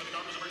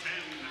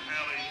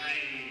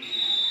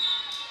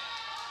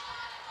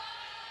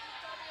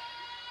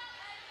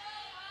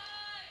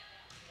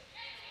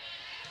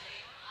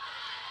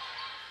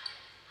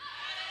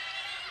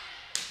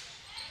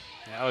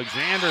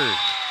 Alexander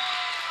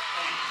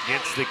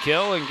gets the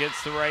kill and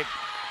gets the right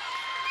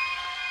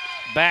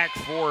back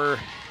for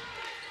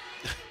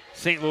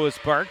St. Louis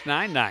Park.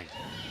 9-9.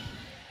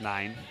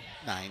 9.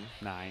 9.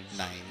 9.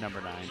 9.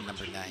 Number 9.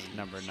 Number 9.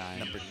 Number 9.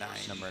 Number 9.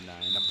 Number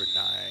 9. Number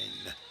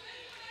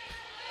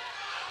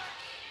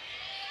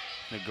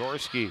 9.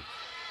 Nagorski.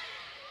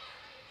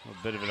 A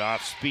little bit of an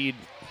off-speed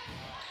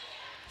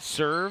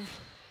serve.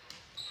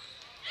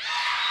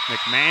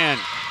 McMahon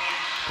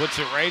puts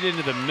it right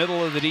into the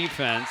middle of the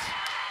defense.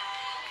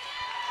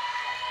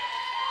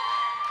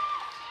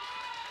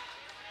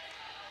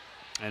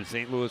 And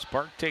St. Louis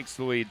Park takes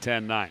the lead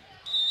 10-9.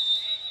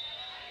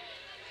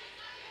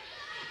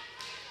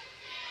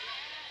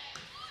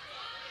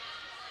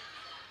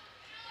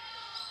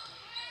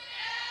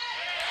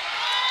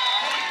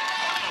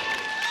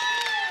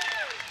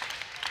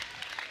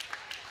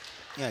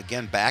 Yeah,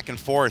 again, back and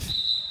forth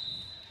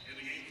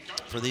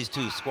for these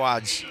two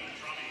squads.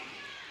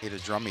 Ada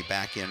Drummy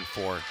back in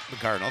for the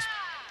Cardinals.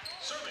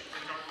 Serving for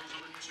the Cardinals,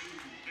 number 2,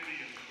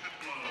 Vivian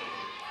Peplow.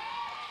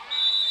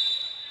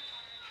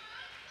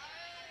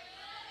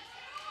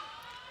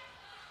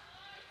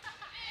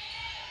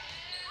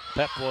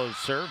 Peplow's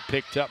serve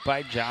picked up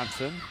by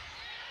Johnson.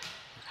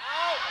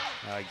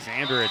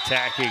 Alexander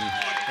attacking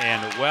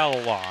and well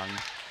along.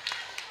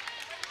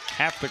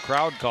 Half the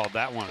crowd called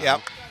that one Yep.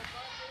 out.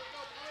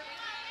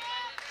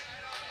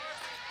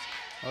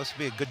 Well, this would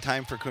be a good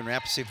time for Coon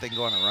Rapids to see if they can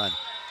go on a run.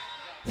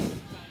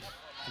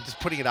 I'm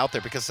just putting it out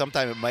there because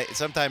sometime it might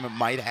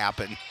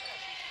happen.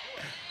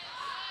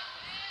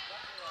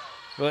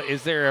 Well,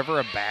 is there ever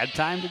a bad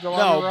time to go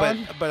on a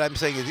run? but I'm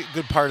saying it's a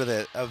good part of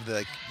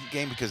the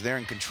game because they're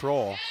in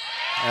control.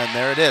 And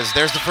there it is.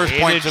 There's the first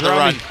point for the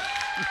run.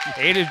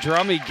 Ada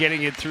Drummy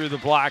getting it through the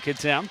block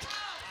attempt.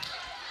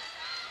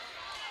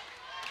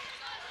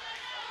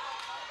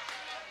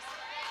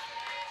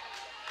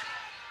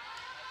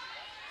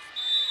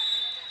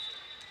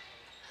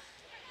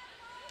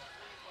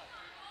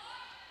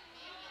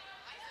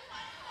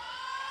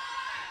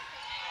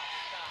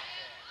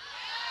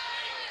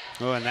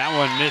 Oh, and that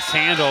one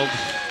mishandled.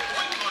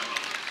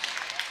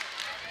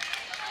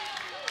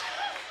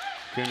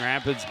 Coon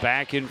Rapids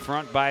back in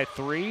front by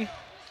 3.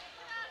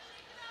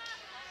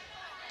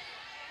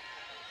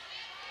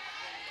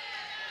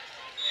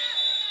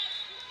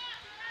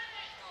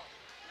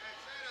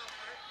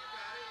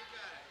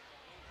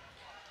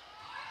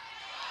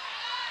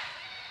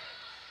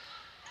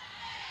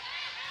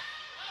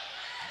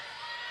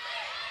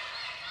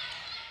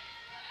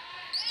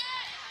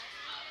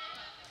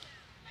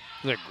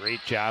 It was a great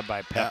job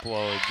by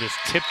Peplow, just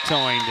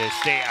tiptoeing to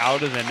stay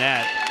out of the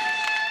net.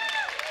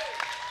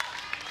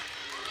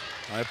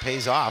 Well, it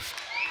pays off.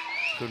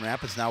 Coon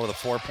Rapids now with a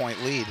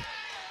 4-point lead.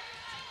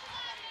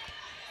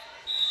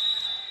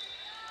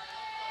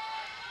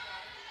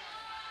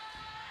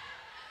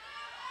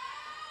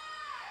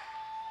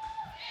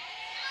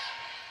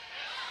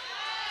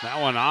 That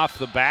one off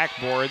the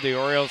backboard. The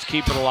Orioles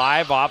keep it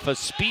alive off a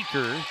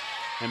speaker,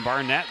 and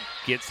Barnett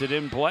gets it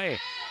in play.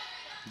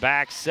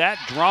 Back set,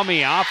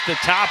 Drummy off the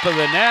top of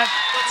the net.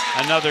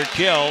 Another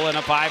kill and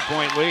a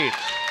 5-point lead.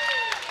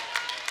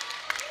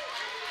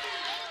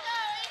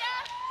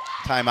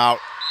 Timeout,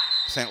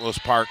 St. Louis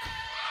Park.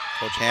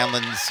 Coach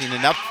Hanlon's seen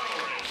enough.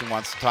 She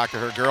wants to talk to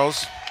her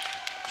girls.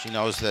 She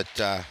knows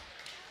that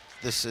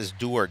this is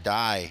do or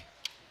die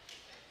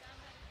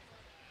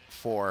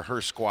for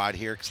her squad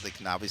here, because they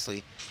can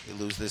obviously, they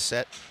lose this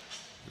set,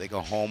 they go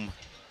home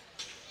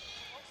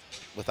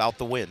without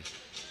the win.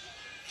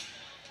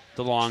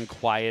 The long,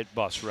 quiet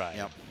bus ride.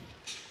 Yep.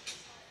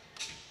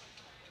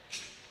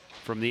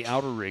 From the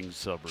outer ring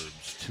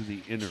suburbs to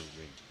the inner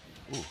ring.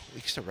 Ooh, we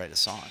used to write a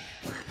song.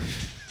 We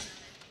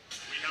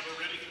have a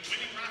ready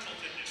winning raffle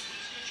ticket.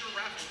 Please get your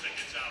raffle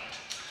tickets out.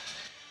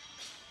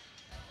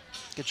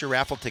 Get your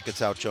raffle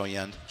tickets out, Joe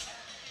Yend. The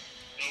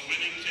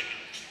winning ticket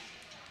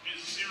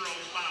is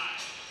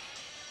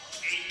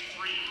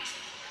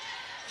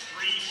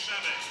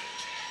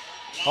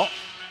 058337. Oh.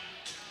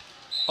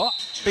 Oh,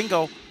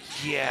 bingo.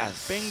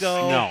 Yes.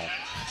 Bingo. No.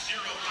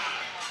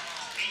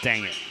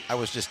 Dang it. I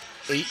was just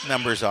 8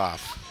 numbers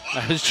off.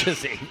 That was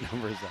just 8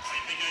 numbers off. I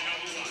think I know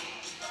the one.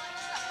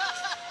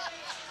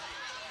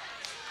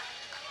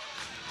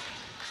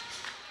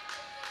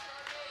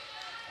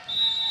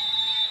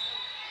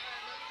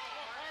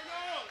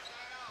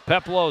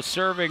 Peplo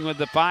serving with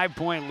the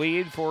 5-point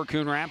lead for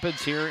Coon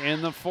Rapids here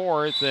in the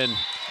 4th, and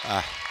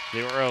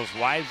the Orioles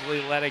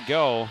wisely let it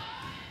go.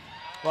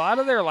 Well, out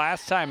of their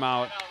last time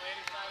out,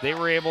 they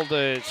were able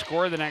to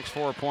score the next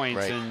 4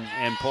 points Right.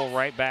 and pull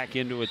right back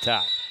into a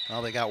tie.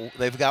 Well,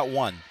 they've got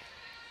one.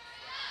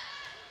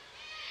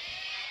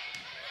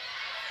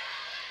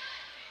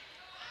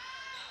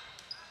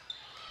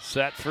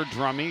 Set for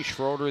Drummy.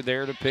 Schroeder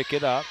there to pick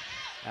it up.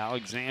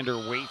 Alexander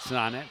waits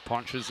on it,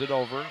 punches it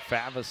over.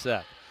 Fava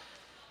set.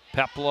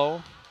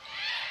 Peplo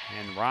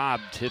and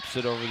Rob tips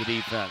it over the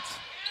defense.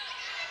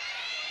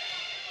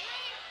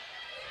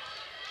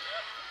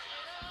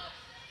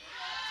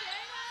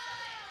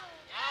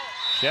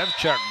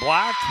 Shevchuk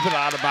blocked, but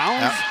out of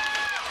bounds. Yep.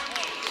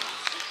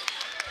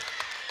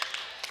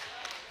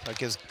 That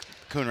gives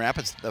Coon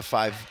Rapids the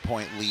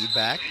 5-point lead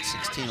back,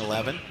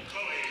 16-11.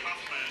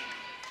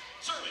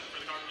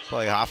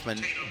 Chloe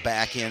Hoffman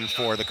back in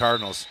for the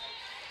Cardinals.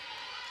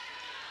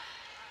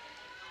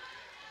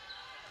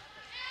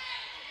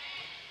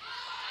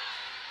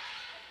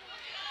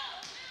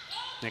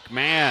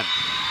 McMahon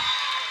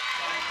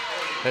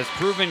has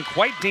proven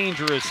quite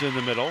dangerous in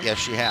the middle. Yes,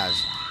 she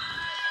has.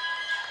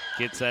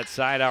 Gets that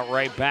side out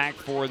right back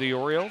for the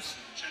Orioles.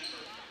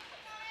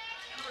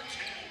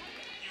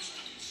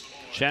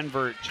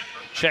 Chenvert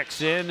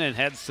checks in and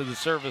heads to the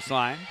service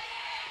line.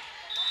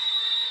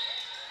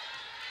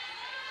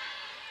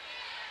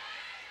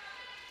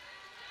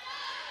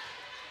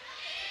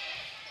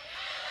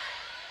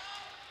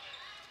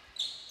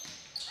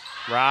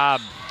 Rob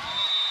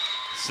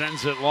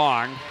sends it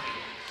long.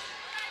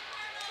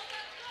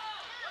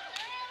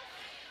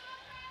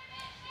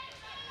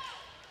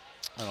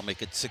 That'll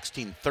make it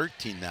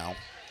 16-13 now.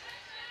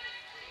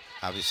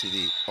 Obviously,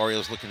 the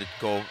Orioles looking at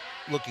go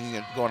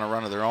on a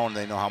run of their own.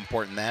 They know how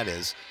important that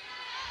is.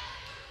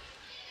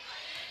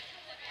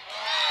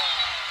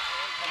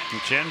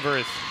 And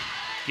Chenverth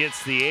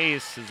gets the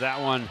ace as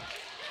that one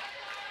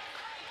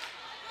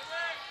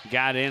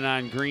got in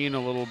on green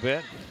a little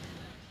bit.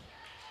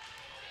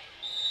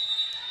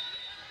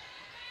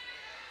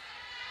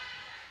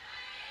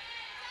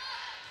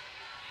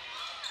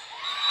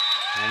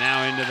 And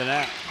now into the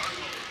net.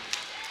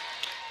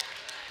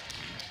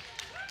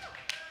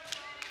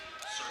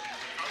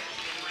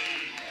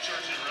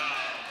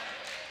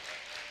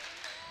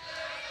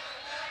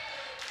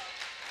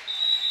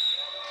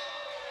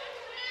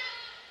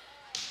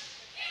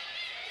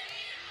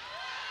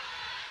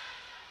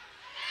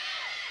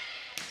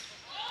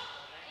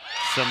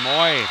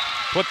 Samoy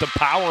put the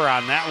power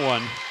on that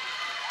one.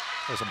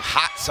 There's some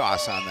hot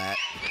sauce on that.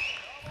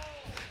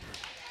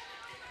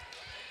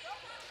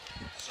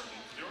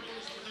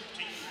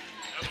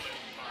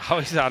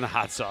 Always on a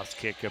hot sauce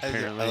kick,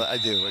 apparently. I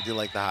do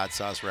like the hot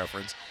sauce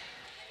reference.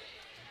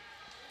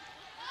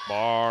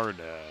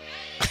 Barnett.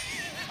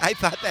 I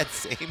thought that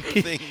same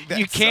thing.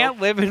 You can't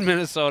live in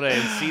Minnesota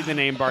and see the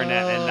name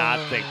Barnett and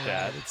not think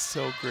that. It's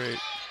so great.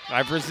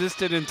 I've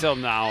resisted until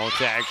now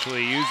to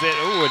actually use it.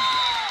 Ooh,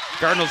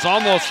 Cardinals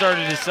almost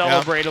started to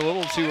celebrate a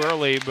little too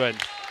early, but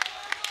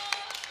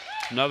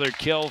another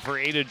kill for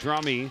Ada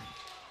Drummy.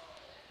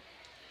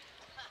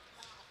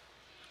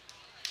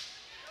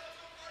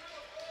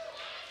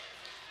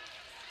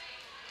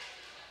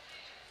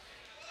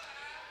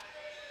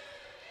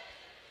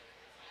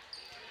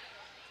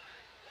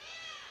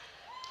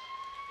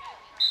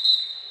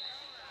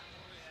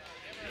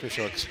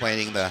 Official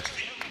explaining the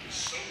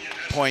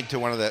point to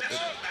one of the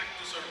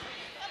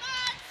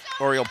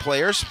Oriole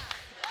players.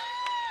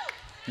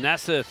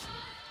 Nesseth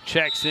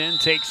checks in,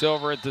 takes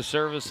over at the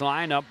service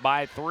line, up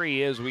by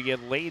 3 as we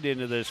get late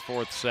into this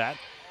 4th set.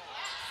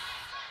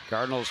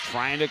 Cardinals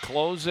trying to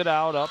close it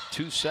out, up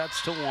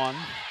 2-1.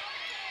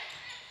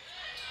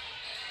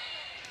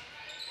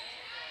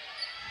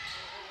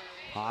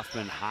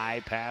 Hoffman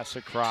high pass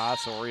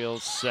across.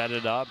 Orioles set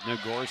it up.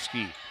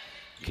 Nagorski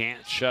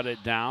can't shut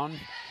it down.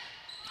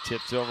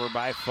 Tipped over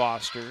by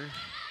Foster.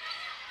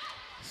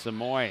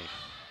 Samoy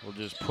will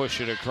just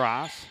push it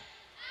across.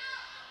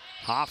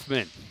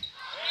 Hoffman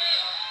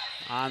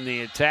on the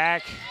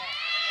attack.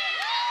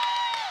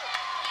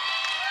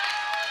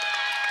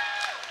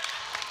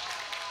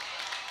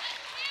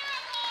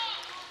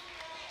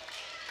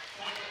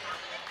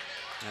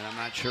 And I'm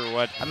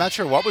not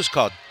sure what was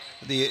called.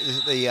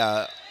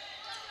 The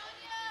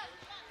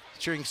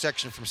cheering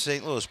section from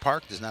St. Louis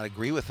Park does not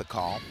agree with the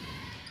call.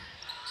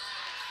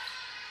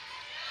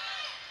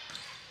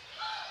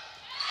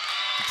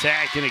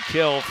 Attack and a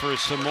kill for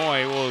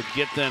Samoy will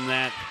get them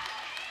that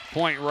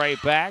point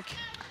right back.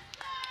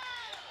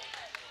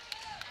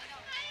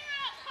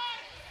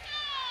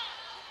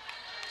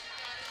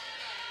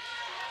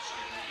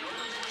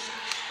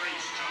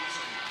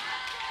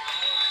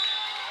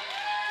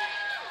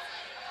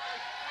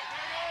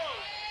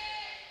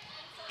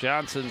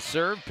 Johnson's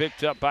serve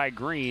picked up by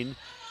Green.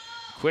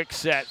 Quick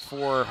set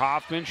for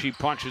Hoffman. She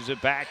punches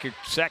it back a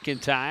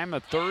second time,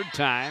 a third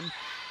time.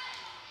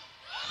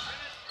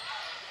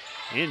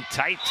 In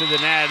tight to the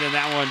net, and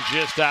that one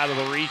just out of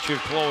the reach of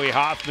Chloe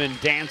Hoffman,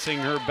 dancing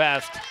her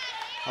best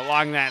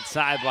along that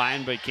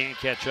sideline, but can't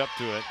catch up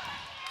to it.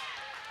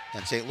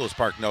 And St. Louis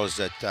Park knows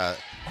that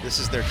this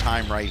is their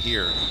time right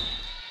here.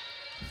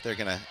 If they're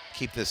going to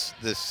keep this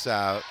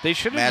they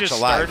should have just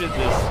alive. Started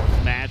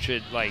this match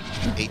at like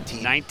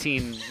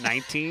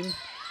 1919.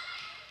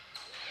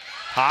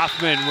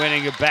 Hoffman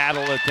winning a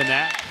battle at the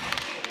net.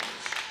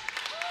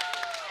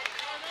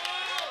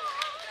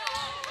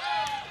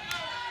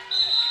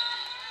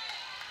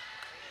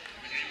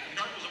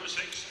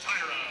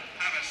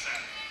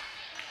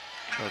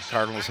 The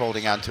Cardinals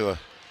holding on to a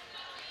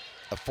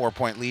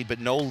 4-point lead, but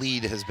no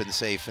lead has been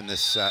safe in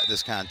this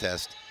this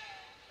contest.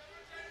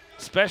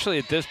 Especially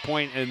at this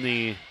point in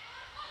the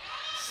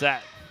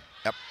set.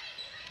 Yep.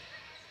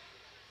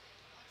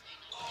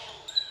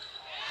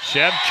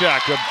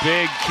 Shevchuk, a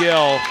big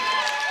kill.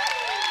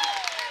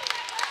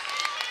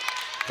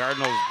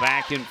 Cardinals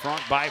back in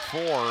front by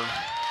 4.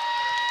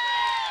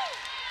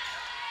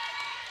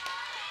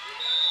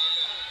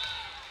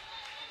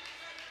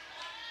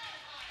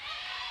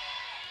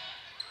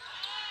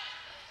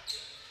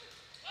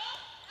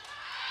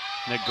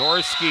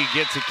 Nagorski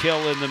gets a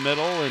kill in the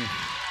middle and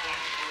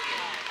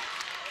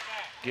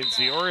gives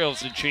the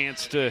Orioles a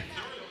chance to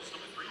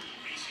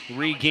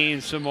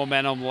regain some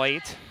momentum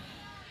late.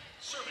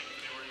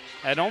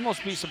 I'd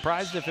almost be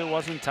surprised if it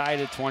wasn't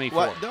tied at 24.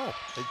 What? No,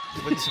 it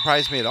wouldn't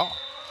surprise me at all.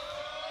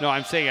 No,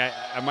 I'm saying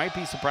I might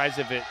be surprised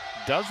if it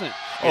doesn't.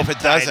 Oh, if it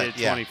doesn't, at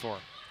 24. Yeah.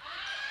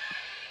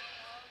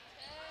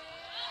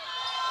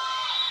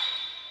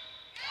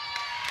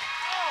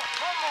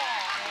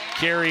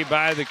 Carry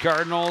by the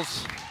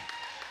Cardinals.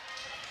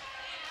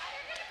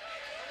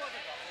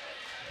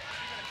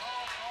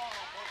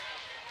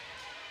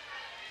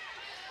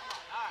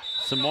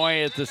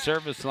 Samoy at the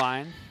service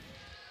line.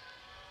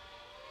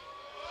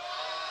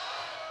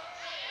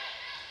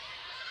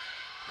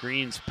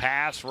 Green's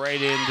pass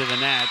right into the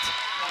net.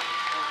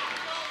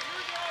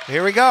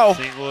 Here we go.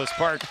 St. Louis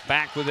Park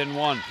back within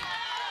 1.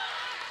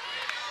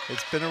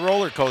 It's been a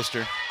roller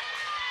coaster.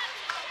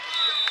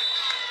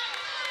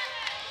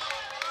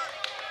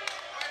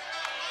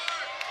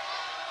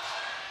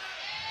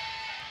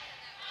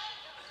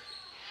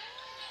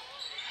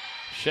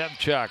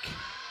 Shevchuk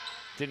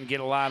didn't get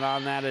a lot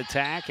on that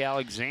attack.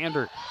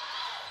 Alexander.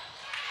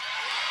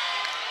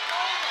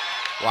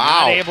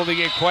 Wow. Not able to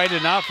get quite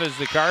enough as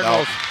the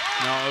Cardinals.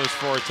 No, it was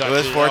 4 touches. It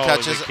was 4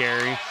 touches. It was a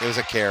carry. It was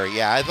a carry.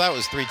 Yeah, I thought it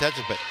was 3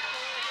 touches, but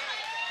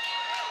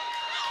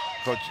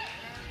Coach.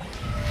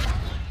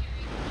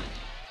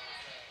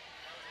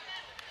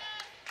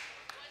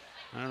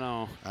 I don't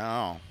know.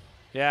 Oh.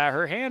 Yeah,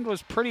 her hand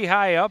was pretty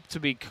high up to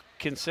be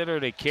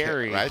considered a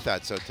carry. I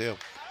thought so too.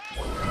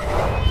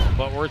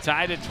 But we're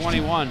tied at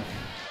 21.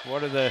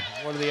 What are the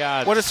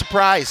odds? What a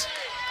surprise.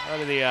 What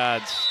are the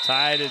odds?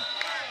 Tied at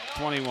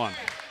 21.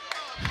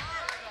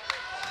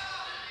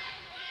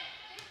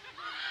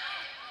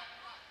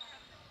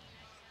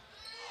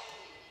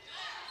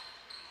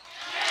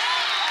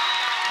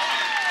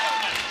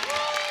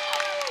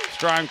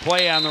 Strong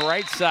play on the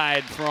right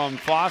side from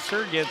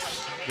Foster.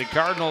 Gets the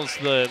Cardinals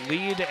the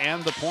lead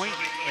and the point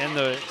and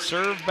the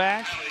serve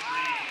back.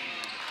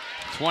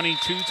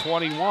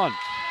 22-21.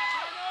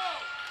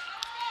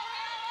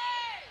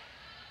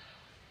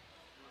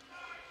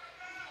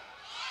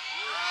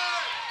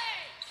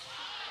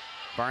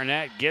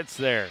 Barnett gets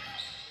there.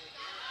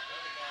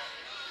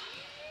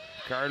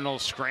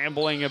 Cardinals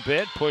scrambling a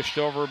bit, pushed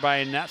over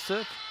by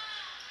Nesseth.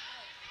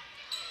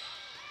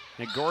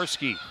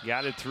 Nagorski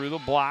got it through the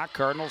block.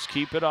 Cardinals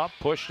keep it up,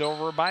 pushed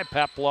over by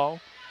Peplow.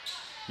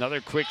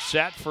 Another quick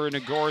set for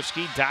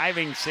Nagorski.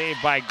 Diving save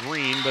by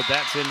Green, but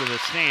that's into the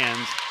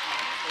stands.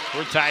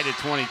 We're tied at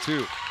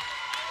 22.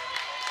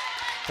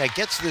 that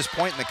gets to this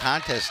point in the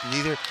contest,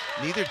 neither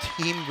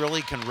team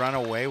really can run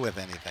away with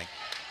anything.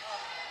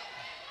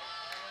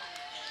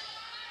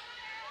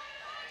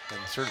 And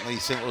certainly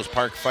St. Louis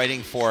Park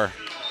fighting for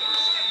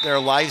their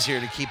lives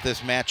here to keep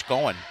this match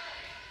going.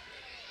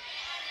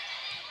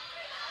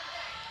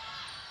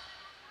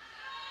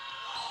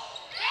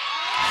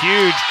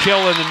 Huge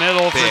kill in the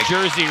middle Big. for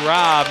Jersey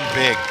Robb.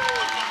 Big.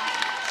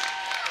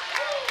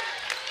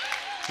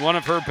 One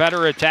of her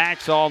better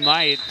attacks all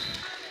night.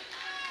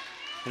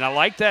 And I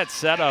like that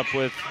setup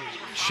with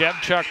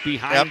Shevchuk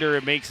behind her.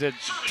 It makes it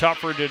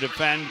tougher to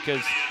defend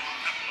because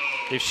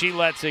if she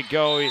lets it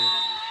go,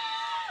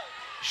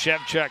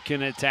 Shevchuk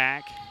can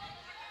attack.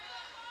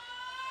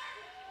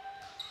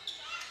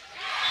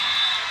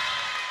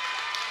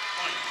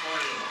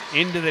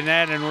 Into the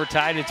net, and we're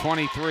tied at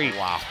 23.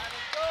 Wow.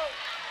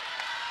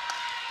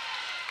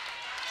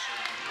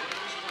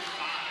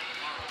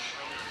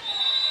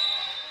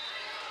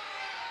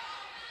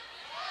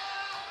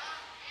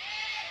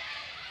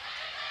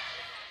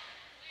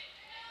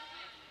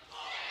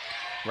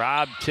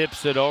 Robb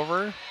tips it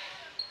over.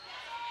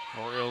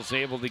 Orioles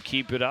able to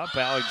keep it up.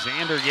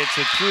 Alexander gets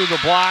it through the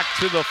block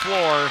to the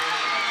floor.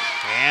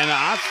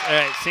 And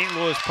St.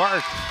 Louis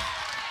Park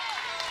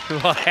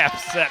will have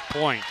set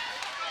point.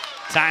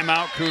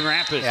 Timeout, Coon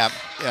Rapids.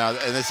 Yeah,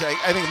 and this,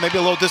 I think maybe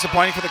a little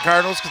disappointing for the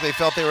Cardinals because they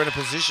felt they were in a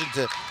position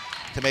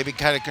to maybe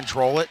kind of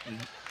control it. And,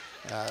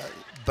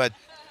 but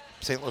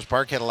St. Louis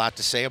Park had a lot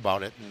to say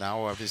about it. And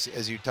now,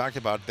 as you talked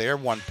about, they're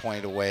 1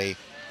 point away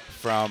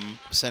from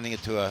sending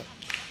it to a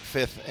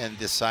fifth and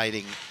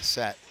deciding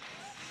set.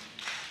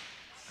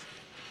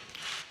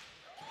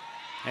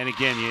 And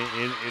again,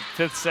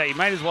 fifth set, you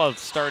might as well have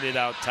started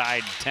out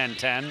tied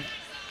 10-10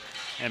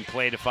 and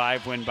played a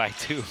 5, win by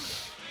 2.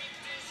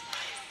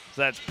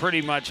 So that's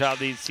pretty much how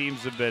these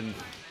teams have been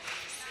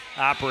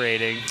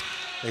operating.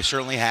 They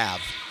certainly have.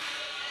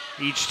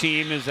 Each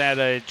team has had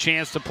a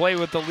chance to play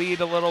with the lead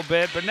a little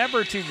bit, but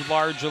never too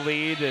large a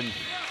lead. And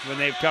when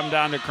they've come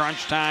down to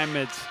crunch time,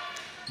 it's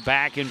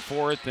back and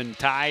forth and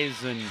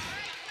ties. And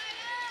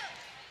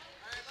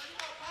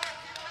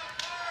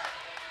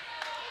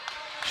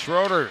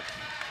Schroeder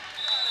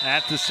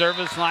at the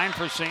service line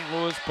for St.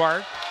 Louis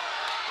Park.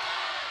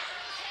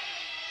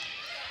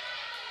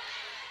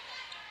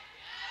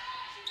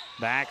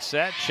 Back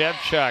set,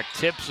 Shevchuk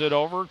tips it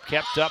over,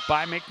 kept up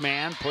by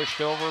McMahon,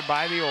 pushed over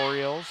by the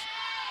Orioles.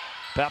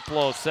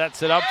 Peplo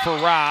sets it up for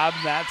Robb.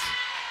 That's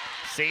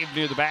saved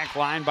near the back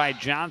line by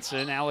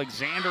Johnson.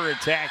 Alexander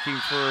attacking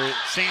for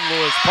St.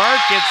 Louis Park,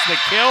 gets the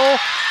kill.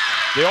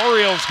 The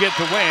Orioles get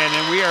the win,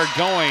 and we are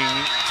going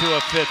to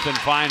a fifth and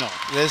final.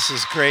 This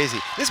is crazy.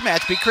 This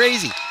match be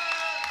crazy.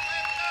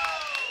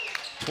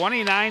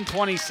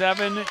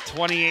 29-27,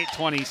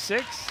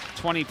 28-26,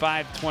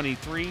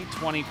 25-23,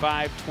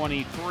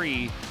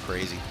 25-23.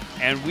 Crazy.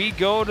 And we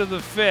go to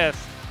the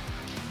fifth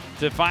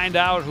to find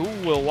out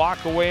who will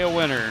walk away a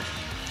winner.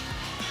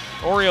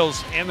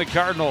 Orioles and the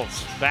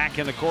Cardinals back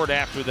in the court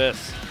after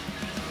this.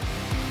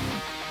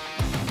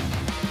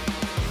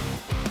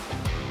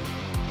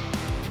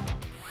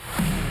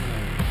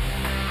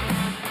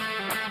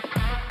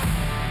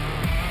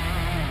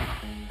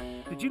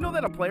 Did you know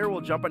that a player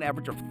will jump an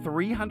average of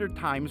 300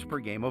 times per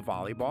game of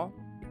volleyball?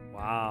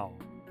 Wow.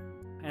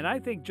 And I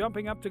think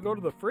jumping up to go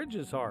to the fridge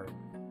is hard.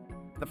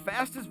 The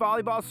fastest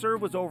volleyball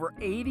serve was over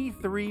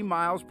 83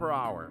 miles per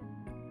hour.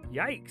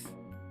 Yikes.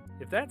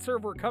 If that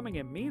serve were coming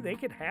at me, they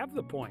could have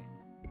the point.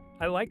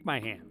 I like my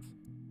hands.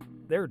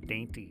 They're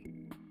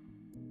dainty.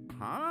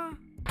 Huh?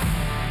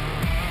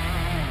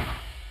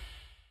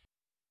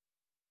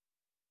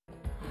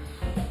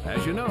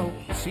 As you know,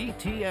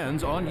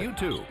 CTN's on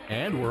YouTube,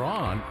 and we're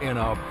on in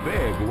a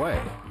big way.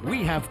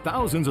 We have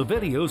thousands of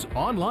videos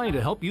online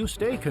to help you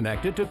stay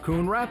connected to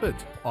Coon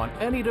Rapids on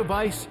any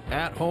device,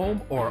 at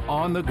home, or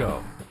on the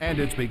go. And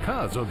it's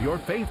because of your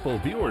faithful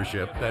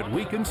viewership that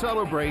we can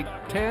celebrate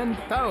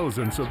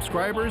 10,000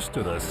 subscribers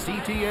to the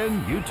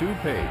CTN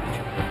YouTube page.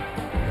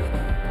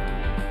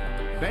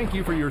 Thank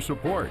you for your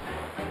support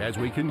as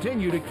we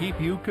continue to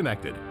keep you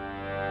connected.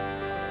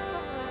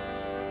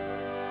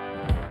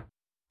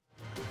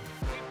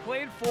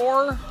 Played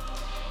 4.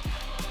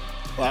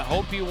 I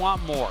hope you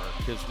want more,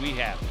 because we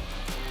have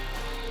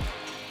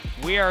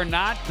it. We are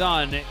not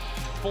done.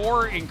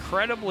 4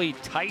 incredibly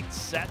tight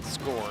set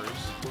scores.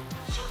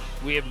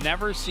 We have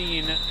never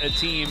seen a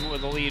team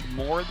with a lead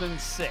more than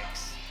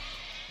 6.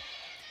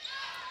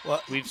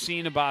 Well, we've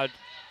seen about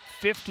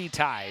 50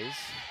 ties.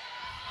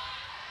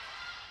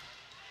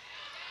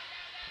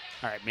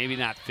 All right, maybe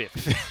not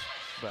 50.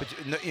 but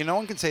no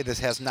one can say this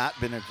has not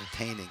been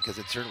entertaining, because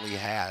it certainly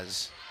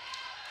has.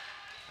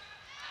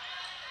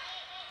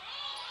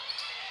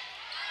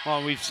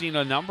 Well, we've seen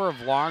a number of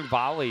long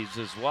volleys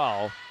as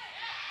well.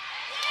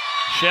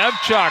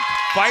 Shevchuk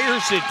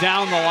fires it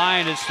down the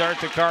line to start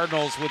the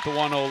Cardinals with the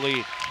 1-0 lead.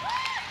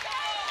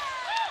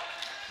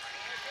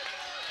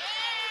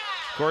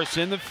 Of course,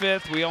 in the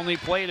fifth, we only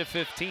played a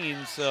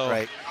 15,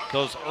 so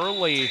those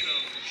early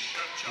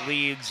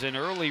leads and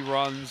early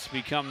runs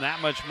become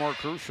that much more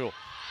crucial.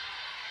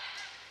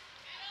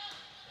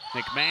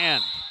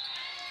 McMahon.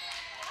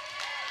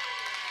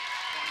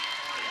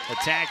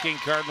 Attacking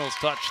Cardinals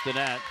touch the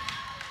net.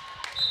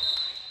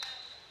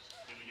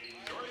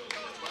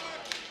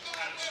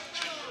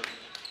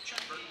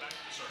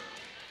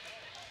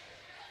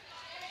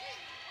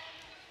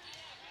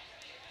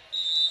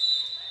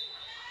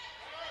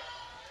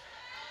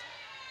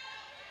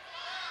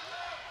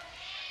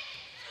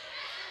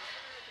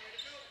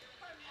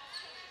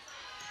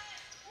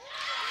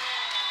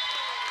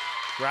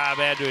 Rob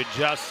had to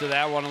adjust to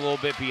that one a little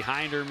bit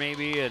behind her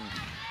maybe and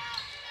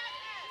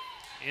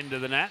into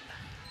the net.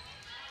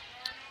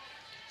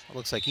 It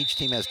looks like each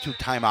team has 2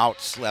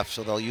 timeouts left,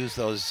 so they'll use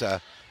those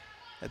at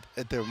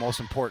their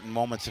most important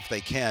moments if they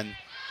can.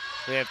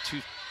 They have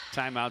 2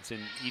 timeouts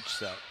in each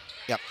set.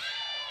 Yep.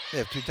 They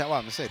have 2 timeouts. Well,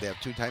 I'm going to say they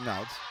have 2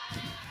 timeouts.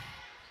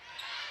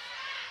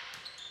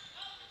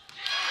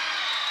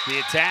 The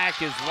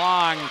attack is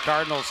long.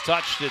 Cardinals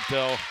touched it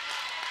though.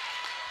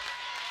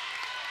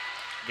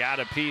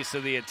 Got a piece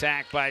of the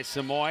attack by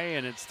Samoy,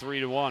 and it's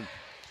 3-1.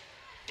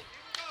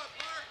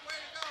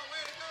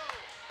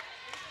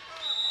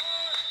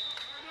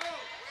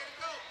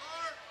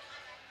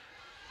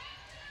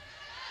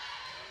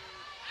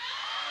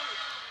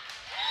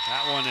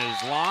 That one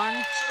is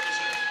long.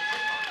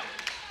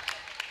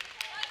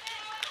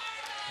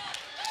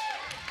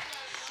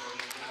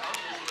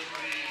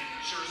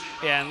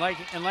 Yeah, and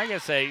like I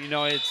say, you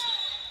know, it's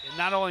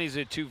not only is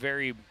it 2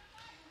 very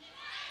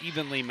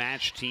evenly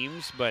matched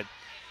teams, but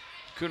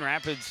Coon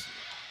Rapids,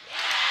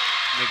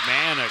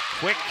 McMahon, a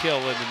quick kill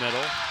in the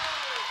middle.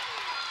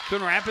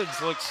 Coon Rapids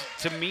looks,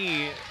 to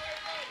me,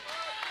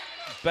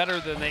 better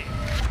than they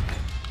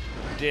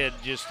did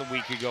just a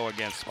week ago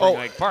against Spring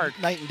Lake Park.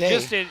 Night and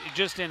day.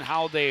 Just in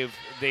how they've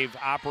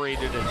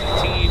operated as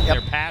a team. Yep.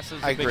 Their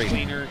passes have been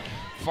cleaner,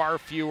 far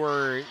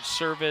fewer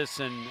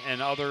service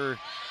and other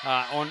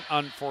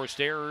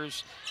unforced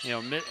errors.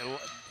 You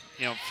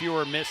know,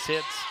 fewer missed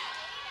hits.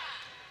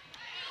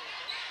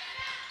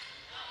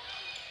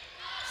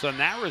 So in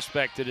that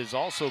respect, it has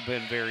also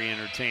been very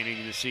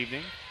entertaining this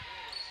evening.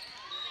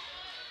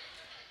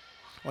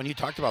 When you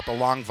talked about the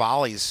long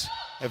volleys,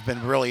 have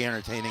been really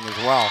entertaining as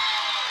well.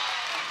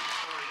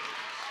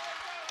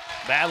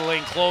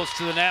 Battling close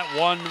to the net,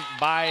 won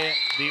by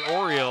the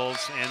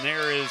Orioles, and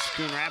there is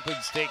Coon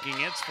Rapids taking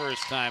its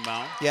first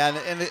timeout. Yeah,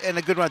 and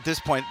a good one at this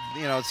point.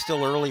 You know, it's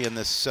still early in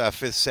this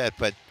 5th set,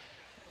 but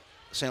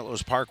St.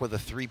 Louis Park with a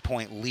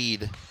 3-point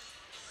lead.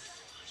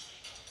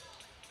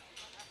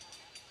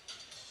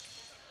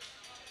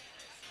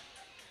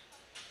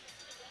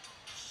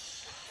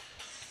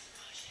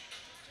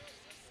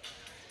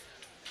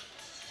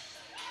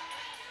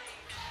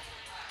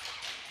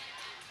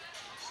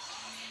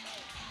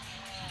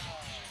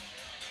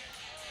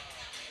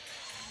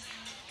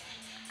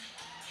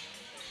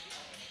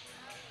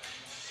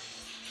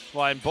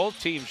 Well, and both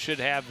teams should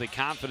have the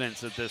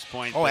confidence at this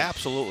point. Oh,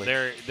 absolutely.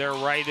 They're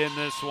right in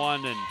this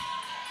one, and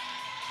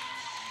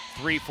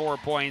 3-4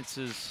 points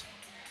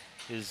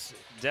is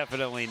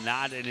definitely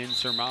not an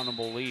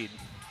insurmountable lead.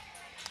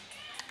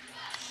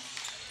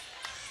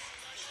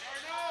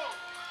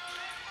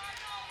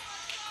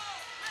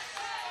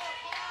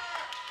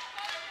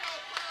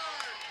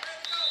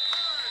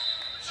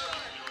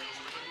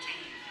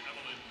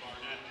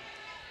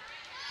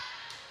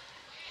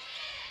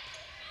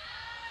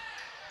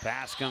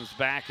 Pass comes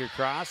back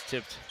across,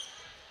 tipped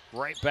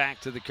right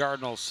back to the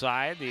Cardinals'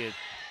 side. The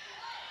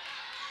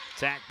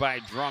attack by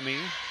Drummy,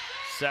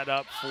 set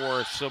up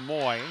for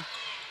Samoy.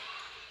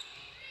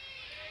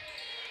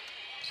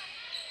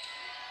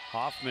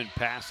 Hoffman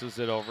passes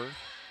it over.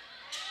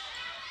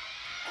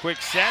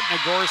 Quick set,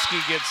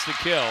 Nagorski gets the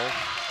kill.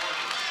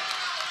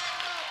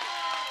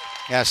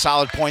 Yeah,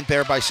 solid point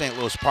there by St.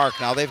 Louis Park.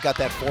 Now they've got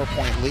that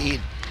 4-point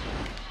lead.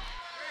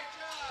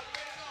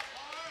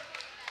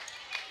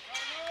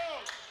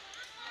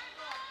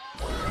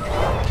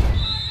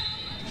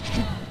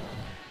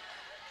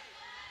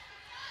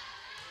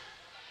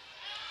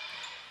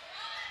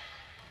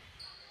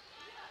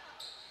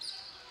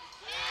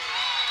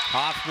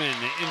 Hoffman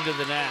into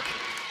the net.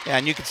 Yeah,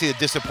 and you can see the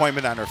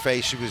disappointment on her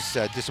face. She was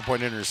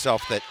disappointed in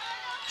herself that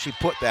she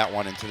put that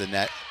one into the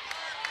net.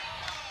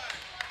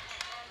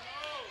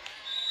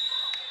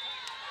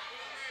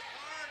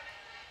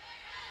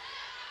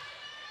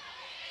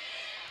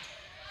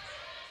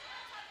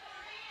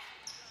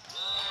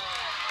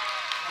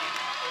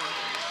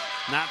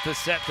 Not the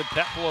set that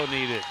Peplo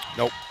needed.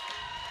 Nope.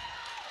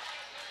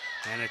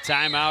 And a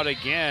timeout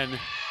again.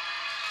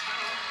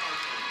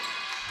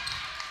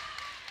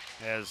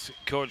 As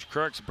Coach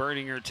Crooks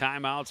burning her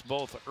timeouts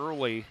both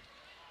early.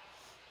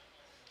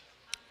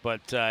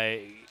 But,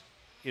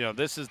 you know,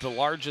 this is the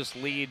largest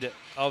lead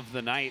of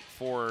the night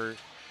for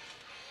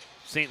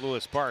St.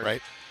 Louis Park.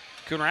 Right.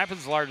 Coon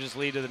Rapids' largest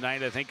lead of the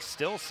night, I think,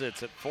 still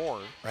sits at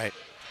 4. Right.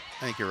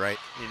 I think you're right.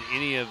 In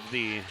any of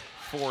the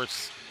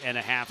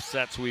 4.5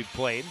 sets we've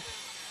played.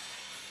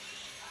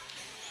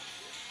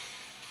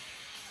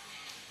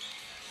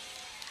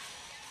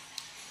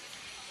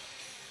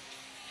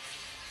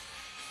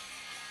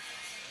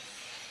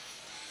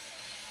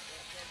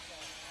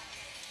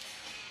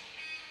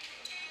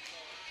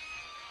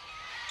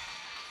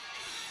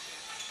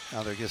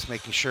 Now they're just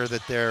making sure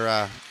that they're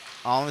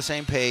all on the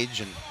same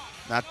page and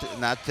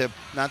not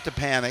to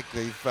panic.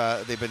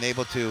 They've been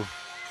able to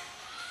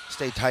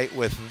stay tight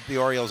with the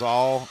Orioles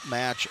all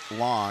match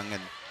long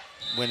and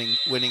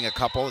winning a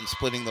couple and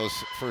splitting those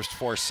first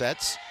 4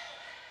 sets.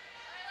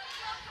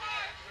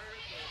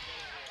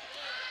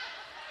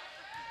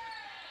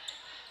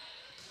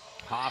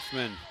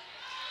 Hoffman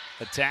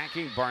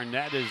attacking.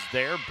 Barnett is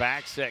there.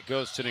 Back set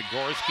goes to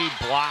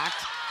Nagorski.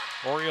 Blocked.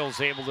 Orioles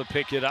able to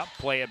pick it up,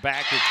 play it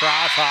back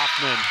across.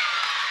 Hoffman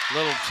a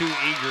little too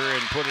eager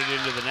and put it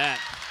into the net.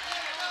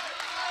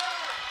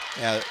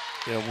 Yeah,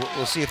 you know,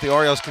 we'll see if the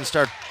Orioles can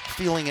start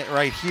feeling it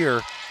right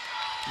here.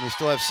 They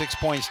still have 6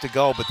 points to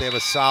go, but they have a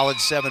solid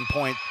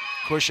 7-point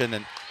cushion,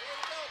 and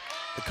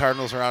the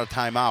Cardinals are out of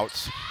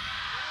timeouts.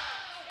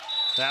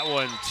 That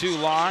one too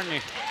long.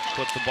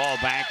 Put the ball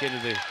back into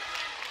the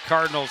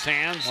Cardinals'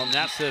 hands.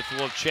 Neseth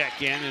will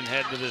check in and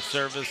head to the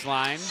service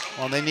line.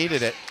 Well, they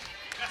needed it.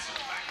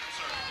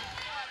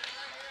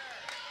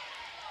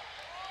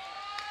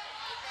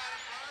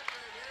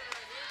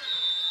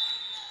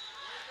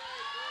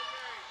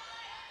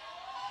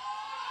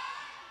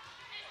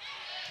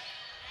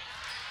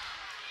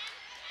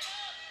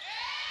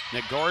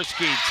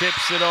 Nagorski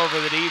tips it over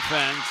the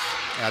defense.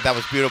 Yeah, that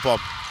was beautiful.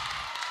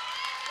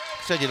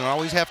 Said you don't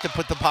always have to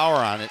put the power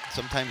on it.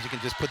 Sometimes you can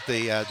just put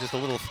the just a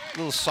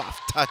little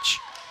soft touch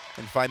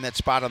and find that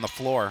spot on the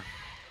floor.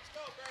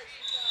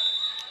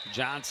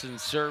 Johnson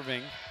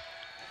serving.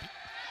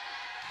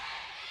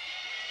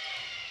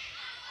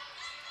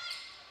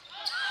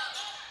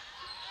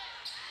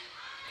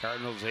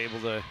 Cardinals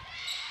able to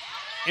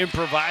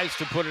improvise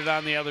to put it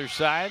on the other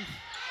side.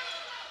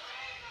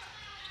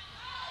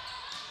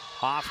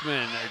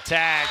 Hoffman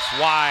attacks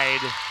wide.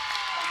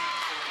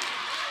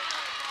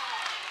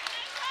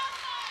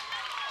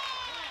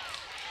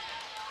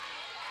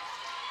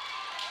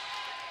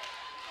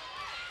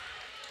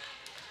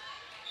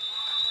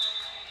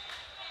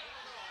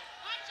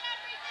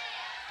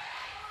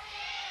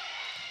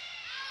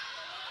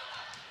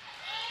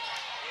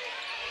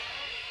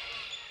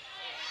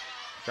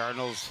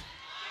 Cardinals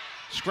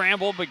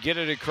scramble but get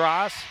it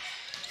across.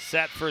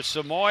 Set for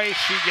Samoy.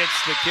 She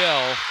gets the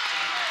kill.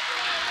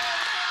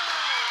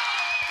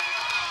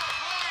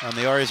 And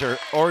the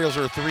Orioles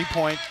are 3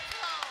 point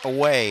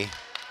away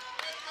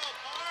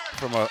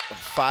from a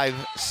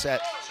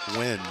 5-set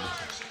win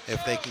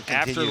if they can continue.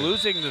 After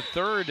losing the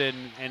third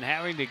and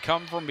having to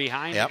come from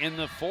behind in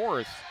the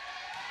fourth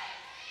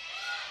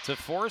to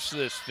force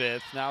this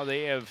fifth, now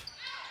they have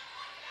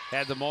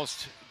had the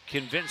most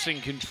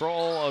convincing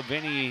control of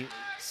any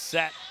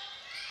set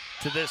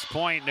to this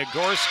point.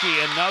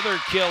 Nagorski, another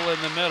kill in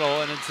the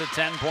middle, and it's a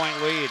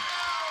 10-point lead.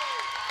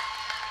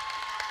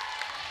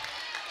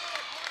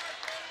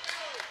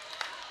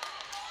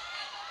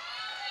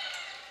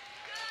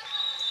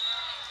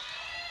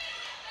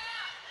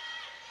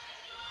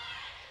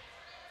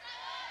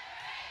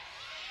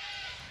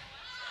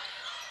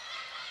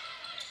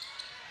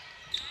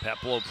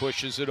 Peplo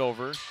pushes it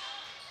over.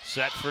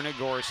 Set for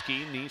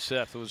Nagorski.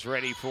 Neseth was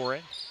ready for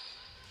it.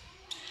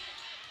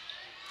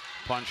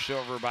 Punched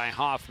over by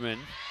Hoffman.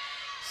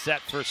 Set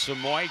for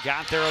Samoy.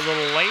 Got there a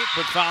little late,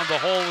 but found the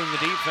hole in the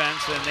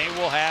defense, and they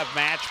will have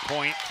match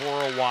point for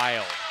a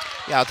while.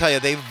 Yeah, I'll tell you,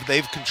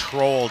 they've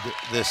controlled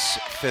this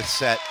fifth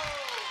set,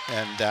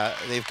 and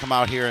they've come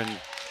out here and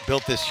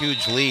built this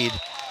huge lead.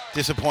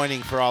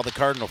 Disappointing for all the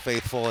Cardinal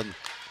faithful in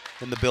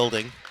the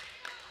building.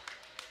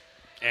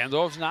 And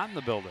those not in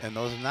the building. And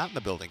those not in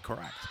the building,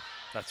 correct.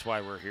 That's why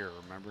we're here,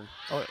 remember?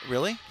 Oh,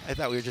 really? I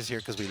thought we were just here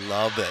because we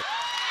love it.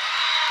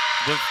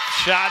 The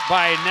shot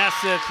by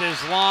Neseth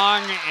is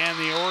long, and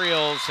the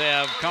Orioles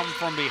have come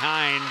from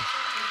behind.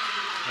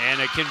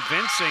 And a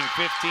convincing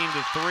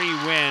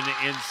 15-3 win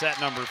in set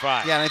number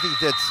 5. Yeah, and I think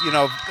that's, you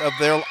know,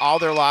 of all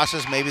their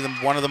losses, maybe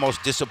one of the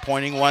most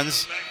disappointing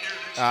ones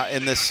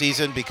in this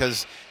season,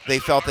 because they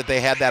felt that they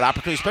had that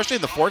opportunity, especially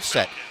in the fourth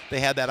set. They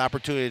had that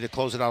opportunity to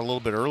close it out a little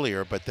bit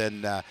earlier, but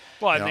then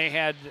and they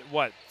had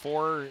what,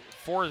 four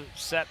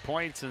set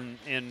points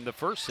in the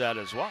first set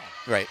as well.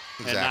 Right,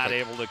 exactly. And not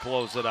able to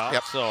close it out.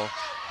 Yep. So,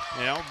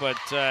 you know, but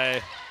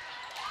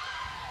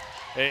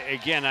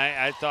again,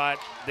 I thought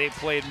they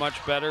played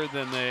much better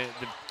than the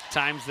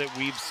times that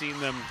we've seen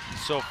them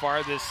so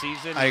far this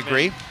season. I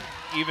agree.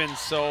 Even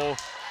so,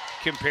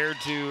 compared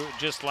to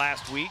just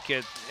last week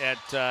at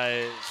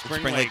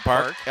Spring Lake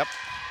Park. Yep.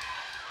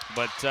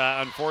 But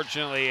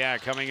unfortunately,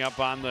 coming up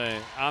on the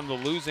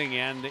losing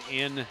end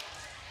in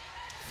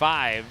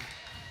 5.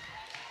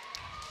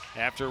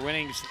 After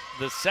winning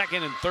the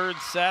second and third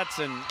sets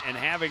and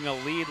having a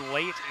lead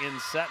late in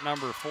set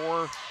number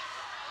 4,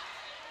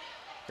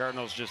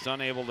 Cardinals just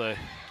unable to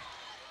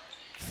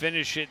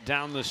finish it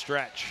down the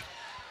stretch.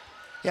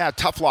 Yeah,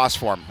 tough loss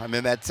for him. I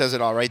mean, that says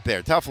it all right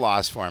there. Tough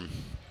loss for him.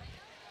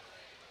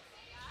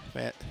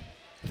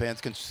 Fans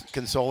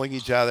consoling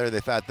each other. They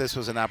thought this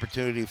was an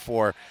opportunity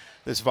for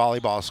this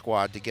volleyball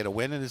squad to get a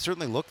win, and it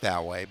certainly looked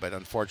that way, but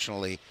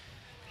unfortunately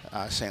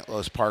St.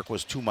 Louis Park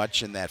was too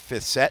much in that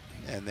fifth set,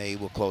 and they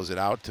will close it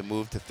out to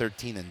move to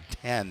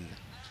 13-10.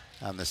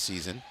 on the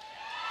season.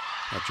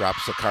 That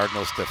drops the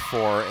Cardinals to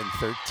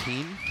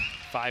 4-13.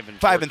 5 and 14.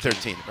 5 and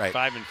 13, right.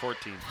 5 and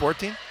 14.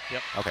 14?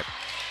 Yep. Okay.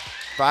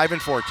 5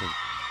 and 14.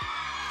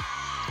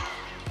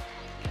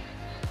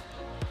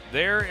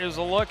 There is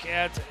a look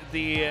at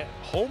the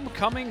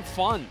homecoming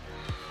fun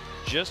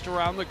just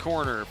around the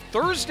corner.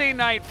 Thursday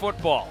night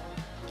football.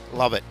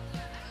 Love it.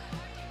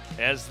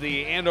 As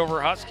the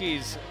Andover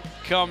Huskies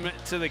come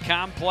to the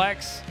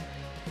complex,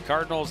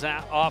 Cardinals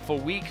off a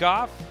week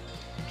off,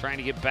 trying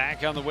to get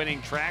back on the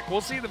winning track.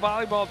 We'll see the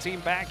volleyball team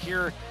back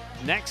here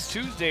next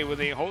Tuesday when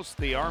they host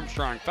the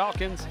Armstrong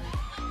Falcons.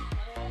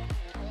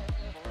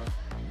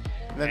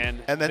 And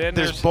then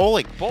there's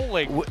bowling.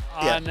 Bowling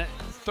on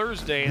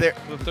Thursday, the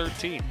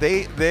 13th.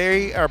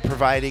 They are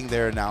providing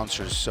their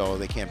announcers, so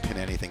they can't pin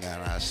anything on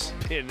us.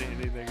 Pin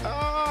anything.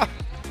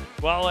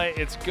 Well,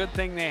 it's a good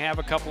thing they have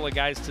a couple of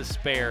guys to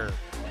spare.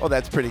 Oh,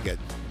 that's pretty good.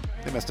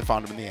 They must have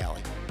found them in the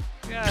alley.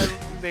 Yeah,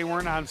 they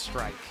weren't on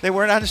strike. They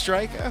weren't on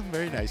strike? Oh,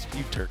 very nice.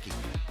 You turkey.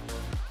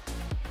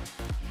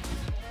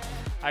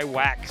 I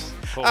wax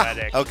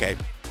poetic. Okay.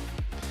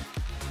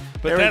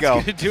 But there that's we go.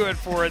 going to do it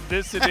for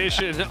this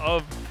edition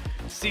of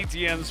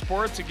CTN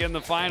Sports. Again,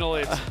 the final,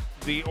 it's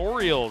the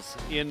Orioles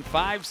in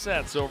 5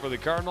 sets over the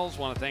Cardinals.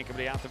 Want to thank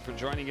everybody out there for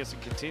joining us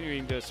and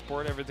continuing to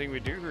support everything we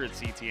do here at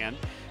CTN.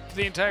 For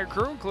the entire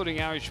crew, including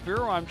Howie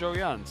Shapiro, I'm Joe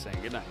Young, saying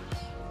good night.